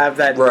kind of have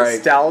that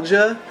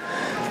nostalgia.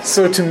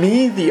 So to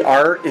me, the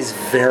art is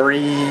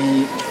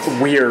very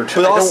weird.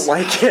 But I don't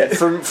like it.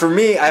 For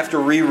me, I have to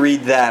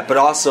reread that, but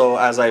also,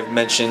 as I've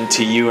mentioned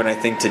to you, and I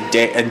think to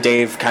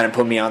Dave kind of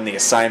put me on the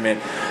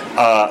assignment.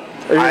 Are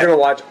you going to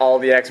watch all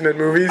the X-Men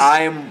movies?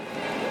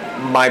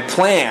 My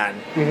plan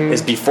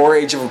is before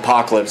Age of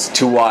Apocalypse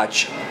to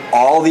watch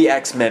all the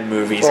X-Men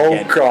movies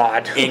again. Oh,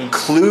 God.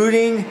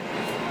 Including...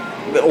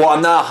 Well,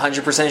 I'm not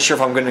 100% sure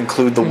if I'm going to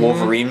include the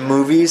Wolverine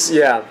movies.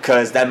 Yeah.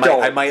 Because I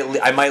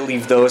might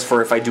leave those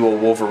for if I do a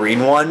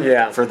Wolverine one.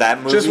 Yeah. For that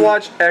movie. Just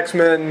watch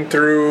X-Men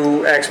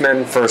through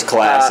X-Men First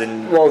Class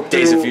and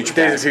Days of Future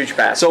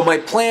Past. So my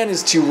plan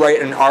is to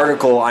write an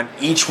article on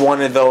each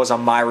one of those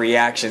on my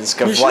reactions.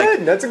 You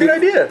should. That's a good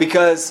idea.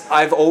 Because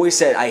I've always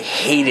said I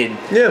hated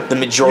the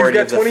majority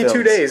of the films. You've got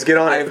 22 days. Get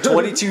on it. I have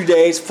 22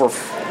 days for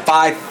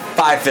five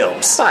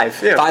films. 5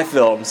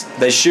 films.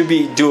 They should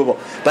be doable.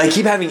 But I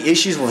keep having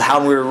issues with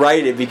how we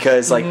write it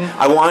because, like,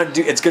 I want to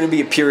do. It's going to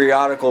be a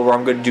periodical where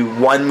I'm going to do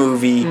one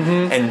movie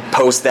and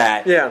post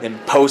that, and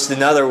post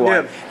another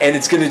one, and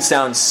it's going to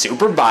sound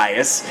super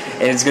biased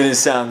and it's going to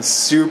sound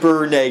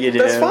super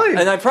negative. That's fine.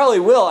 And I probably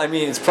will. I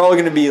mean, it's probably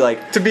going to be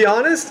like. To be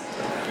honest,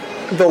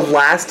 the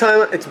last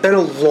time, it's been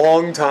a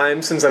long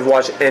time since I've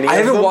watched any of them. I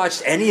haven't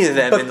watched any of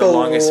them in the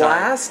longest time. But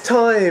the last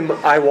time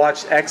I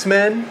watched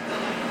X-Men,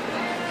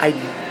 I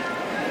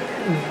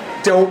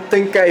don't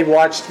think I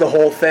watched the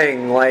whole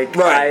thing. Like,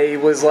 I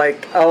was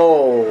like,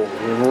 oh,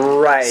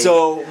 right.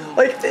 So,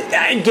 like,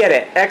 I get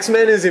it.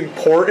 X-Men is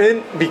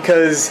important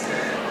because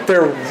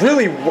they're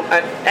really...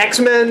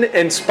 X-Men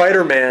and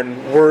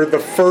Spider-Man were the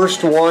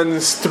first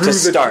ones through to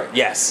start,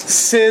 yes.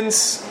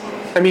 Since...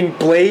 I mean,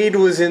 Blade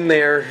was in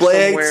there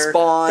somewhere,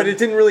 Spawn. but it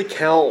didn't really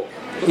count.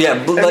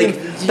 Yeah, but I mean,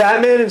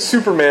 Batman and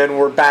Superman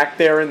were back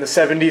there in the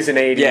 70s and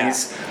 80s. Yeah.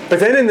 But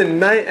then in the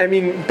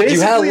basically...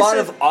 You had a lot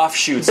of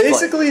offshoots.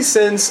 Basically,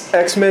 since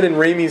X-Men and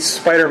Raimi's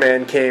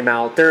Spider-Man came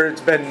out, there's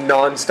been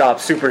non-stop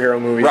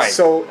superhero movies. Right.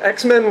 So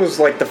X-Men was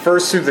like the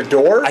first through the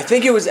door. I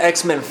think it was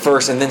X-Men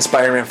first and then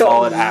Spider-Man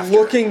followed after.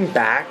 Looking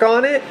back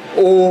on it,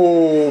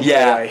 boy.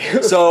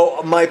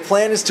 So my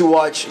plan is to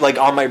watch, like,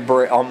 on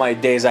my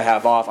days I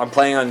have off, I'm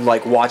planning on,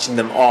 like, watching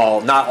them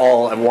all. Not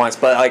all at once,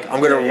 but, like,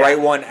 I'm going to write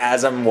one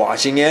as I'm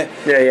watching it.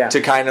 To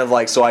kind of,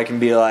 like, so I can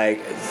be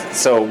like,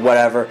 so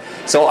whatever.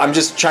 So I'm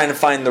just trying to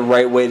find the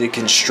right way to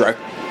construct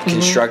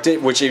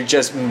it, which it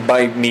just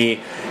might me,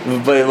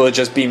 but it will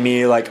just be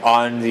me, like,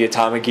 on the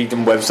Atomic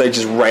Geekdom website,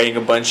 just writing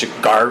a bunch of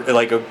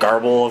a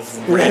garble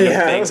of random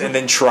things, and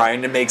then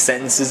trying to make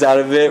sentences out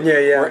of it.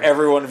 Where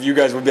every one of you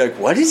guys would be like,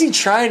 "What is he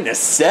trying to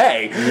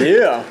say?"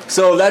 Yeah.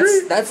 So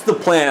that's the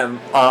plan.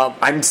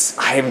 I'm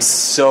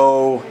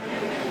so.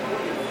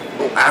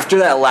 After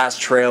that last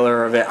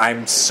trailer of it,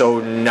 I'm so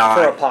not...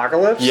 For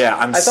Apocalypse? Yeah,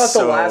 I thought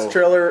the last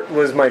trailer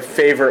was my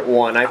favorite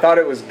one. I thought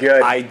it was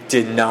good. I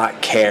did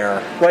not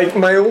care. Like,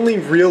 my only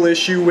real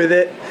issue with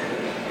it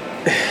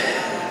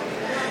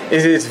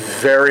is it's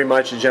very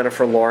much a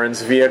Jennifer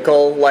Lawrence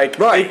vehicle. Like,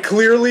 it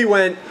clearly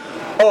went,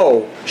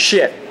 oh,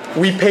 shit,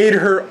 we paid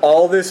her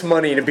all this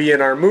money to be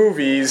in our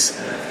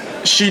movies.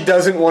 She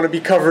doesn't want to be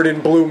covered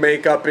in blue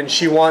makeup, and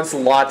she wants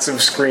lots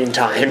of screen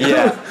time.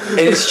 Yeah, and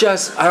it's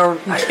just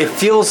it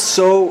feels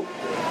so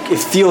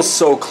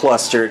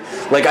clustered.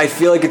 Like, I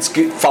feel like it's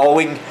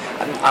following.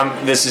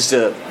 This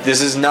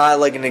is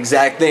not like an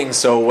exact thing.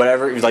 So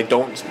whatever, like,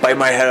 don't bite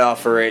my head off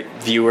for it,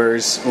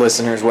 viewers,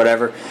 listeners,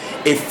 whatever.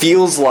 It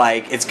feels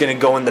like it's going to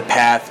go in the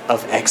path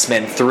of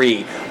X-Men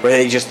 3, where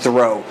they just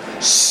throw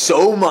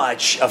so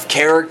much of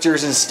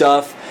characters and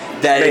stuff.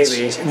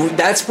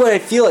 That's what I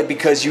feel like,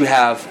 because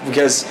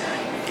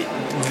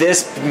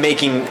this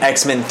making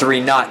X-Men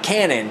 3 not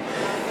canon,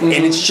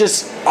 and it's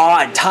just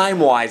odd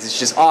time-wise. It's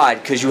just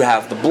odd because you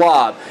have the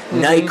Blob,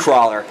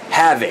 Nightcrawler,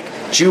 Havoc,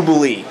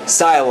 Jubilee,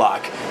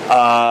 Psylocke,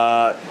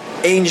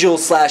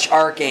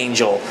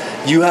 Angel/Archangel.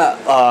 You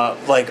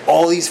have like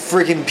all these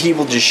freaking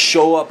people just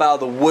show up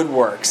out of the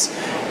woodworks,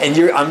 and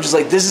I'm just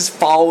like, this is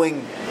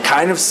following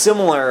kind of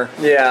similar.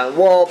 Yeah,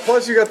 well,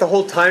 plus you got the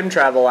whole time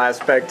travel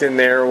aspect in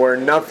there where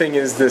nothing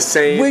is the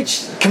same.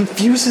 Which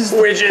confuses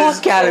the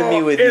fuck out of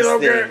me with these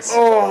things.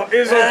 Oh,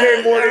 it's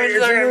okay, Morty.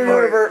 It's a new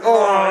universe.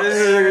 Oh, this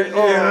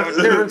is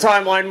different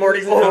timeline,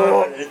 Morty. Don't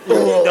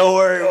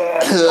worry.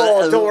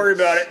 Don't worry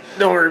about it.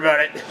 Don't worry about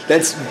it.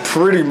 That's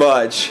pretty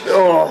much.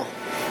 Oh.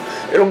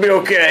 It'll be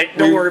okay.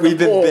 Don't worry about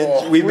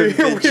it. We've been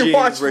binging. We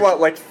watched, what,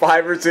 like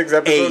 5 or 6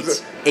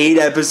 episodes? 8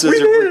 episodes.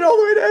 We made it all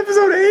the way to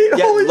episode 8?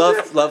 Yeah, Holy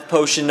shit. Love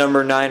Potion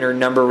number 9 or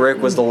Number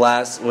Rick was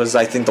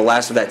I think the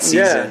last of that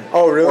season. Yeah.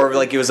 Oh, really? Or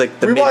like it was like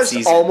the mid-season.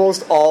 We watched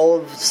almost all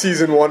of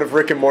season 1 of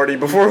Rick and Morty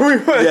before we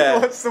went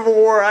and watched Civil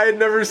War. I'd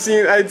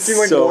seen like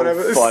so one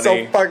episode. Funny. It's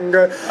so fucking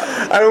good.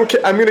 I don't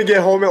care. I'm gonna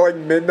get home at like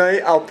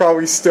midnight. I'll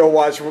probably still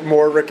watch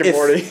more Rick and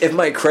Morty. If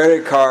my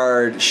credit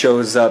card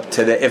shows up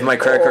today, I'm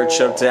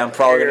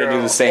probably gonna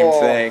do the same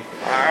thing.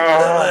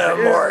 I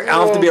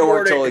don't have to be at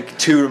work till like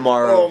 2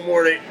 tomorrow. Oh,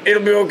 Morty,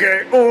 it'll be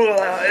okay.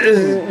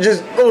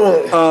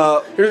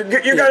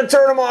 You gotta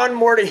turn them on,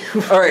 Morty.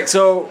 All right,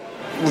 so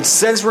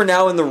since we're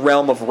now in the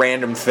realm of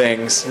random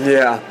things,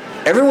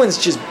 everyone's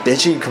just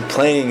bitching and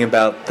complaining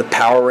about the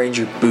Power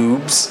Ranger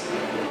boobs.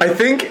 I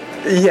think,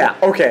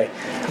 okay.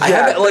 I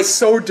haven't, like,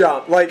 so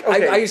dumb. Like,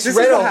 okay,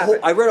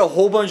 I read a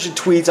whole bunch of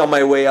tweets on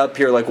my way up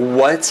here. Like,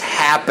 what's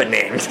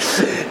happening?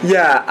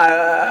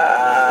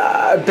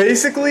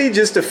 Basically,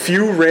 just a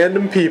few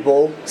random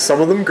people, some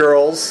of them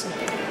girls,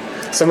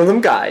 some of them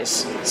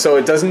guys. So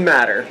it doesn't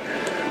matter.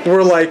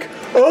 We're like,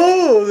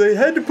 oh, they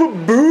had to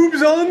put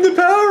boobs on the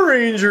Power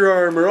Ranger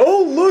armor.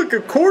 Oh, look,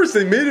 of course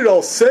they made it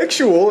all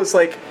sexual. It's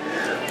like,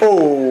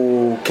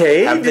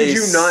 okay, did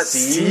you not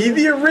see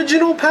the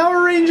original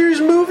Power Rangers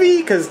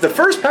movie? Because the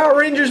first Power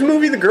Rangers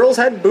movie, the girls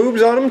had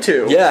boobs on them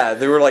too. Yeah,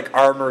 they were like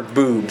armored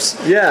boobs.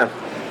 Yeah.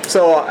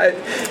 So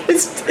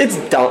it's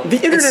dumb. The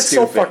internet's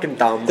so fucking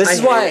dumb. This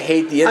is why I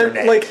hate the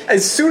internet. Like,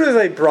 as soon as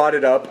I brought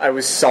it up, I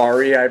was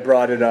sorry I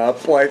brought it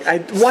up. Like,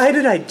 why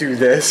did I do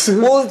this?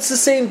 Well, it's the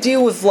same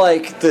deal with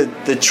like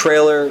the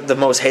trailer, the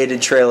most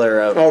hated trailer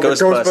of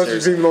Ghostbusters.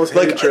 Ghostbusters being the most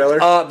hated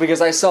trailer.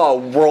 Because I saw a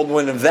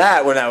whirlwind of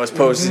that when I was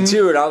posted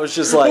too, and I was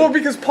just like, well,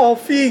 because Paul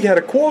Feig had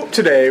a quote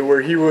today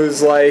where he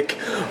was like,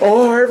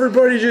 "Oh,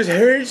 everybody just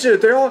hates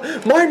it.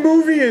 My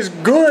movie is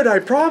good. I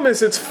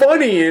promise. It's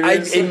funny."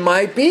 And it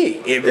might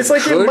be. It's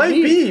like it might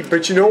be,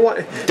 but you know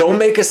what? Don't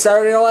make a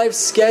Saturday Night Live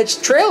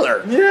sketch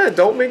trailer. Yeah,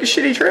 don't make a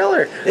shitty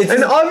trailer.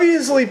 And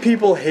obviously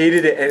people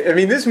hated it. I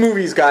mean, this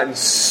movie's gotten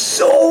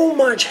so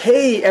much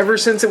hate ever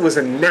since it was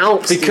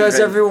announced. Because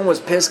everyone was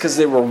pissed because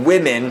they were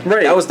women.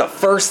 Right. That was the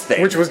first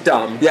thing. Which was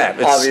dumb. Yeah,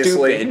 it's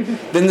obviously.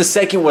 stupid. Then the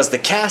second was the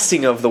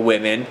casting of the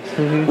women,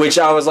 which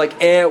I was like,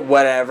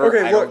 whatever.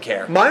 Okay, I don't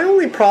care. My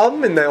only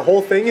problem in that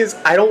whole thing is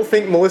I don't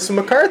think Melissa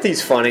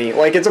McCarthy's funny.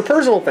 Like, it's a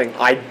personal thing.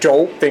 I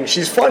don't think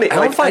she's funny. I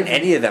don't find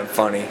any of them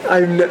funny.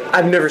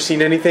 I've never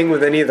seen anything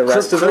with any of the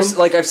rest of them.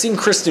 Like, I've seen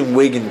Kristen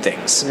Wiig in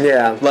things.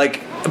 Yeah.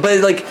 Like,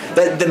 but like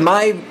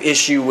my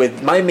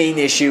main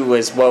issue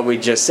was what we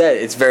just said.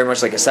 It's very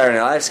much like a Saturday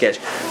Night Live sketch,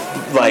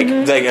 like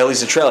at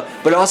least a trailer,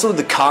 but also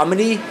the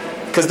comedy.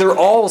 Because they're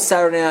all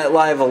Saturday Night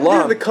Live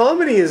alum. Yeah, the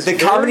comedy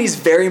is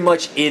very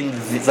much in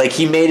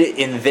he made it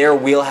in their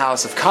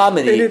wheelhouse of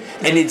comedy,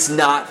 and it's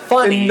not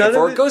funny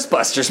for a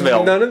Ghostbusters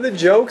film. None of the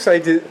jokes I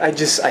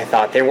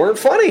thought they weren't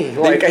funny.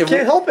 Like, I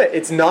can't help it.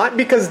 It's not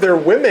because they're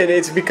women.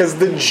 It's because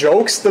the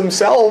jokes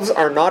themselves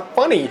are not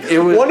funny.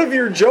 One of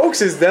your jokes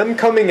is them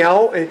coming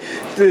out. And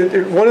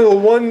one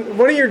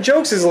of your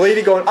jokes is a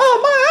lady going, "Oh,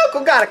 my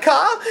uncle got a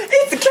car.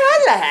 It's a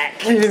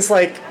Cadillac," and it's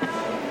like.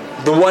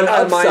 The one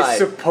Am upside. I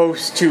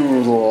supposed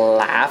to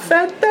laugh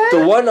at that?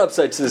 The one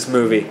upside to this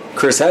movie,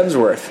 Chris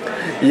Hemsworth.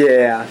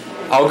 Yeah.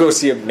 I'll go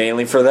see it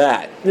mainly for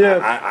that. Yeah.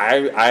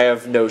 I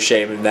have no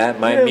shame in that.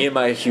 Me and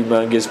my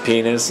humongous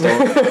penis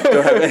don't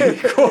have any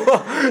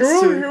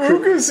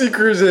Who can see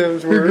Chris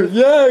Hemsworth?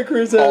 Yeah,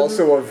 Chris Hemsworth.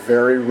 Also a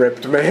very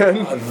ripped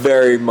man.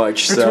 Very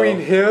much so.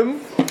 Between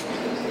him,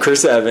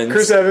 Chris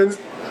Evans,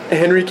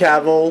 Henry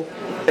Cavill,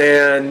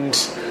 and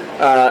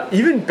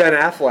even Ben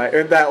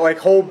Affleck, that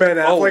whole Ben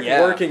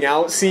Affleck working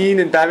out scene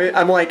in Batman,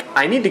 I'm like,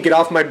 I need to get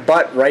off my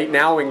butt right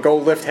now and go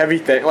lift heavy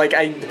things. Like,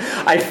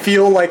 I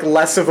feel like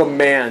less of a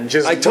man.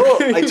 I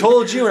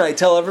told you and I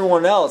tell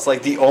everyone else,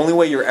 like, the only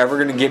way you're ever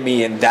going to get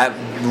me in that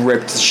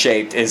ripped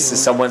shape is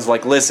someone's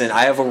like, listen,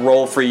 I have a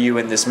role for you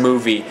in this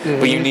movie,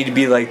 but you need to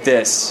be like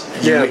this.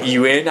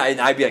 You in?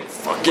 I'd be like,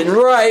 fucking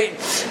right.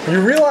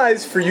 You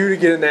realize for you to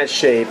get in that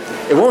shape,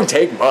 it won't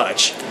take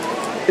much.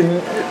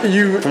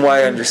 From what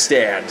I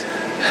understand,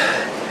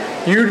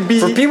 you'd be.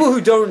 For people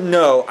who don't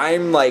know,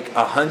 I'm like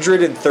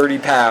 130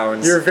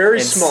 pounds. You're very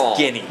small,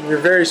 skinny. You're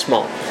very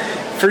small.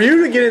 For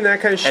you to get in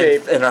that kind of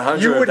shape, and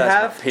you would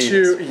have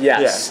to.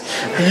 Yes,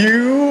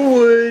 you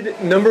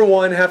would. Number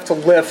one, have to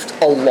lift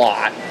a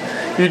lot.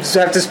 You just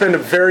have to spend a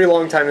very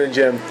long time in the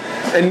gym.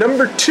 And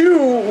number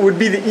two would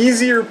be the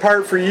easier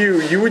part for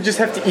you. You would just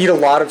have to eat a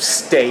lot of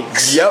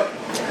steaks. Yep.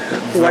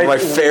 Like my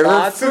favorite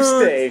lots of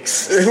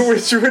steaks,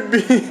 which would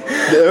be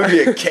that would be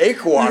a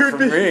cakewalk for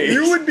me.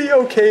 You would be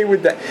okay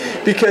with that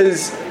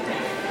because,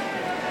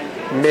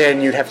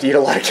 man, you'd have to eat a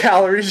lot of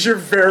calories. You're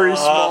very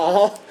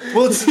small.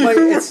 Well,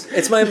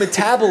 it's my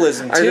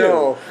metabolism too. I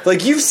know.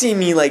 Like, you've seen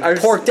me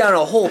pork down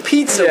a whole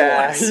pizza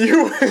once.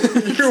 You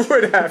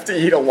would have to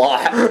eat a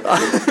lot.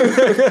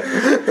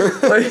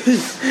 Like,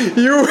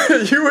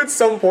 you at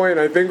some point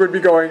I think would be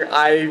going,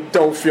 I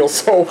don't feel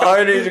so well.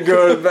 I need to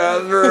go to the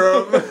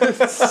bathroom.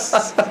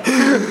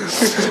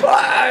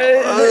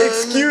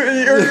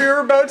 Excuse you're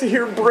about to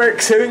hear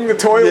bricks hitting the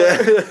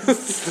toilet.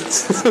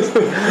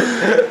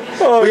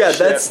 Yeah.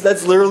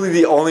 That's literally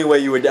the only way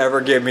you would ever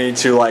get me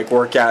to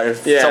work out.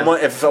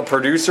 If a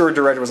producer or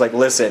director was like,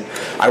 listen,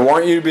 I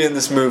want you to be in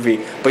this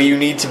movie, but you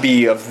need to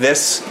be of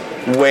this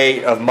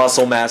weight of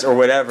muscle mass or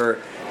whatever.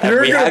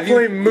 You're going to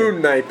play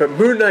Moon Knight, but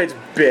Moon Knight's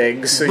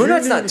big. So Moon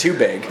Knight's not too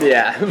big.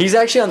 Yeah. He's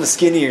actually on the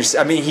skinnier.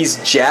 I mean, he's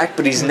jacked,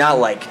 but he's not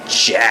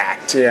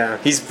jacked. Yeah.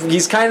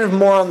 He's kind of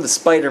more on the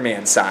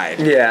Spider-Man side.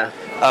 Yeah.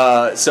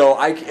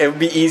 So it would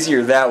be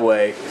easier that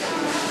way.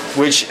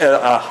 Which if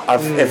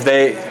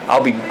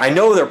I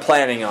know they're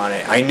planning on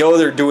it. I know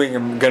they're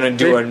gonna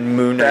do a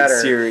Moon Knight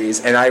series,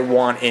 and I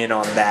want in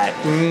on that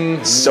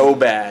so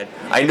bad.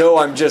 I know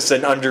I'm just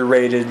an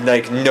underrated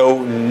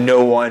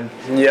no one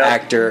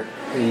actor,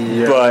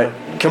 but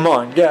come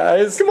on,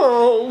 guys, come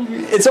on.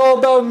 It's all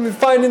about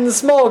finding the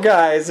small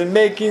guys and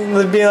being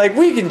like,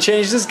 we can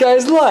change this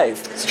guy's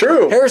life. It's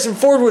true. Harrison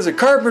Ford was a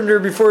carpenter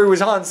before he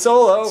was Han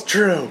Solo. It's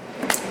true.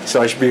 So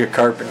I should be a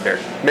carpenter.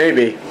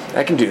 Maybe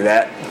I can do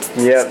that.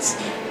 Yep.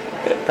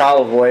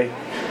 Probably.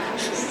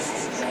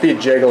 Be a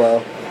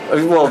gigolo.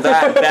 Well,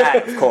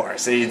 that of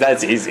course.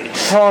 That's easy.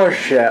 Oh,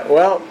 shit.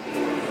 Well,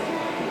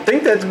 I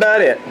think that's about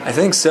it. I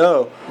think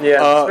so.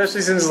 Yeah,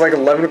 especially since it's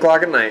 11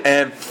 o'clock at night.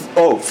 And,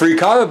 Free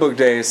Comic Book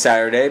Day is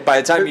Saturday. By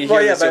the time you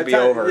hear this, it'll be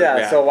over.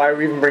 Yeah, so why are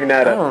we even bringing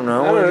that up? I don't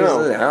know.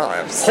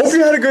 Hope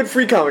you had a good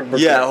free comic book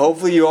day.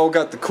 Hopefully you all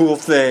got the cool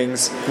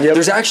things. Yep.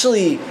 There's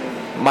actually...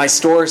 My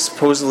store is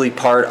supposedly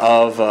part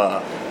of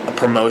a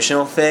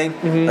promotional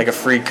thing, like a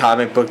free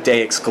comic book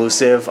day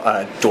exclusive,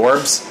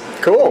 Dorbs.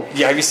 Cool.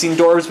 Yeah, have you seen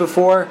Dorbs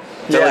before?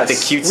 They're yes. The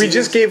cutesy. We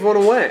just gave one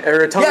away.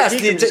 Or Atomic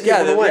Geek just gave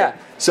one away. Yeah.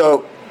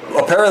 So,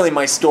 apparently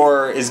my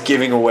store is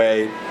giving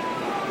away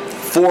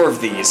 4 of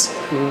these.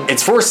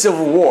 It's for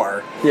Civil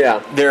War.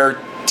 Yeah. They're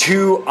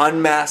 2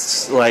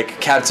 unmasked like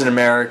Captain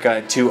America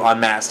and 2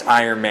 unmasked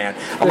Iron Man.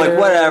 I'm like,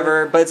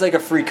 whatever, but it's like a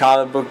free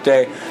comic book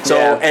day.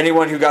 So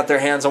anyone who got their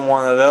hands on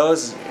one of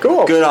those,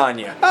 cool, good on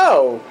you.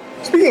 Oh,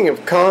 speaking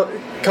of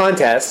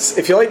contests,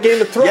 if you like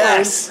Game of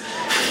Thrones,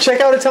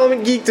 check out Atomic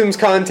Geekdom's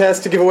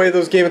contest to give away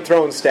those Game of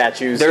Thrones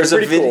statues. There's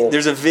cool.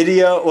 There's a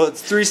video. Well,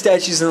 it's 3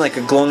 statues in like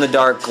a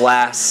glow-in-the-dark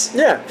glass.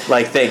 Yeah.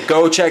 Like thing.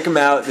 Go check them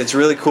out. It's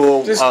really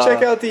cool. Just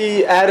check out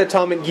the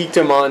 @Atomic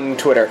Geekdom on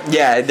Twitter.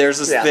 Yeah, there's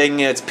this thing.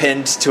 It's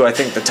pinned to I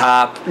think the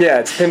top. Yeah,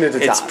 it's pinned at the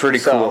top. It's pretty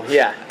cool.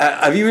 Yeah.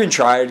 Have you even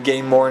tried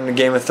getting more into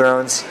Game of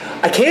Thrones?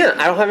 I can't.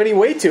 I don't have any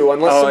way to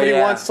unless somebody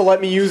wants to let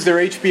me use their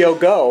HBO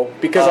Go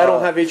because I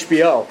don't have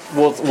HBO.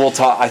 We'll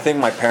talk. I think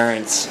my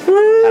parents.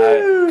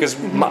 Because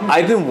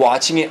I've been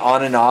watching it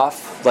on and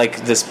off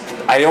like this.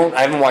 I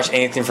haven't watched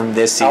anything from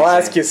this season. I'll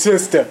ask your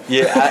sister.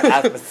 Yeah,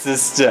 ask my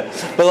sister.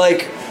 But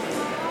like,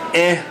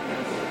 I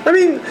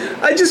mean,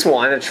 I just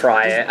want to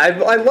try it.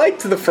 I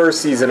liked the first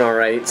season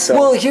alright. So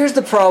well, here's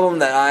the problem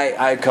that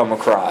I come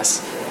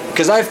across.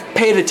 Because I've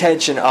paid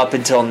attention up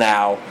until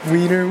now.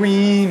 Wiener.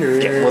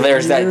 Yeah, well,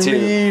 there's that too.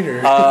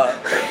 Wiener.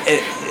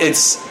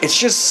 It's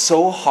just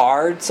so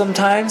hard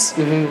sometimes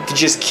to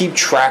just keep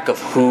track of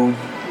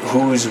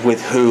who's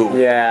with who.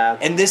 Yeah.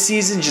 And this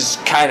season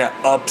just kind of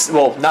ups.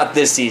 Well, not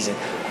this season.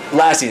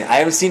 Last season. I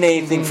haven't seen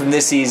anything from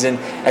this season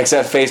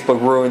except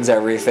Facebook ruins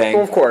everything.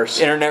 Well, of course.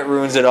 Internet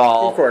ruins it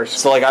all. Of course.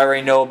 So, like, I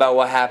already know about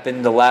what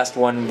happened the last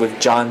one with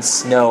Jon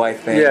Snow, I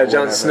think. Yeah,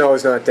 Jon Snow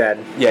is not dead.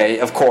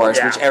 Yeah, of course,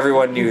 which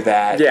everyone knew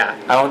that. Yeah.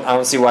 I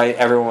don't see why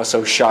everyone was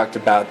so shocked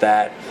about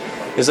that.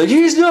 It's like,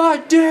 he's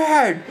not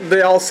dead!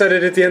 They all said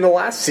it at the end of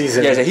last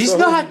season. Yeah, he's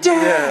not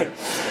dead!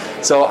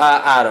 Yeah. So,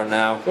 I don't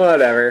know.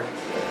 Whatever.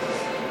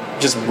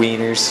 Just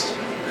wieners.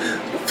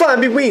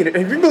 Fine, be wiener.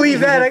 If you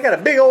believe that, I got a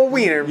big old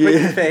wiener in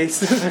your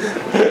face. I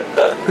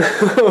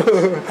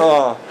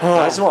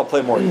just want to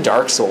play more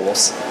Dark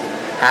Souls.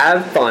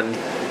 Have fun.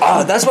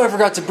 Oh, that's why I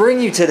forgot to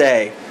bring you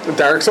today.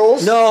 Dark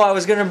Souls? No, I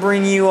was gonna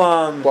bring you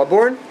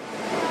Bloodborne?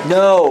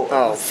 No.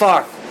 Oh.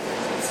 Fuck.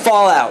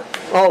 Fallout.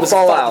 Oh,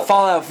 Fallout.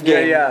 Fallout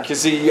game. Yeah.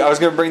 Because I was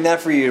gonna bring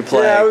that for you to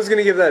play. Yeah, I was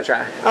gonna give that a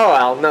try. Oh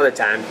well, another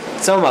time.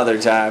 Some other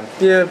time.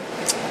 Yeah.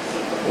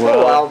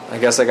 Well, I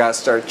guess I gotta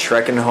start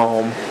trekking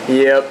home.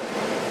 Yep.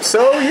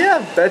 So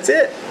yeah, that's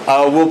it.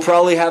 We'll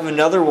probably have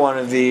another one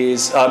of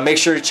these. Make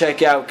sure to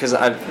check out because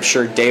I'm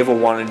sure Dave will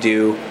want to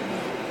do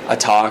a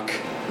talk.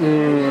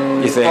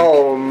 You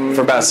think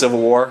for about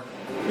Civil War?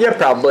 Yeah,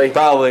 probably.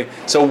 Probably.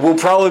 So we'll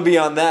probably be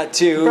on that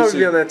too.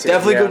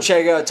 Definitely go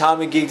check out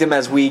Atomic Geekdom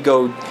as we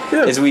go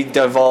as we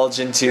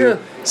divulge into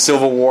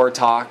Civil War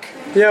talk.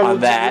 Yeah, we'll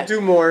do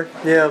more.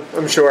 Yeah,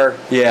 I'm sure.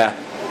 Yeah.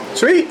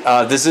 Sweet.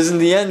 This isn't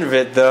the end of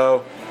it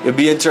though. It'll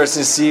be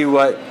interesting to see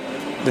what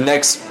the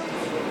next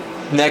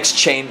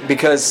chain,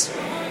 because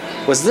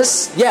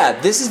this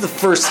is the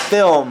first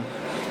film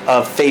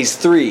of Phase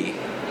 3.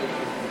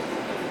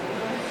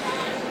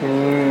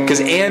 Because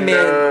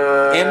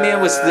Ant-Man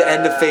was the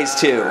end of Phase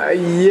 2.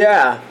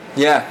 Yeah.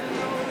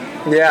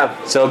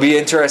 So it'll be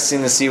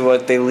interesting to see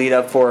what they lead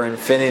up for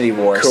Infinity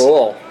Wars.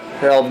 Cool.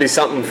 There'll be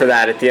something for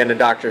that at the end of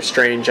Doctor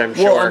Strange, I'm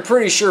sure. Well, I'm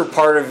pretty sure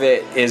part of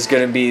it is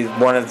going to be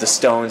one of the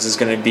stones is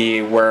going to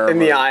be where in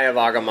the Eye of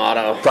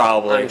Agamotto.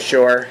 Probably. I'm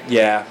sure.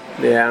 Yeah.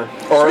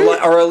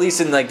 Or at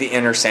least in like the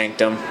Inner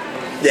Sanctum.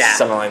 Yeah.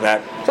 Something like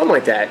that. Something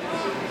like that.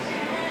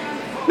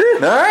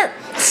 All right.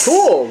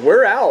 Cool.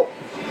 We're out.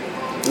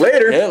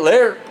 Later. Yeah,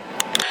 later.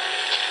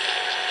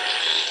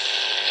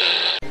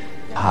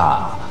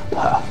 Ha,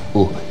 ha,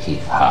 ooh, he,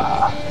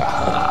 ha,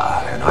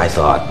 ha. And I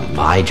thought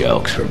my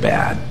jokes were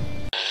bad.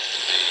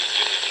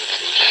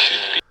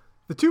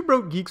 The Two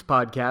Broke Geeks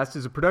podcast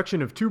is a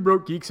production of Two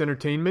Broke Geeks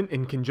Entertainment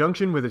in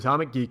conjunction with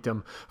Atomic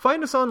Geekdom.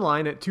 Find us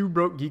online at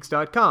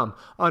twobrokegeeks.com,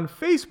 on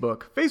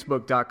Facebook,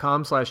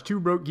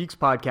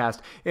 facebook.com/twobrokegeekspodcast,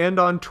 and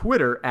on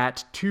Twitter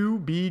at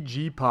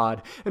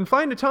 2BGPod. And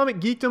find Atomic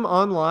Geekdom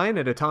online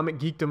at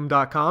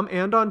atomicgeekdom.com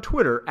and on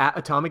Twitter at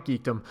Atomic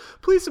Geekdom.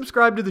 Please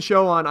subscribe to the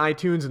show on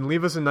iTunes and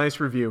leave us a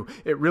nice review.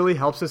 It really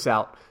helps us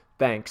out.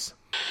 Thanks.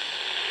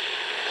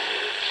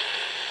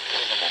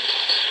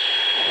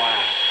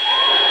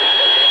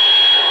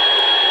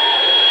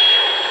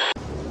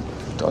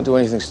 Don't do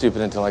anything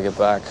stupid until I get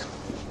back.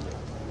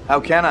 How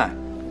can I?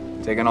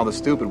 Taking all the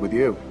stupid with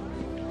you.